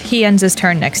 If he ends his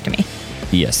turn next to me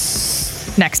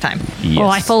Yes. next time. Yes. Well,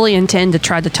 I fully intend to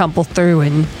try to tumble through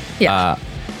and Yeah.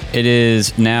 It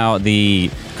is now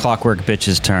the Clockwork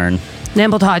Bitch's turn.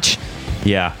 nimble dodge.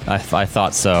 Yeah, I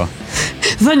thought so.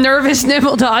 The nervous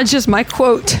nimble dodge is my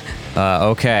quote.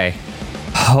 Okay.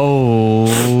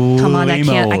 Holy Come on, I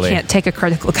moly. can't take a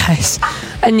critical, guys.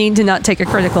 I need to not take a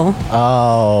critical.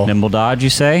 Oh. Nimble dodge, you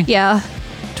say? Yeah.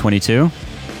 22.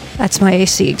 That's my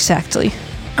AC exactly.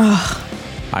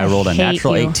 I rolled a hate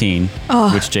natural you. 18,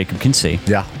 which Jacob can see.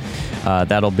 Yeah.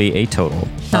 That'll be a total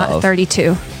Not of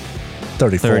 32.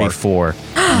 34. 34.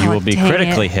 You will be Dang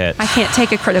critically it. hit I can't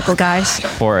take a critical, guys.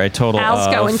 for a total Al's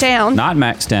of going down. not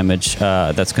max damage.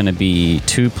 That's going to be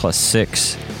 2 plus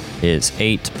 6 is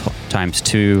 8 times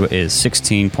 2 is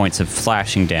 16 points of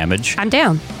slashing damage, I'm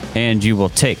down. and you will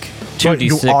take 2 Wait,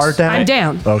 d6. you are down? I'm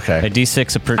down. A Okay.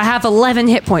 d6 of I have 11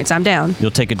 hit points. I'm down, You'll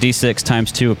take a d6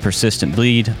 times 2 of persistent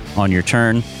bleed on your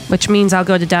turn. which means I'll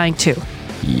go to dying 2.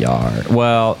 Yard.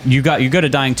 Well, you go to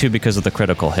dying 2 because of the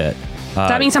critical hit.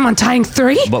 That means I'm on dying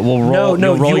 3? But we'll roll.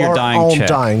 No, you'll roll you your are dying all check.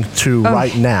 dying to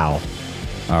right now.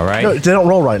 All right. No, they don't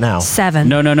roll right now. 7.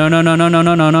 No. Don't do it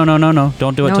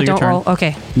No, till your don't turn. roll.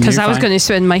 Okay. Because You're I was fine. going to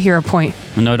spend my hero point.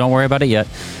 No, don't worry about it yet.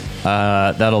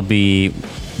 That'll be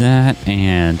that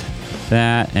and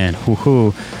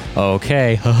hoo-hoo.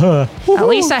 Okay. At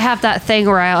least I have that thing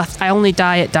where I only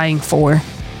die at dying 4.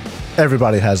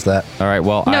 Everybody has that. All right.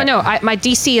 Well, My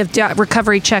DC of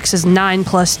recovery checks is 9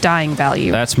 plus dying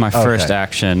value. that's my first Okay.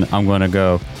 action. I'm going to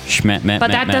go schmet.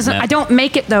 But that doesn't. I don't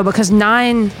make it though because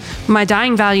 9. My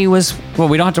dying value was. Well,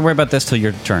 we don't have to worry about this till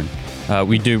your turn.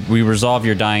 We resolve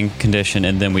your dying condition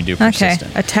and then we do Okay.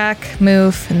 persistent. Attack,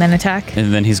 move, and then attack.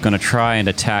 And then he's going to try and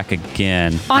attack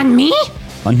again. On me?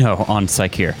 Oh, no, on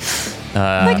Psycheer.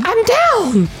 I'm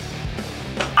down.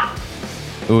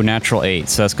 Ooh, natural 8.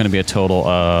 So that's going to be a total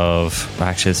of.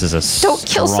 Actually, this is a Don't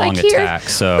kill strong Psyche here. attack.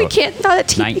 So We can't. Not a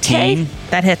TPK. 19.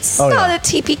 That hits. Oh, Not yeah. a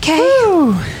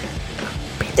TPK.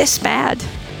 Be this bad.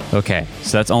 Okay,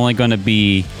 so that's only going to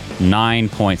be 9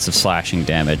 points of slashing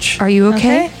damage, Are you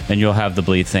okay? Okay. and you'll have the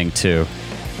bleed thing too.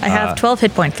 I have 12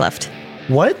 hit points left.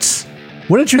 What?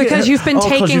 When did you Because get you've been 'cause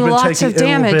taking you've been lots of taking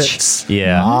ill damage. bits.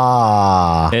 Yeah,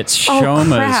 Ah. it's Oh, Shoma's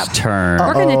crap. turn.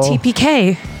 We're gonna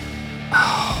TPK.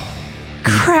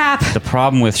 Crap. The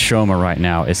problem with Shoma right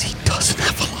now is he doesn't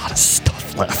have a lot of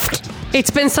stuff left.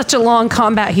 It's been such a long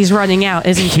combat. He's running out,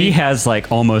 isn't He he? has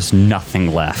like almost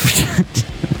nothing left.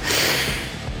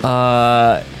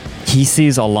 He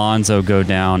sees Alonzo go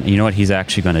down. You know what he's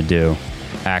actually going to do?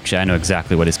 Actually, I know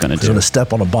exactly what he's going to He's do. gonna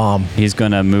step on a bomb. He's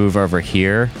going to move over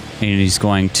here, and he's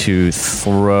going to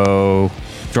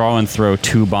draw and throw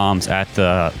 2 bombs at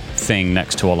the thing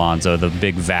next to Alonzo, the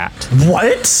big vat.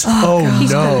 What? Oh,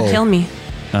 He's gonna kill no. me.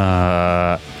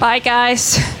 Bye, guys.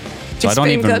 So It's I don't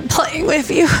been even good playing with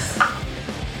you.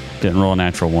 didn't roll a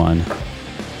natural 1.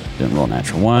 Didn't roll a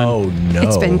natural 1. Oh no.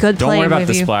 It's been good Don't playing worry about with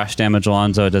the you. splash damage,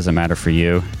 Alonzo. It doesn't matter for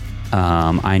you.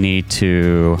 I need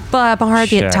to. But I'm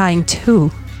already Check. at dying 2.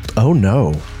 Oh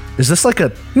no. Is this like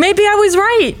a Maybe I was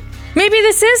right. Maybe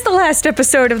this is the last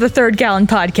episode of the Third Gallon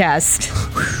podcast.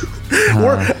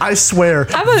 I swear,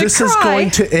 I'm gonna this is cry. going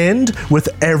to end with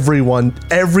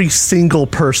every single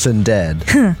person dead.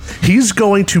 He's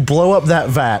going to blow up that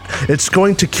vat. It's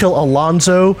going to kill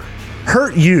Alonzo,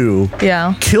 hurt you,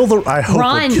 Yeah. kill the. I hope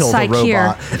Run, would kill the Psycheer.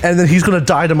 robot, and then he's going to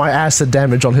die to my acid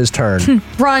damage on his turn.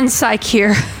 Run, Psych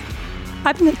here.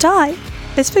 I'm gonna die.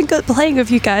 It's been good playing with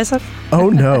you guys. Oh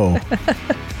no!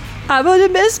 I'm gonna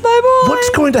miss my boy. What's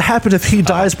going to happen if he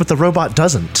dies but the robot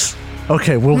doesn't?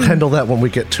 Okay, we'll handle that when we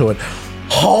get to it.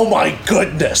 Oh my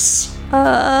goodness!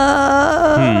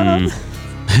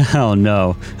 Oh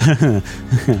no.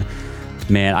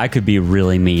 Man, I could be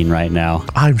really mean right now,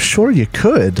 I'm sure you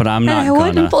could. but I'm not I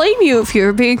wouldn't gonna. blame you if you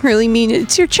were being really mean.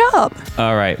 It's your job.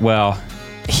 All right, well,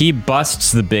 he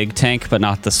busts the big tank, but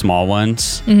not the small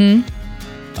ones. Mm-hmm.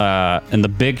 And the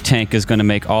big tank is going to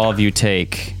make all of you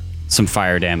take some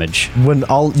fire damage. When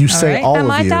all you say, right. all Am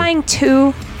of I you. dying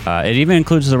too? It even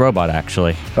includes the robot,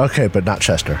 actually. Okay, but not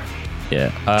Chester. Yeah.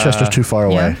 Chester's too far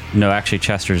away. No, actually,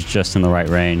 Chester's just in the right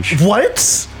range. What?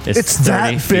 It's It's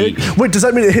that 30 big? feet. Wait, does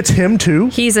that mean it hits him too?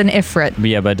 He's an Ifrit. But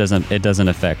yeah, but it doesn't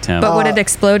affect him. But would it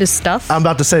explode his stuff? I'm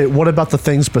about to say, what about the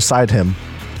things beside him?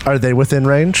 Are they within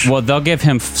range? Well, they'll give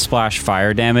him splash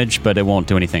fire damage, but it won't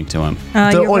do anything to him.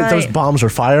 You're Wait, those right. bombs are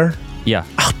fire? Yeah.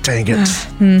 Oh, dang it.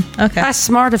 Okay. That's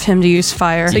smart of him to use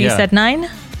fire. So you Yeah. said 9?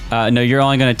 No, you're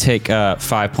only going to take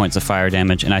 5 points of fire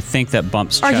damage, and I think that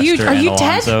bumps Are Chester you and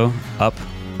dead? Alonzo up.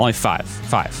 Only 5.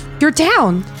 5. You're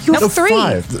down. You have No, 3.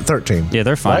 5. 13. Yeah,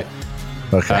 they're fine.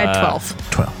 Right? Okay. I had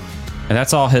 12. 12. And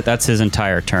that's all. That's his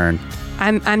entire turn.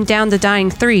 I'm down to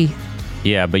dying 3.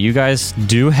 Yeah, but you guys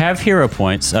do have hero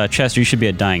points. Chester, you should be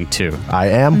at dying 2. I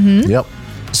am? Mm-hmm. Yep.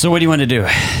 So what do you want to do?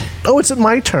 Oh, it's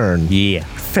my turn. Yeah.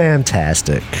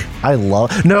 Fantastic. I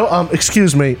love. No,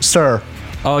 excuse me, sir.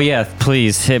 Oh yeah,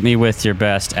 please hit me with your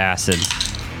best acid.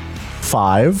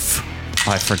 5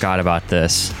 Oh, I forgot about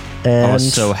this. I and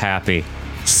was so happy.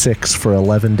 6 for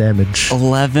 11 damage.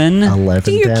 11. 11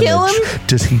 Do you damage. kill him?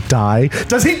 Does he die?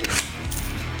 Does he?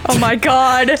 Oh my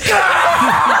god.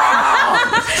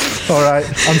 All right.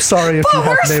 I'm sorry if you have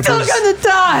We're neighbors. still gonna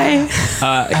die.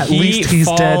 At least he's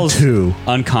dead falls too.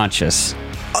 Unconscious.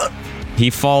 He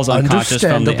falls unconscious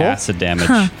from the Understandable. acid damage.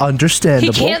 He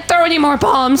Understandable. can't throw any more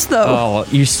bombs, though. Oh,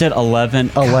 you said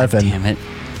 11. 11. God damn it.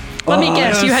 Let me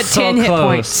guess, that you was had so 10 hit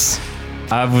close.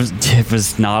 points. It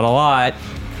was not a lot.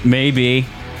 Maybe.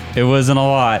 It wasn't a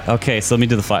lot. Okay, so let me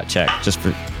do the flat check. Just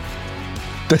for.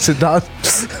 Does it not?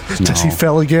 Does he No.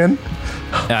 fail again?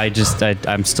 I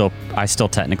still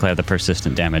technically have the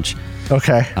persistent damage.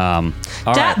 Okay. All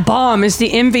That right. bomb is the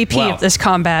MVP Well, of this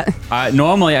combat.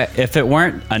 Normally, if it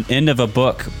weren't an end of a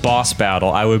book boss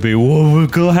battle, I would be, whoa,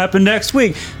 what's going to happen next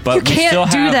week? But You we can't still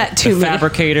do have that to the me.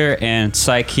 Fabricator and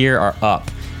Psycheer are up.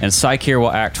 And Psycheer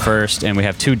will act first, and we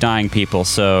have 2 dying people.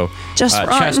 So, Just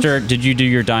run. Chester, did you do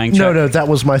your dying check? no, that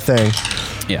was my thing.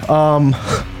 Yeah.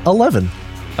 11.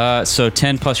 So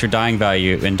 10 plus your dying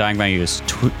value, and dying value is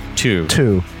 2.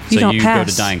 2. So don't you go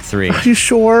pass. to dying 3. Are you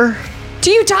sure? Do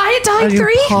you die at Are dying you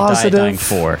 3? Die at positive? dying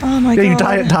 4. Oh my Yeah, god. you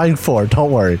die at dying 4.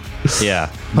 Don't worry. Yeah.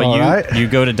 But All right. you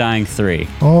go to dying 3.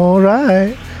 All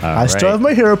right. I still right. have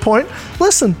my hero point.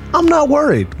 Listen, I'm not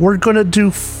worried. We're going to do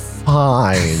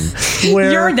fine.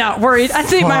 You're not worried. I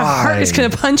think my heart is Fine.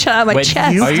 going to punch out of my Wait,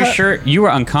 chest. are you sure? You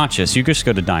were unconscious. You just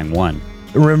go to dying 1.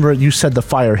 Remember, you said the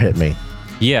fire hit me.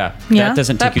 Yeah, Yeah. that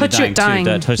doesn't That take you to puts you at dying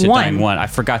 2. That dying puts you at dying 1. 1. I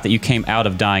forgot that you came out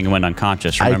of dying and went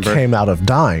unconscious, remember? I came out of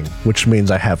dying, which means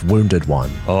I have wounded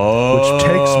 1. Oh. Which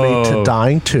takes me to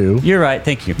dying 2. You're right.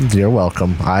 Thank you. You're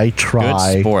welcome. I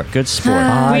try. Good sport. Good sport.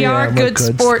 I we are am a good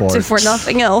sports sport. if we're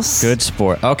nothing else. Good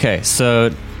sport. Okay,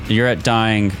 so you're at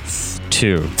dying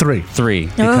 2. 3. 3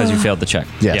 because you failed the check.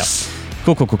 Yes. Yep.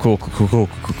 Cool.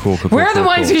 We're the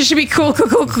ones who should be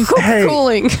Hey.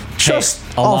 cooling. Just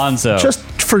Alonzo. just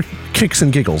for kicks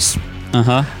and giggles.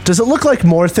 Uh-huh. Does it look like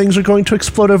more things are going to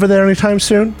explode over there anytime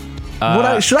soon?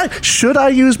 Should I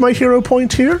use my hero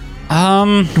point here?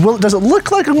 Well, does it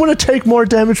look like I'm going to take more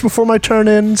damage before my turn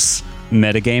ends?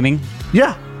 Metagaming.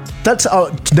 Yeah. That's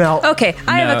now. Okay,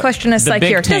 I have No, a question as the Psyche big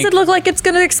here. Does tank- it look like it's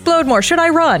gonna explode more? Should I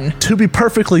run? To be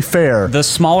perfectly fair, The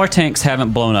smaller tanks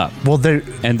haven't blown up, well, they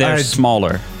and they're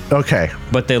smaller, okay.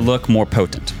 but they look more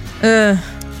potent.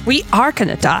 We are going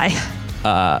to die.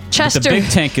 Chester The big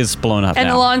tank is blown up and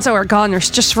now. Alonzo are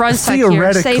goners. Just run here,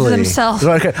 Theoretically, save themselves.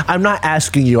 Okay, I'm not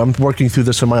asking you. I'm working through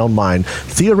this in my own mind.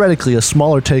 Theoretically, a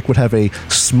smaller tank would have a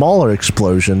smaller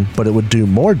explosion, but it would do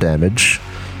more damage.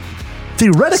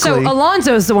 Theoretically, So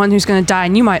Alonzo's the one who's going to die,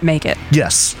 and you might make it.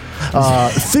 yes.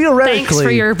 Theoretically, Thanks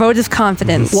for your vote of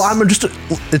confidence. Well,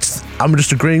 I'm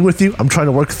just agreeing with you. I'm trying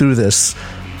to work through this.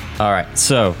 All right,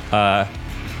 so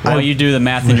while you do the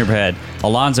math in your head,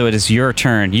 Alonzo, it is your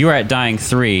turn. You are at dying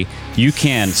 3. You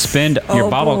can spend your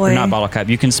boy. not bottle cap.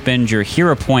 You can spend your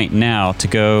hero point now to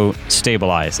go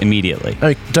stabilize immediately.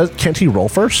 Can't he roll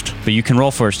first? But you can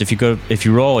roll first. If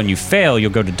you roll and you fail,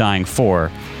 you'll go to dying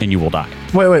 4 and you will die.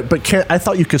 Wait, but I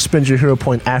thought you could spend your hero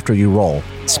point after you roll.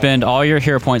 Spend all your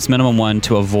hero points, minimum 1,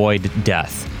 to avoid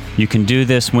death. You can do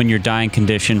this when your dying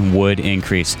condition would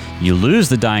increase. You lose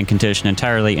the dying condition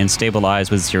entirely and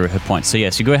stabilize with 0 hit points. So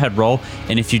yes, you go ahead, roll,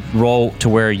 and if you roll to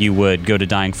where you would go to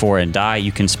dying 4 and die,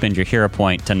 you can spend your hero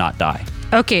point to not die.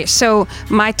 Okay, so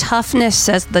my toughness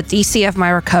says the DC of my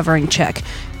recovering check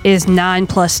is 9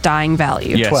 plus dying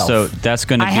value. Yeah, 12. so that's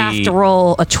going to be... I have to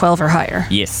roll a 12 or higher.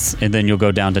 Yes, and then you'll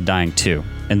go down to dying 2,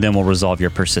 and then we'll resolve your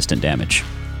persistent damage.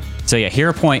 So yeah,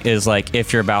 hero point is like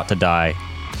if you're about to die,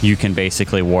 you can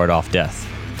basically ward off death.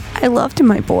 I loved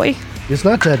my boy. He's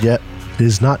not dead yet.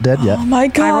 He's not dead yet. Oh my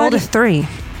god. I rolled a 3.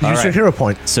 Use your right. hero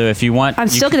point. So if you want... I'm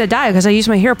you still can- going to die because I used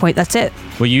my hero point. That's it.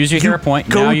 Well, use your hero point.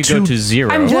 go Now you go to- to 0.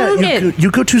 I'm wounded.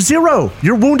 You go to 0.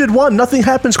 You're wounded 1. Nothing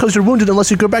happens because you're wounded unless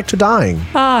you go back to dying.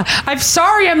 I'm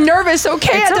sorry. I'm nervous.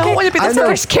 Okay, I don't okay. want to be the I know,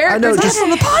 first I character know, to just- die on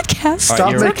the podcast.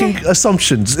 Stop you're making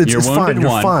assumptions. It's You're fine. wounded You're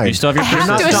 1. fine. You still have your I have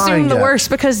not to persistent. dying assume the yet. worst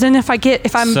because then if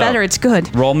I'm So- better, it's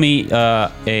good. Roll me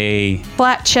a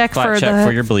Flat check flat for check the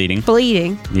for your bleeding.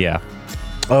 bleeding. Yeah.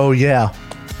 Oh yeah,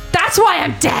 That's why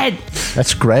I'm dead.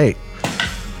 that's great.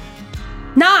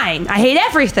 9. I hate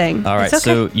everything. All right, It's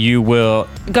okay. so you will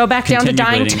Go back down to continue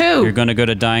dying bleeding. 2. You're going to go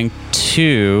to dying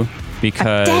 2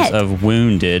 because dead. of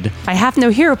wounded. I have no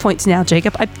hero points now,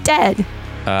 Jacob. I'm dead.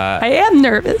 I am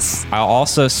nervous. I'll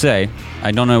also say, I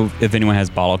don't know if anyone has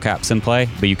bottle caps in play,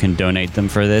 but you can donate them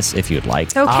for this if you'd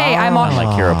like. Okay, I'm I on.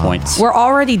 like hero points. We're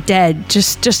already dead.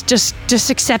 Just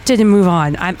accept it and move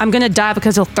on. I'm gonna die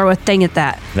because he'll throw a thing at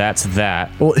that. That's that.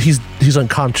 Well, he's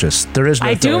unconscious. There is no.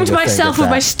 I throwing doomed a thing myself at with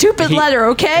my that. stupid He- letter.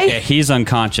 Okay. Yeah, he's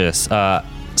unconscious.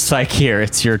 Psyche,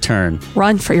 it's your turn.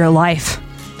 Run for your life.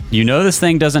 You know this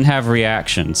thing doesn't have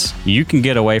reactions. You can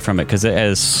get away from it because it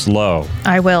is slow,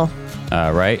 I will.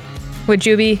 right? Would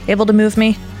you be able to move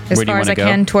me as Where do you far as wanna I go?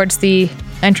 can towards the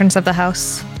entrance of the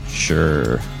house?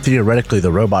 Sure. Theoretically,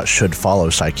 the robot should follow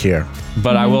Psyche.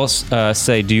 But I will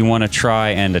say, do you want to try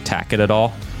and attack it at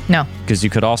all? No. Because you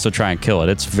could also try and kill it.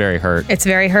 It's very hurt. It's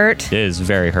very hurt. It is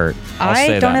very hurt. I'll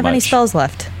say I don't that have any much. spells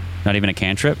left. Not even a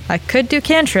cantrip? I could do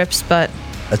cantrips, but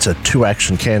That's a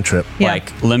 2-action cantrip. yeah.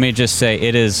 Like, let me just say,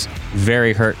 it is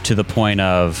very hurt to the point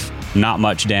of not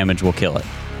much damage will kill it.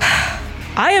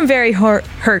 I am very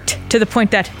hurt to the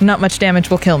point that not much damage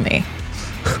will kill me.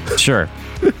 Sure.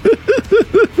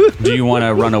 Do you want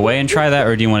to run away and try that,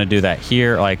 or do you want to do that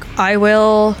here? Like, I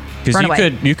will because run you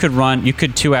away. could run, you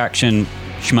could 2-action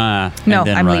shma and No,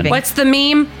 then I'm run. leaving. What's the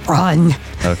meme? Run.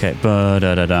 Okay,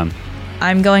 ba-da-da-dum.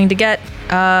 I'm going to get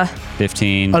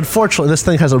 15. Unfortunately, this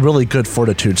thing has a really good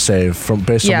fortitude save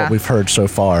based on Yeah. what we've heard so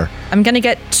far. I'm going to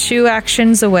get 2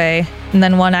 actions away, and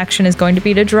then 1 action is going to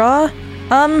be to draw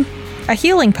a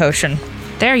healing potion.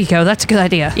 There you go. That's a good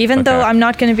idea. Even though Okay. I'm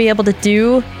not going to be able to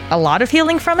do a lot of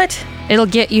healing from it, It'll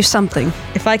get you something.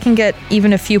 if I can get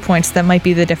even a few points, that might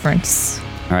be the difference.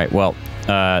 All right, well,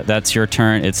 that's your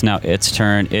turn. It's now its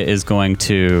turn. It is going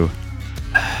to...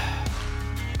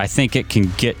 I think it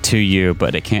can get to you,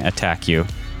 but it can't attack you.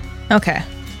 Okay.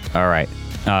 All right.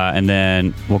 And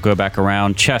then we'll go back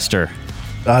around. Chester.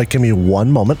 Give me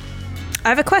 1 moment. I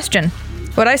have a question.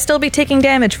 Would I still be taking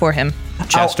damage for him?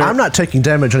 Chester. Oh, I'm not taking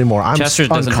damage anymore. I'm Chester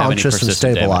doesn't have any unconscious and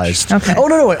persistent stabilized. damage. Okay. Oh,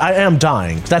 no, wait. I am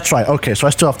dying. That's right. Okay, so I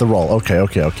still have to roll. Okay.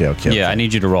 Yeah, I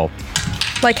need you to roll.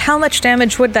 Like, how much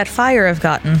damage would that fire have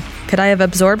gotten? Could I have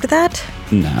absorbed that?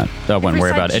 No, I wouldn't worry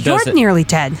about it. It You're doesn't, nearly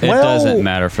dead. it Well- doesn't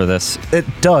matter for this. It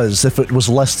does if it was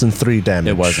less than 3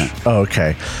 damage. It wasn't. Oh,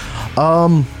 okay.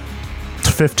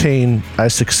 15. I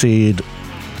succeed.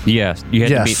 Yeah, you had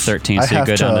to Yes, beat 13, I so you have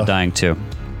go down to to- dying 2.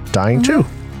 Dying too.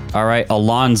 All right,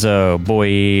 Alonzo,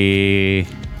 boy.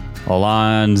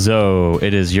 Alonzo,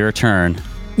 it is your turn.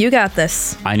 You got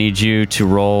this. I need you to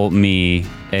roll me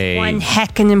a One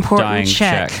heckin' important dying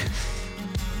check. check.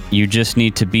 You just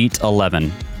need to beat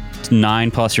 11.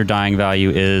 9 plus your dying value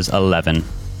is 11.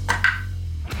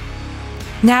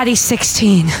 Natty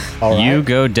 16. All right. You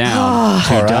go down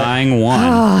to All right. dying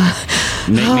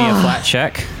 1. Make me a flat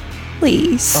check.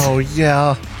 Please. Oh,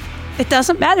 yeah. It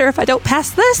doesn't matter if I don't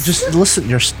pass this. Just listen.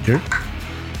 You're 5.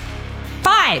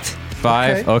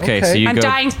 5. Okay, so okay. you I'm go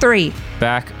dying 3.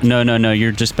 back. No.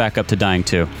 You're just back up to dying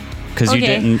 2. Because you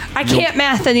Okay. didn't. I can't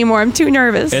math anymore. I'm too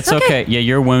nervous. It's okay. Yeah,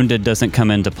 your wounded doesn't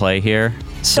come into play here.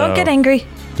 So, Don't get angry.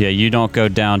 Yeah, you don't go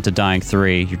down to dying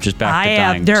 3. You're just back I to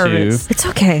am dying nervous. It's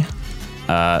okay.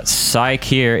 2.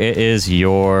 Psyche here, it is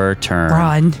your turn.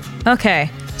 Run. Okay.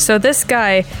 So this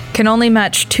guy can only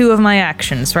match 2 of my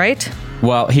actions, right?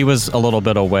 Well, he was a little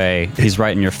bit away. He's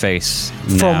right in your face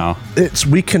now.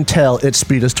 We can tell its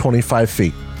speed is 25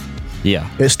 feet. Yeah.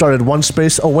 It started 1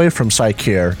 space away from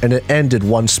Psyche, and it ended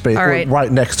 1 space All right.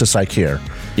 right next to Psyche. Yeah.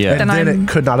 And Then then I'm- it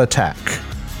could not attack.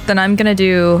 Then I'm going to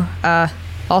do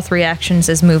all 3 actions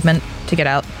as movement to get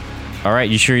out. All right,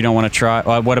 you sure you don't want to try?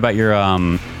 What about your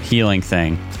healing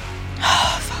thing?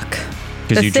 Fuck.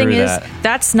 Because The you thing drew is, that.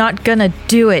 that's not going to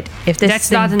do it if this That's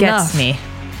thing not gets enough. me.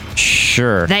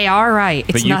 Sure. They are right.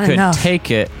 It's but you not could enough.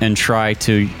 take it and try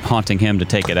to haunting him to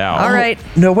take it out. All right.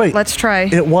 No, wait. Let's try.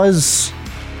 It was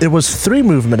 3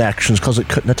 movement actions because it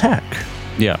couldn't attack.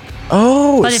 Yeah.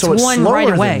 Oh, But so it's it's one slower right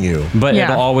away. than you. But Yeah.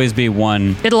 it'll always be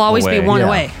one. It'll always be away. one Yeah.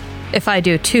 away. If I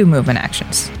do 2 movement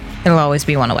actions, it'll always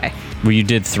be 1 away. Well, you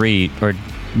did 3, or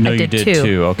no, I you did did 2.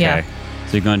 2. Okay. Yeah.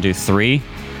 So you're going to do 3.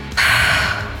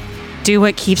 Do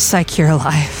what keeps Psyche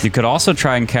alive. You could also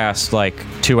try and cast like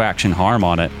 2-action harm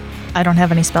on it. I don't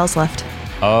have any spells left.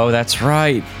 Oh, that's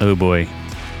right. Oh boy.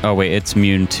 Oh wait, it's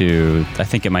immune to. I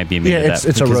think it might be immune Yeah, to that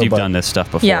it's a because you've robot. done this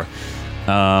stuff before. Yeah.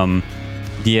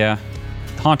 Yeah.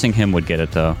 Haunting him would get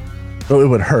it though. Oh, it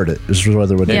would hurt it. Is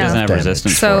whether it would It do Yeah. doesn't have damage.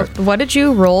 resistance So, for it. what did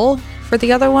you roll for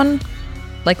the other one?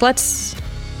 Like, let's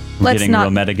Getting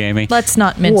not real metagamey. let's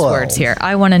not mince Whoa. words here.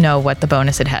 I want to know what the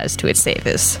bonus it has to its save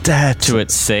is. To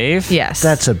its save. Yes.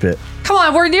 That's a bit. Come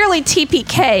on, we're nearly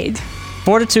TPK'd.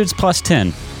 Fortitude's plus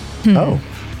 10. Oh,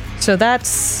 So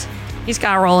that's He's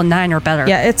got to roll a 9 or better.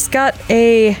 yeah. It's got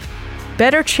a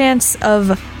better chance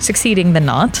of succeeding than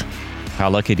not. How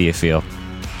lucky do you feel?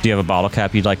 Do you have a bottle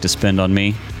cap you'd like to spend on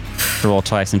me? To roll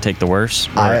twice and take the worst?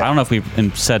 Or, I don't know if we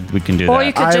said we can do Or that.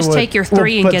 you could just take your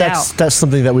 3 and but get that's, out. That's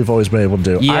something that we've always been able to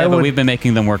do. yeah, I but would, we've been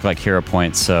making them work like hero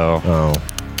points, so Oh.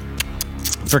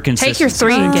 for consistency. Take your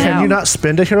 3 and get Can out. you not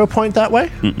spend a hero point that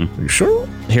way? Are you sure?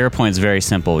 Hero point's very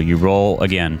simple. You roll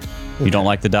again. You don't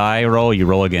like the die roll, you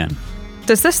roll again.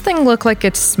 Does this thing look like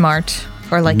it's smart?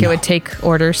 Or like it would take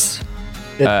orders?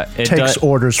 It takes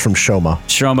orders from Shoma.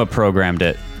 Shoma programmed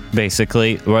it,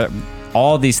 basically.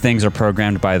 All these things are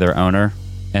programmed by their owner,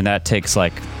 and that takes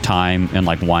like time and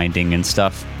like winding and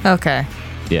stuff. Okay.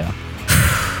 Yeah.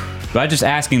 But I'm just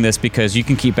asking this because you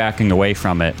can keep backing away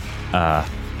from it,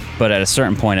 but at a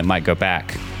certain point it might go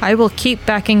back. I will keep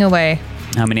backing away.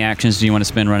 How many actions do you want to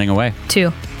spend running away?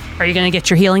 2. Are you going to get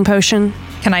your healing potion?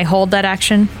 Can I hold that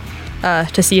action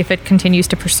to see if it continues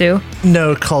to pursue?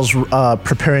 No, because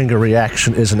preparing a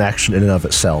reaction is an action in and of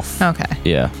itself. Okay.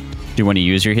 Yeah. Do you want to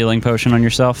use your healing potion on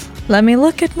yourself? Let me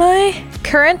look at my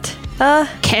current.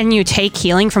 Can you take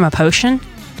healing from a potion?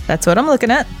 That's what I'm looking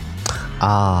at.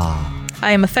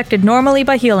 I am affected normally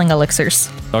by healing elixirs.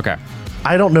 Okay.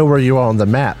 I don't know where you are on the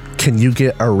map. Can you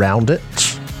get around it?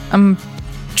 I'm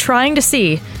trying to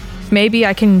see. Maybe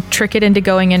I can trick it into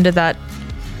going into that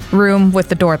room with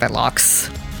the door that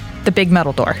locks. The big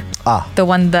metal door. The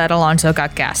one that Alonso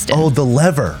got gassed in. Oh, the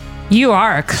lever. You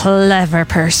are a clever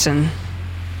person.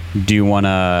 Do you want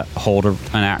to hold an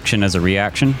action as a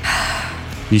reaction?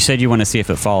 You said you want to see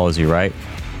if it follows you, right?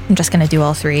 I'm just going to do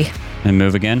all 3. And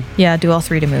move again? Yeah, do all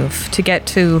 3 to move. To get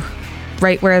to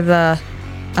right where the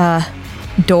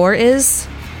door is.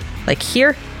 Like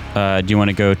here. Do you want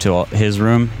to go to his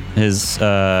room? His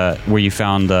where you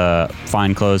found the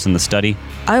fine clothes in the study?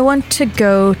 I want to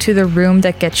go to the room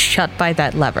that gets shut by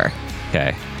that lever.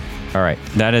 Okay. All right.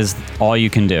 That is all you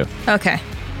can do. Okay.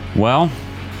 Well,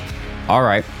 all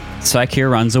right. Psyche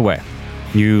runs away.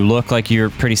 You look like you're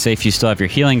pretty safe. You still have your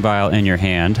healing vial in your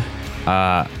hand.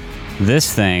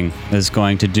 This thing is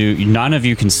going to do... None of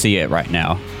you can see it right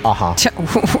now.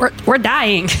 We're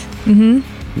dying.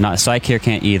 Not Psyche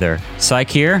can't either.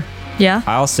 Psyche, Yeah?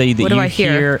 I'll say that What do you I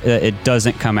hear? it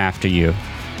doesn't come after you.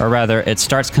 Or rather, it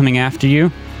starts coming after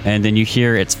you, and then you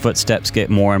hear its footsteps get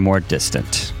more and more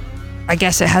distant. I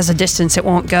guess it has a distance it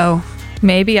won't go.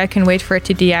 Maybe I can wait for it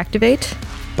to deactivate.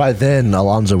 By then,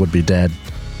 Alonso would be dead.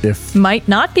 If Might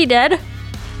not be dead.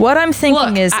 What I'm thinking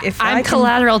Look, is if I'm I can...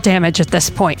 collateral damage at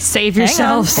this point. Save on.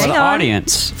 yourselves. For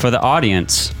the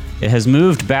audience, it has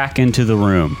moved back into the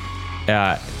room.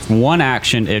 One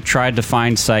action, it tried to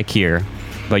find Psyche,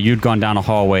 but you'd gone down a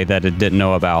hallway that it didn't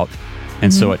know about,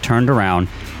 and so it turned around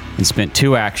and spent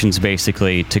 2 actions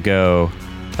basically to go.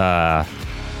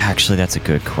 Actually, that's a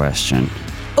good question.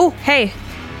 Oh, hey.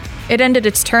 It ended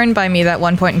its turn by me that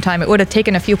one point in time. It would have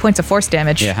taken a few points of force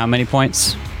damage. Yeah, how many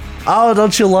points? oh,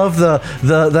 don't you love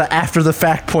the after the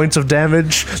fact points of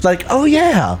damage? Like, oh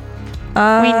yeah.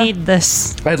 We need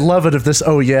this. I'd love it if this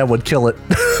oh yeah would kill it.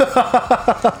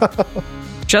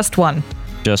 Just 1.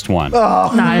 Just 1.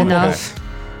 Not enough.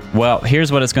 Well,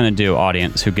 here's what it's going to do,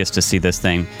 audience who gets to see this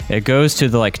thing. It goes to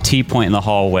the T point in the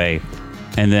hallway,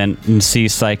 and then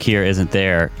sees Psyche isn't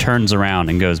there, turns around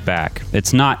and goes back.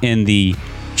 It's not in the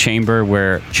chamber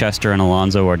where Chester and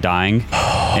Alonso are dying,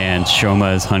 and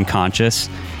Shoma is unconscious,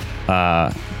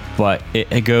 but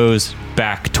it goes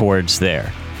back towards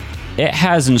there. It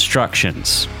has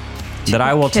instructions that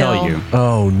I will tell you.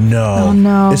 Oh no. Oh,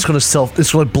 no. It's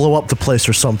gonna blow up the place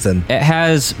or something. It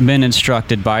has been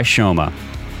instructed by Shoma.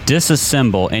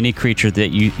 Disassemble any creature that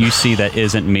you see that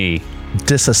isn't me.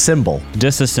 Disassemble.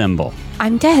 Disassemble.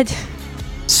 I'm dead.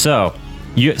 So,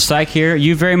 Psyche,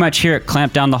 you very much hear it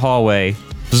clamp down the hallway,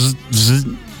 zzz,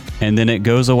 zzz, and then it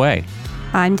goes away.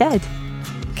 I'm dead.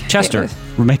 Chester,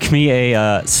 make me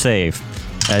a death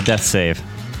save.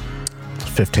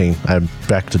 15. I'm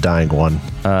back to dying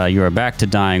 1. You are back to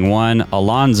dying 1.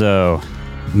 Alonso,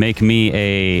 make me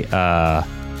a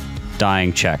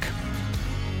dying check.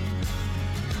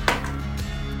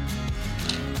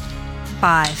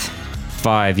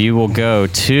 5. You will go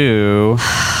to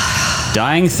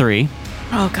dying 3.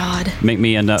 Oh, God. Make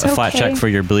me a flat okay. check for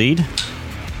your bleed.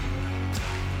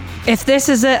 If this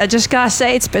is it, I just gotta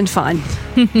say it's been fun.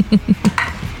 I'm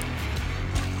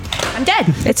dead.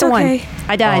 It's a okay. 1.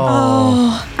 I died.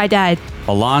 Oh. I died.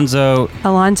 Alonso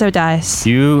dies.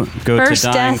 You go First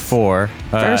to dying death. 4.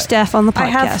 First death on the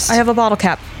podcast. I have a bottle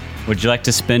cap. Would you like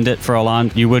to spend it for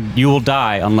Alonso? You will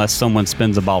die unless someone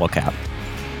spends a bottle cap.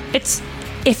 It's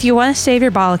if you want to save your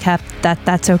bottle cap,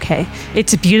 that's okay.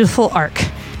 It's a beautiful arc.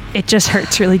 It just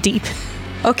hurts really deep.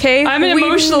 Okay, I'm an we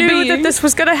emotional knew being. that this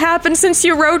was going to happen since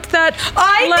you wrote that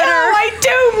letter. I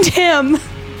doomed him.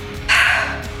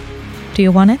 Do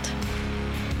you want it?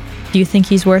 Do you think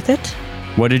he's worth it?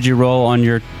 What did you roll on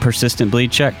your persistent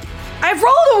bleed check? I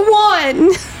rolled a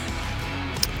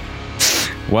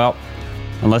 1. Well,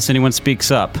 unless anyone speaks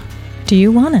up. Do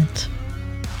you want it?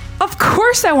 Of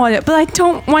course I want it, but I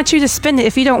don't want you to spend it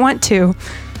if you don't want to.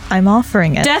 I'm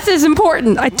offering it. Death is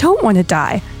important. I don't want to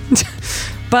die.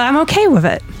 But I'm okay with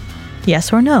it.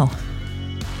 Yes or no?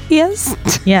 Yes.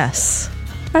 Yes.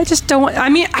 I just don't want... I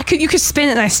mean, you could spin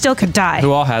it and I still could die.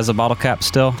 Who all has a bottle cap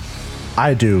still?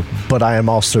 I do, but I am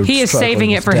also He is struggling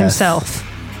saving it with for death. himself.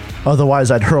 Otherwise,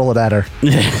 I'd hurl it at her.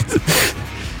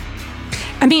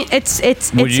 I mean, it's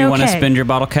Would you okay. want to spend your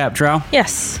bottle cap, Drow?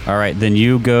 Yes. All right, then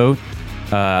you go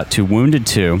to Wounded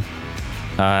 2,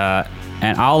 and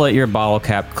I'll let your bottle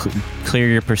cap clear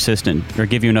your persistent, or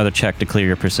give you another check to clear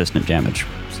your persistent damage.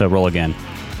 So roll again.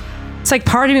 It's like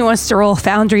part of me wants to roll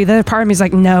Foundry. The other part of me is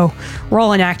like, no,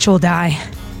 roll an actual die.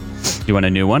 You want a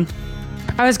new one?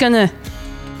 I was gonna...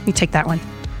 Let me take that one.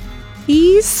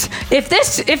 Please? If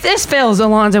this fails,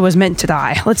 Alonzo was meant to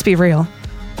die. Let's be real.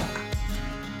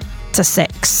 It's a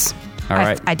 6. All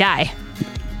right. I die.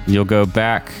 You'll go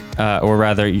back, or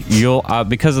rather, you'll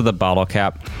because of the bottle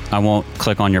cap, I won't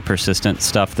click on your persistent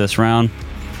stuff this round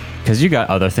because you got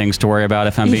other things to worry about.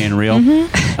 If I'm being real,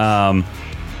 and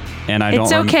I don't.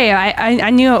 It's okay.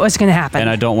 I knew it was going to happen. And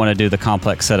I don't want to do the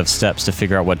complex set of steps to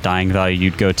figure out what dying value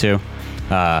you'd go to.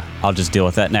 I'll just deal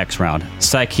with that next round.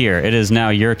 Psyche here. It is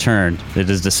now your turn. It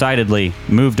is decidedly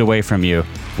moved away from you.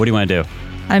 What do you want to do?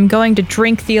 I'm going to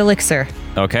drink the elixir.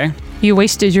 Okay. You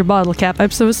wasted your bottle cap.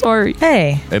 I'm so sorry.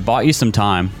 Hey. It bought you some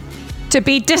time. To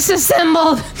be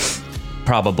disassembled.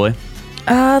 Probably.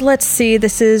 Let's see.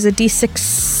 This is a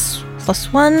d6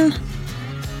 plus 1.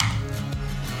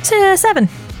 7.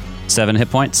 7 hit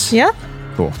points. Yep.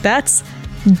 Cool. That's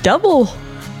double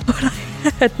what I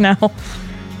had now.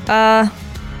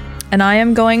 And I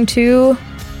am going to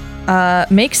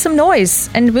make some noise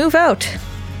and move out.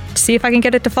 See if I can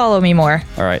get it to follow me more.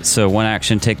 All right. So one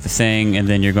action, take the thing, and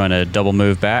then you're going to double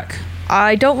move back.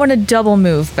 I don't want to double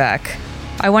move back.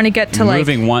 I want to get to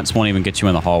Moving once won't even get you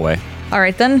in the hallway. All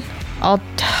right, then.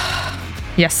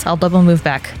 Yes, I'll double move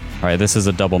back. All right. This is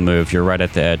a double move. You're right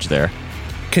at the edge there.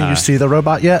 Can you see the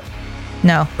robot yet?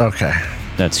 No. Okay.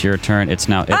 That's your turn. It's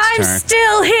now its I'm turn.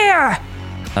 still here.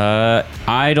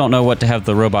 I don't know what to have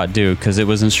the robot do because it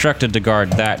was instructed to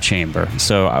guard that chamber.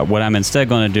 So what I'm instead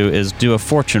going to do is do a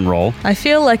fortune roll. I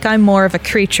feel like I'm more of a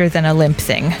creature than a limp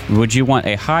thing. Would you want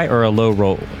a high or a low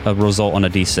result on a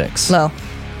d6? Low.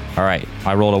 All right.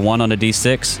 I rolled a 1 on a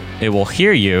d6. It will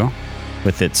hear you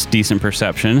with its decent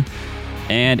perception,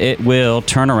 and it will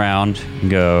turn around and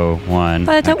go 1.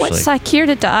 But I don't want Sakir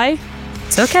to die.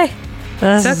 It's okay.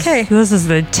 It's okay. This is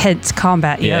the intense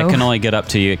combat, Yeah, yo. it can only get up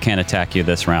to you. It can't attack you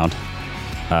this round.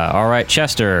 All right,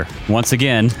 Chester. Once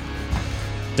again,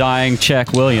 dying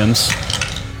check Williams.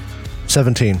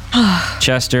 17.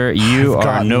 Chester, you are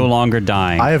gotten- no longer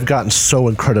dying. I have gotten so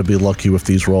incredibly lucky with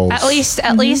these rolls. At least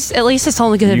it's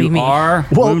only going to be You me. are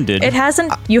Well, wounded.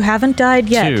 You haven't died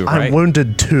yet. 2, I'm right?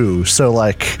 wounded 2, so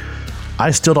like, I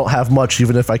still don't have much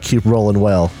even if I keep rolling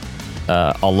well.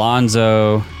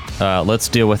 Alonzo, let's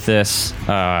deal with this.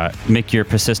 Make your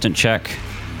persistent check.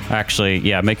 Actually,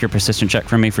 yeah, make your persistent check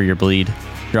for me for your bleed.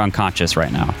 You're unconscious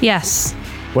right now. Yes.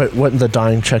 Wait, wouldn't the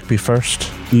dying check be first?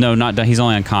 No, not done. He's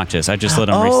only unconscious. I just let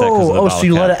him reset because of the so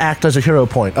you bottle let cap. it act as a hero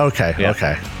point. Okay, Yeah.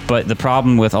 okay. But the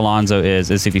problem with Alonzo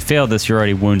is if you fail this, you're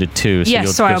already wounded 2. So Yes,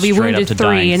 you'll so go I'll be straight up wounded to 3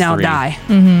 dying and I'll 3. die.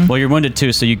 Well, you're wounded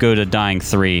 2, so you go to dying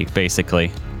 3,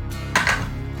 basically.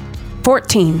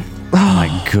 14. Oh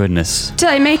my goodness. Did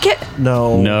I make it?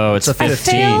 No. No, it's a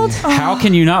 15. failed? How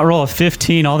can you not roll a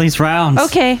 15 all these rounds?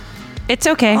 Okay. It's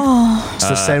okay. It's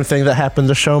the same thing that happened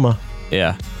to Shoma.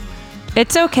 Yeah.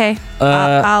 It's okay.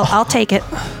 I'll take it.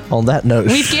 On that note,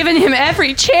 We've given him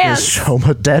every is chance.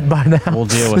 Shoma dead by now? We'll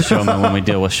deal with Shoma when we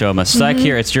deal with Shoma. Psych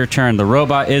here, it's your turn. The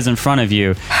robot is in front of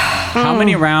you. How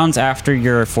many rounds after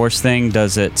your force thing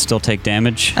does it still take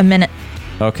damage? A minute.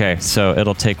 Okay, so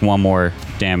it'll take 1 more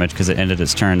damage because it ended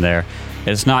its turn there.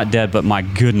 It's not dead, but my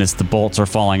goodness, the bolts are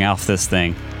falling off this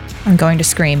thing. I'm going to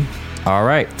scream. All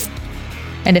right,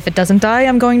 And if it doesn't die,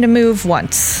 I'm going to move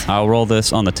once. I'll roll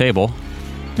this on the table.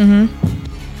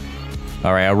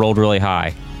 All right, I rolled really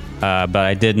high, but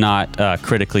I did not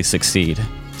critically succeed.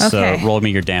 Okay. So roll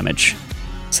me your damage.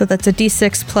 So that's a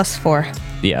d6 plus 4.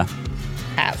 Yeah.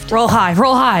 Halved. Roll high.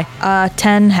 Roll high.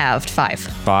 10 halved. 5.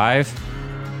 5.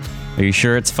 Are you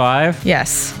sure it's 5?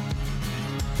 Yes.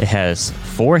 It has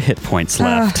 4 hit points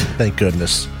left. Thank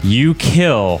goodness. You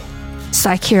kill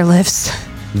Sakir lives.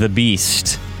 the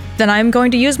beast, Then I'm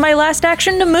going to use my last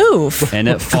action to move. and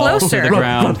it falls to Closer. the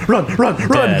ground. Run!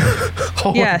 Dead.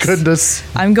 Oh Yes. my goodness.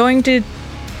 I'm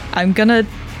gonna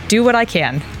do what I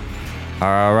can.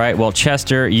 All right. Well,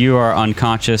 Chester, you are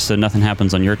unconscious, so nothing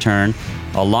happens on your turn.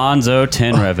 Alonzo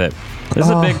Tenrevet. This is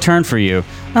a big turn for you.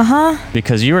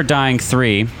 Because you are dying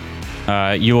 3,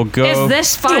 You will go. Is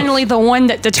this finally the one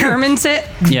that determines it?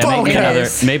 Yeah,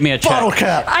 make me a check. Bottle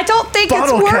cap. I don't think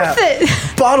Bottle it's cap. worth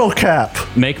it. Bottle cap.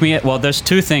 Well, there's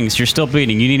two things. You're still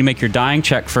bleeding. You need to make your dying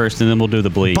check first, and then we'll do the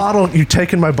bleed. You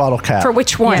taking my bottle cap. For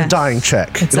which one? The dying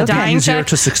check. It's It'll a be dying easier check?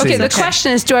 to succeed. Okay, the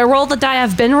question is, do I roll the die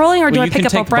I've been rolling, or do Well, I you pick can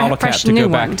up take a bottle cap fresh to new go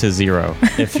back one? to 0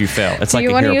 if you fail. It's like you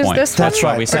a wanna hero use point. this one? That's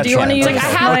right. we said Or do you want to check. use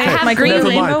I have my green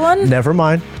rainbow one? Never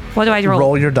mind. What do I roll?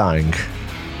 Roll your dying.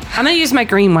 I'm going to use my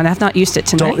green one. I've not used it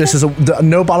tonight. This is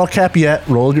no bottle cap yet.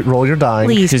 Roll your dying.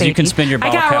 Please, Because you can baby. spend your I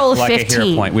bottle gotta cap roll a like a 15.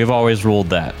 hero point. We've always ruled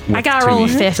that. I got to roll a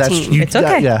 15. It's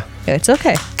okay. Yeah. It's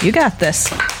okay. You got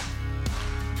this.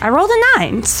 I rolled a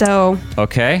 9, so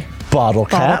Okay. Bottle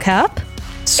Bottle cap. cap.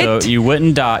 So you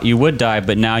wouldn't die. You would die,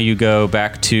 but now you go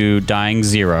back to dying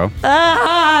 0.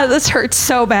 this hurts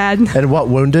so bad. And what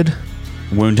wounded?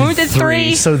 Wounded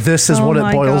 3. So this is what it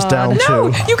my boils God. down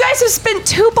No, to. you guys have spent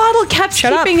 2 bottle caps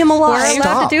Shut up. keeping him We're alive. allowed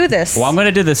Stop. to do this. Well, I'm going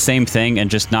to do the same thing and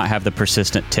just not have the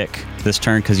persistent tick this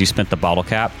turn because you spent the bottle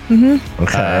cap.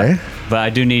 Okay. But I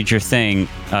do need your thing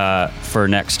for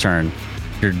next turn.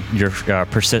 Your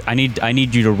persist. I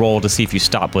need you to roll to see if you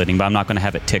stop bleeding, but I'm not going to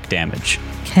have it tick damage.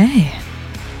 Okay.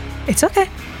 It's okay.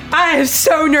 I am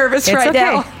so nervous It's right okay.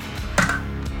 now.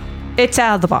 It's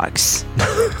out of the box.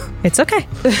 It's okay.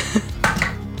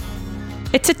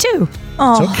 It's a 2.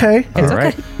 Oh, It's okay. It's All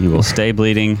right. okay. You will stay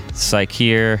bleeding. Psych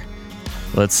here.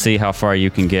 Let's see how far you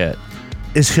can get.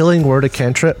 Is healing word a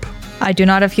cantrip? I do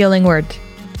not have healing word.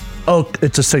 Oh,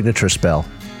 it's a signature spell.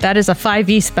 That is a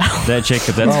 5e spell. That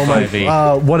Jacob, that's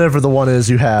 5e. Whatever the one is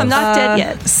you have. I'm not dead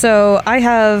yet. So I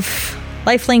have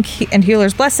lifelink and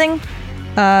healer's blessing.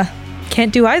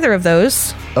 Can't do either of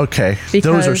those. Okay. Because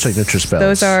Those are signature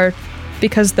spells.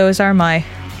 Those are my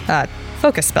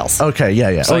focus spells. Okay,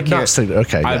 yeah. Psych here.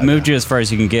 Okay. I've moved you as far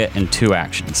as you can get in 2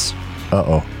 actions.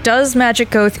 Uh-oh. Does magic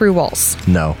go through walls?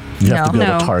 No. You have to be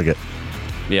able No. to target.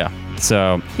 Yeah.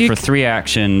 So for 3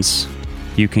 actions,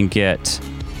 you can get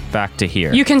back to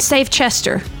here. You can save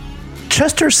Chester.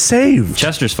 Chester's saved.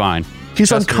 Chester's fine. He's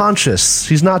Chester- unconscious.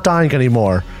 He's not dying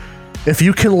anymore. If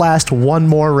you can last one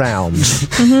more round.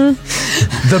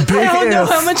 The big I don't know if.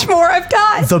 how much more I've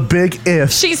got. The big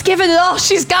if. She's given it all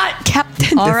she's got,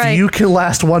 Captain. All If right. you can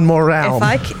last one more round.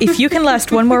 If you can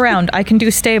last one more round, I can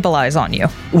do stabilize on you.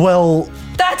 Well,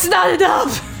 That's not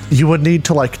enough. you would need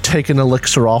to take an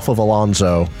elixir off of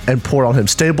Alonzo and pour it on him.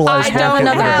 Stabilize I won't don't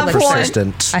get rid of have the one.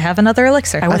 persistent. I have another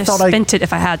elixir. I would have thought I- spent it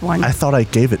if I had one. I thought I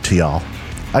gave it to y'all.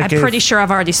 I'm pretty sure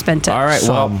I've already spent it. All right.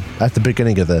 Well, some at the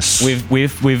beginning of this. we've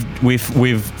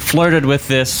flirted with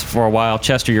this for a while.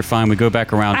 Chester, you're fine. We go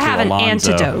back around I to have an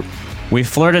Alonzo. antidote. We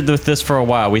flirted with this for a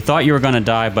while. We thought you were going to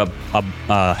die, but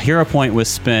a hero point was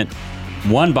spent.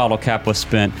 1 bottle cap was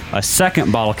spent. A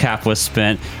second bottle cap was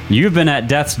spent. You've been at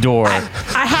death's door.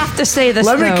 I have to say this,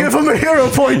 Let me though. give him a hero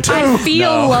point too. I feel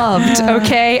loved,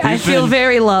 okay? I feel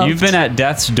very loved. You've been at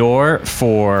death's door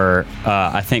for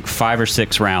I think 5 or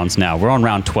 6 rounds now. We're on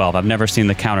round 12. I've never seen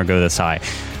the counter go this high.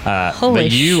 Holy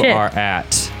but you shit. are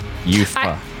at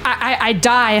Euphra. I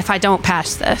die if I don't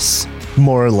pass this.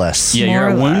 More or less. Yeah, More you're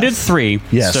or a wounded less. 3.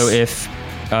 Yes. So if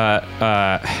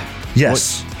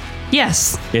Yes.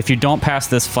 Yes. if you don't pass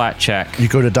this flat check, You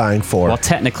go to dying 4. well,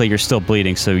 technically you're still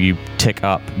bleeding, so you tick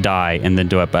up, die, and then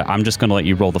do it. But I'm just going to let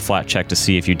you roll the flat check to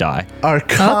see if you die. Our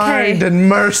kind Okay. and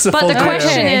merciful. But the dear.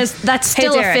 question is, that's Hey,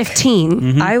 still a Derek.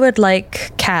 15. I would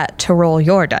like Kat to roll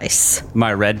your dice.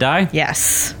 My red die?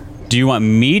 Yes. Do you want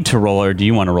me to roll, or do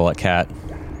you want to roll it, Kat?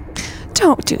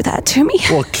 Don't do that to me.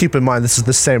 Well, keep in mind this is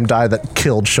the same die that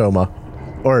killed Shoma,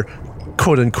 or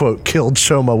quote unquote killed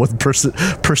Shoma with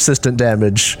persistent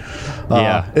damage.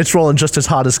 Yeah. It's rolling just as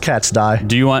hot as Cat's die.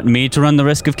 Do you want me to run the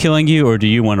risk of killing you, or do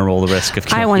you want to roll the risk of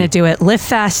killing I want you? to do it. Live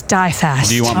fast, die fast.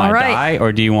 Do you want my All right. die,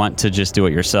 or do you want to just do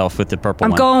it yourself with the purple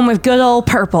I'm one? going with good old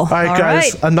purple. All right, All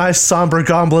guys, right. a nice somber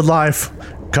goblin life.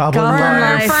 Goblin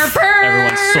life.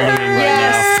 Everyone's saluting right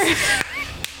now.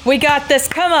 We got this.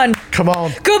 Come on. Come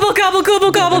on. Gobble, gobble,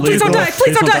 gobble, gobble. Please don't die.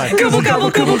 Please don't die. Gobble,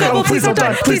 gobble, gobble, gobble. Please don't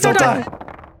die. Please don't die.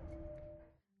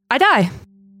 I die.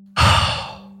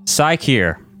 Psych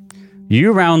here.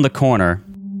 You round the corner,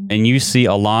 and you see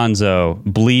Alonzo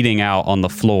bleeding out on the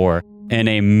floor in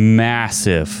a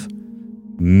massive,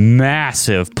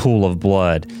 massive pool of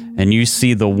blood. And you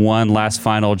see the one last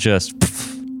final just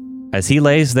as he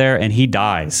lays there and he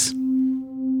dies.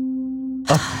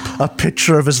 A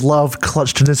picture of his love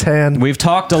clutched in his hand. We've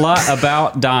talked a lot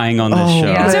about dying on this show.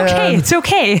 yeah. It's Man. okay. It's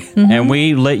okay. And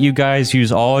we let you guys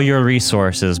use all your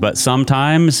resources, but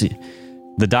sometimes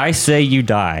the dice say you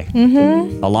die.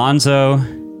 Alonzo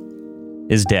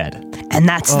is dead. And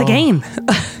that's the game.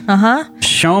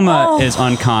 Shoma is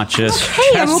unconscious.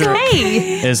 Chester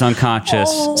okay. is unconscious.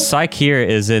 Psyche here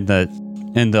is in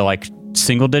the like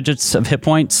single digits of hit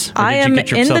points. Or I did you am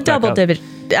get in yourself the double back up? digits.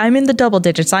 I'm in the double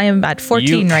digits. I am at 14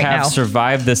 right You now. have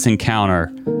survived this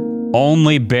encounter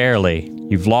only barely.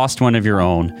 You've lost one of your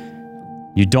own.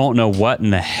 You don't know what in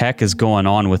the heck is going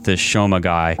on with this Shoma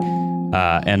guy.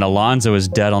 And Alonzo is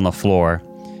dead on the floor.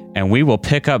 And we will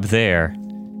pick up there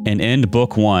and end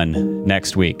book 1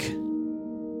 next week.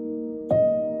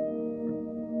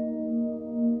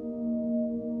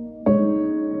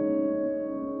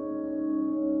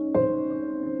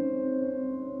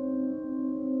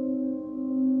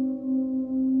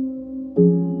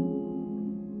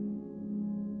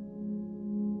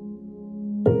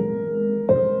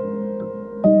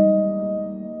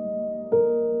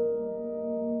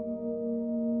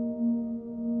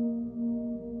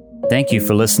 Thank you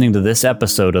for listening to this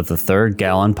episode of the Third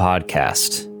Gallon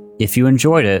Podcast. If you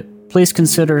enjoyed it, please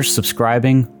consider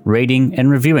subscribing, rating, and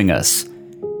reviewing us.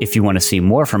 If you want to see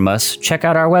more from us, check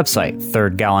out our website,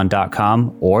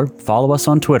 thirdgallon.com, or follow us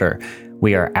on Twitter.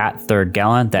 We are at Third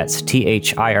Gallon, that's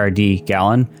THIRD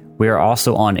Gallon. We are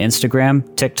also on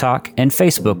Instagram, TikTok, and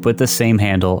Facebook with the same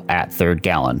handle, at Third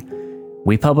Gallon.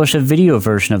 We publish a video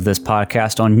version of this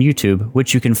podcast on YouTube,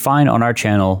 which you can find on our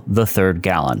channel, The Third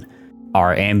Gallon.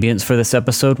 Our ambience for this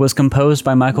episode was composed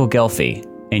by Michael Gelfi,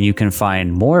 and you can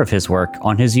find more of his work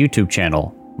on his YouTube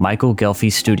channel, Michael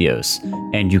Gelfi Studios,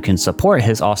 and you can support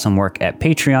his awesome work at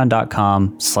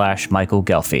patreon.com/Michael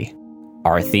Gelfi.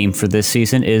 Our theme for this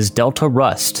season is Delta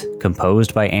Rust,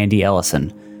 composed by Andy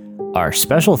Ellison. Our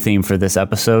special theme for this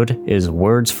episode is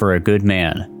Words for a Good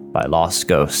Man by Lost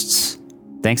Ghosts.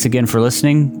 Thanks again for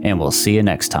listening, and we'll see you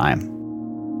next time.